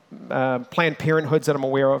 4 Planned Parenthoods that I'm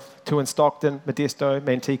aware of, 2 in Stockton, Modesto,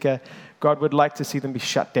 Manteca. God would like to see them be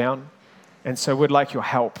shut down. And so we'd like your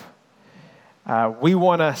help. We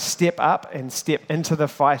want to step up and step into the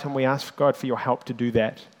fight, and we ask God for your help to do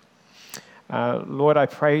that. Lord, I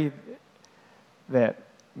pray that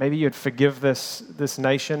maybe you'd forgive this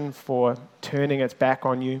nation for turning its back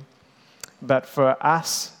on you. But for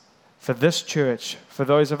us, for this church, for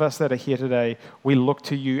those of us that are here today, we look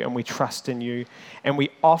to you and we trust in you. And we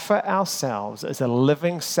offer ourselves as a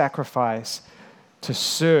living sacrifice to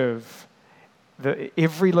serve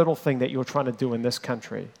every little thing that you're trying to do in this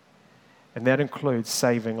country. And that includes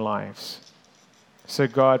saving lives. So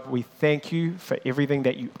God, we thank you for everything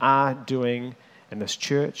that you are doing in this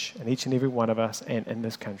church and each and every one of us and in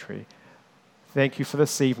this country. Thank you for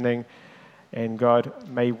this evening. And God,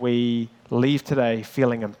 may we leave today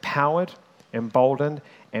feeling empowered, emboldened,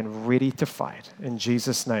 and ready to fight. In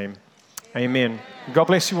Jesus' name, amen. God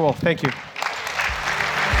bless you all. Thank you.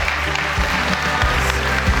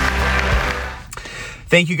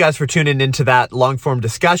 Thank you guys for tuning into that long-form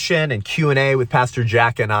discussion and Q&A with Pastor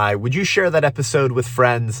Jack and I. Would you share that episode with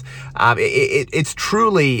friends? It's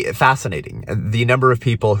truly fascinating. The number of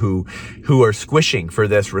people who are squishing for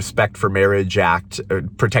this Respect for Marriage Act,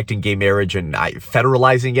 protecting gay marriage and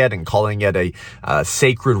federalizing it and calling it a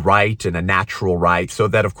sacred right and a natural right, so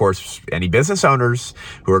that, of course, any business owners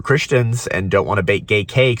who are Christians and don't want to bake gay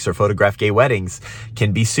cakes or photograph gay weddings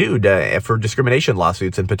can be sued for discrimination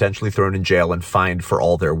lawsuits and potentially thrown in jail and fined for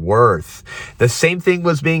all they're worth. The same thing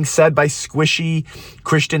was being said by squishy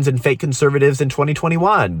Christians and fake conservatives in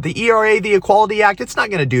 2021. The ERA, the Equality Act, it's not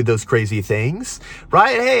going to do those crazy things,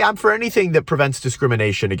 right? Hey, I'm for anything that prevents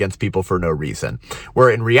discrimination against people for no reason. Where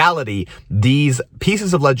in reality, these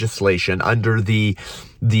pieces of legislation under the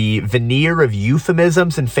veneer of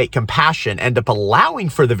euphemisms and fake compassion end up allowing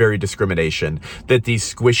for the very discrimination that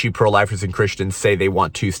these squishy pro-lifers and Christians say they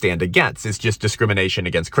want to stand against. It's just discrimination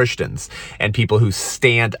against Christians and people who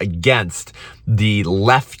stand against the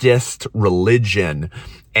leftist religion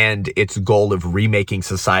and its goal of remaking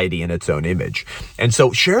society in its own image. And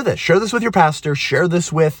so share this with your pastor, share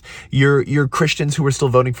this with your Christians who are still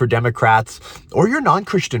voting for Democrats, or your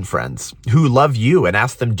non-Christian friends who love you, and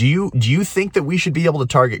ask them, do you think that we should be able to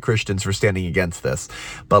target Christians for standing against this?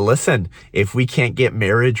 But listen, if we can't get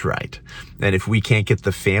marriage right, and if we can't get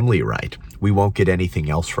the family right, we won't get anything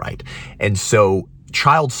else right. And so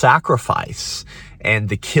child sacrifice and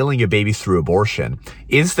the killing of babies through abortion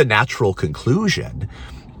is the natural conclusion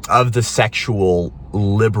of the sexual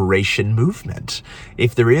liberation movement.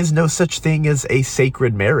 If there is no such thing as a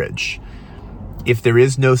sacred marriage, if there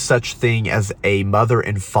is no such thing as a mother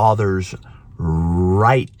and father's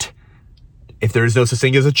right, if there is no such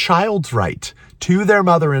thing as a child's right to their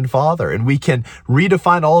mother and father, and we can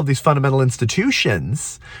redefine all of these fundamental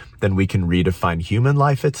institutions, then we can redefine human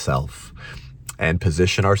life itself and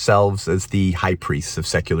position ourselves as the high priests of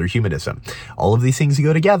secular humanism. All of these things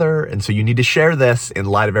go together, and so you need to share this in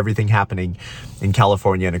light of everything happening in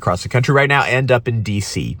California and across the country right now, and up in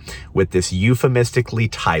DC with this euphemistically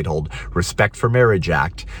titled Respect for Marriage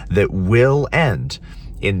Act that will end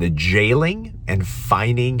in the jailing and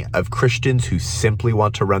fining of Christians who simply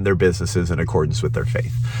want to run their businesses in accordance with their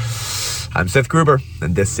faith. I'm Seth Gruber,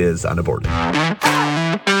 and this is Unaborted.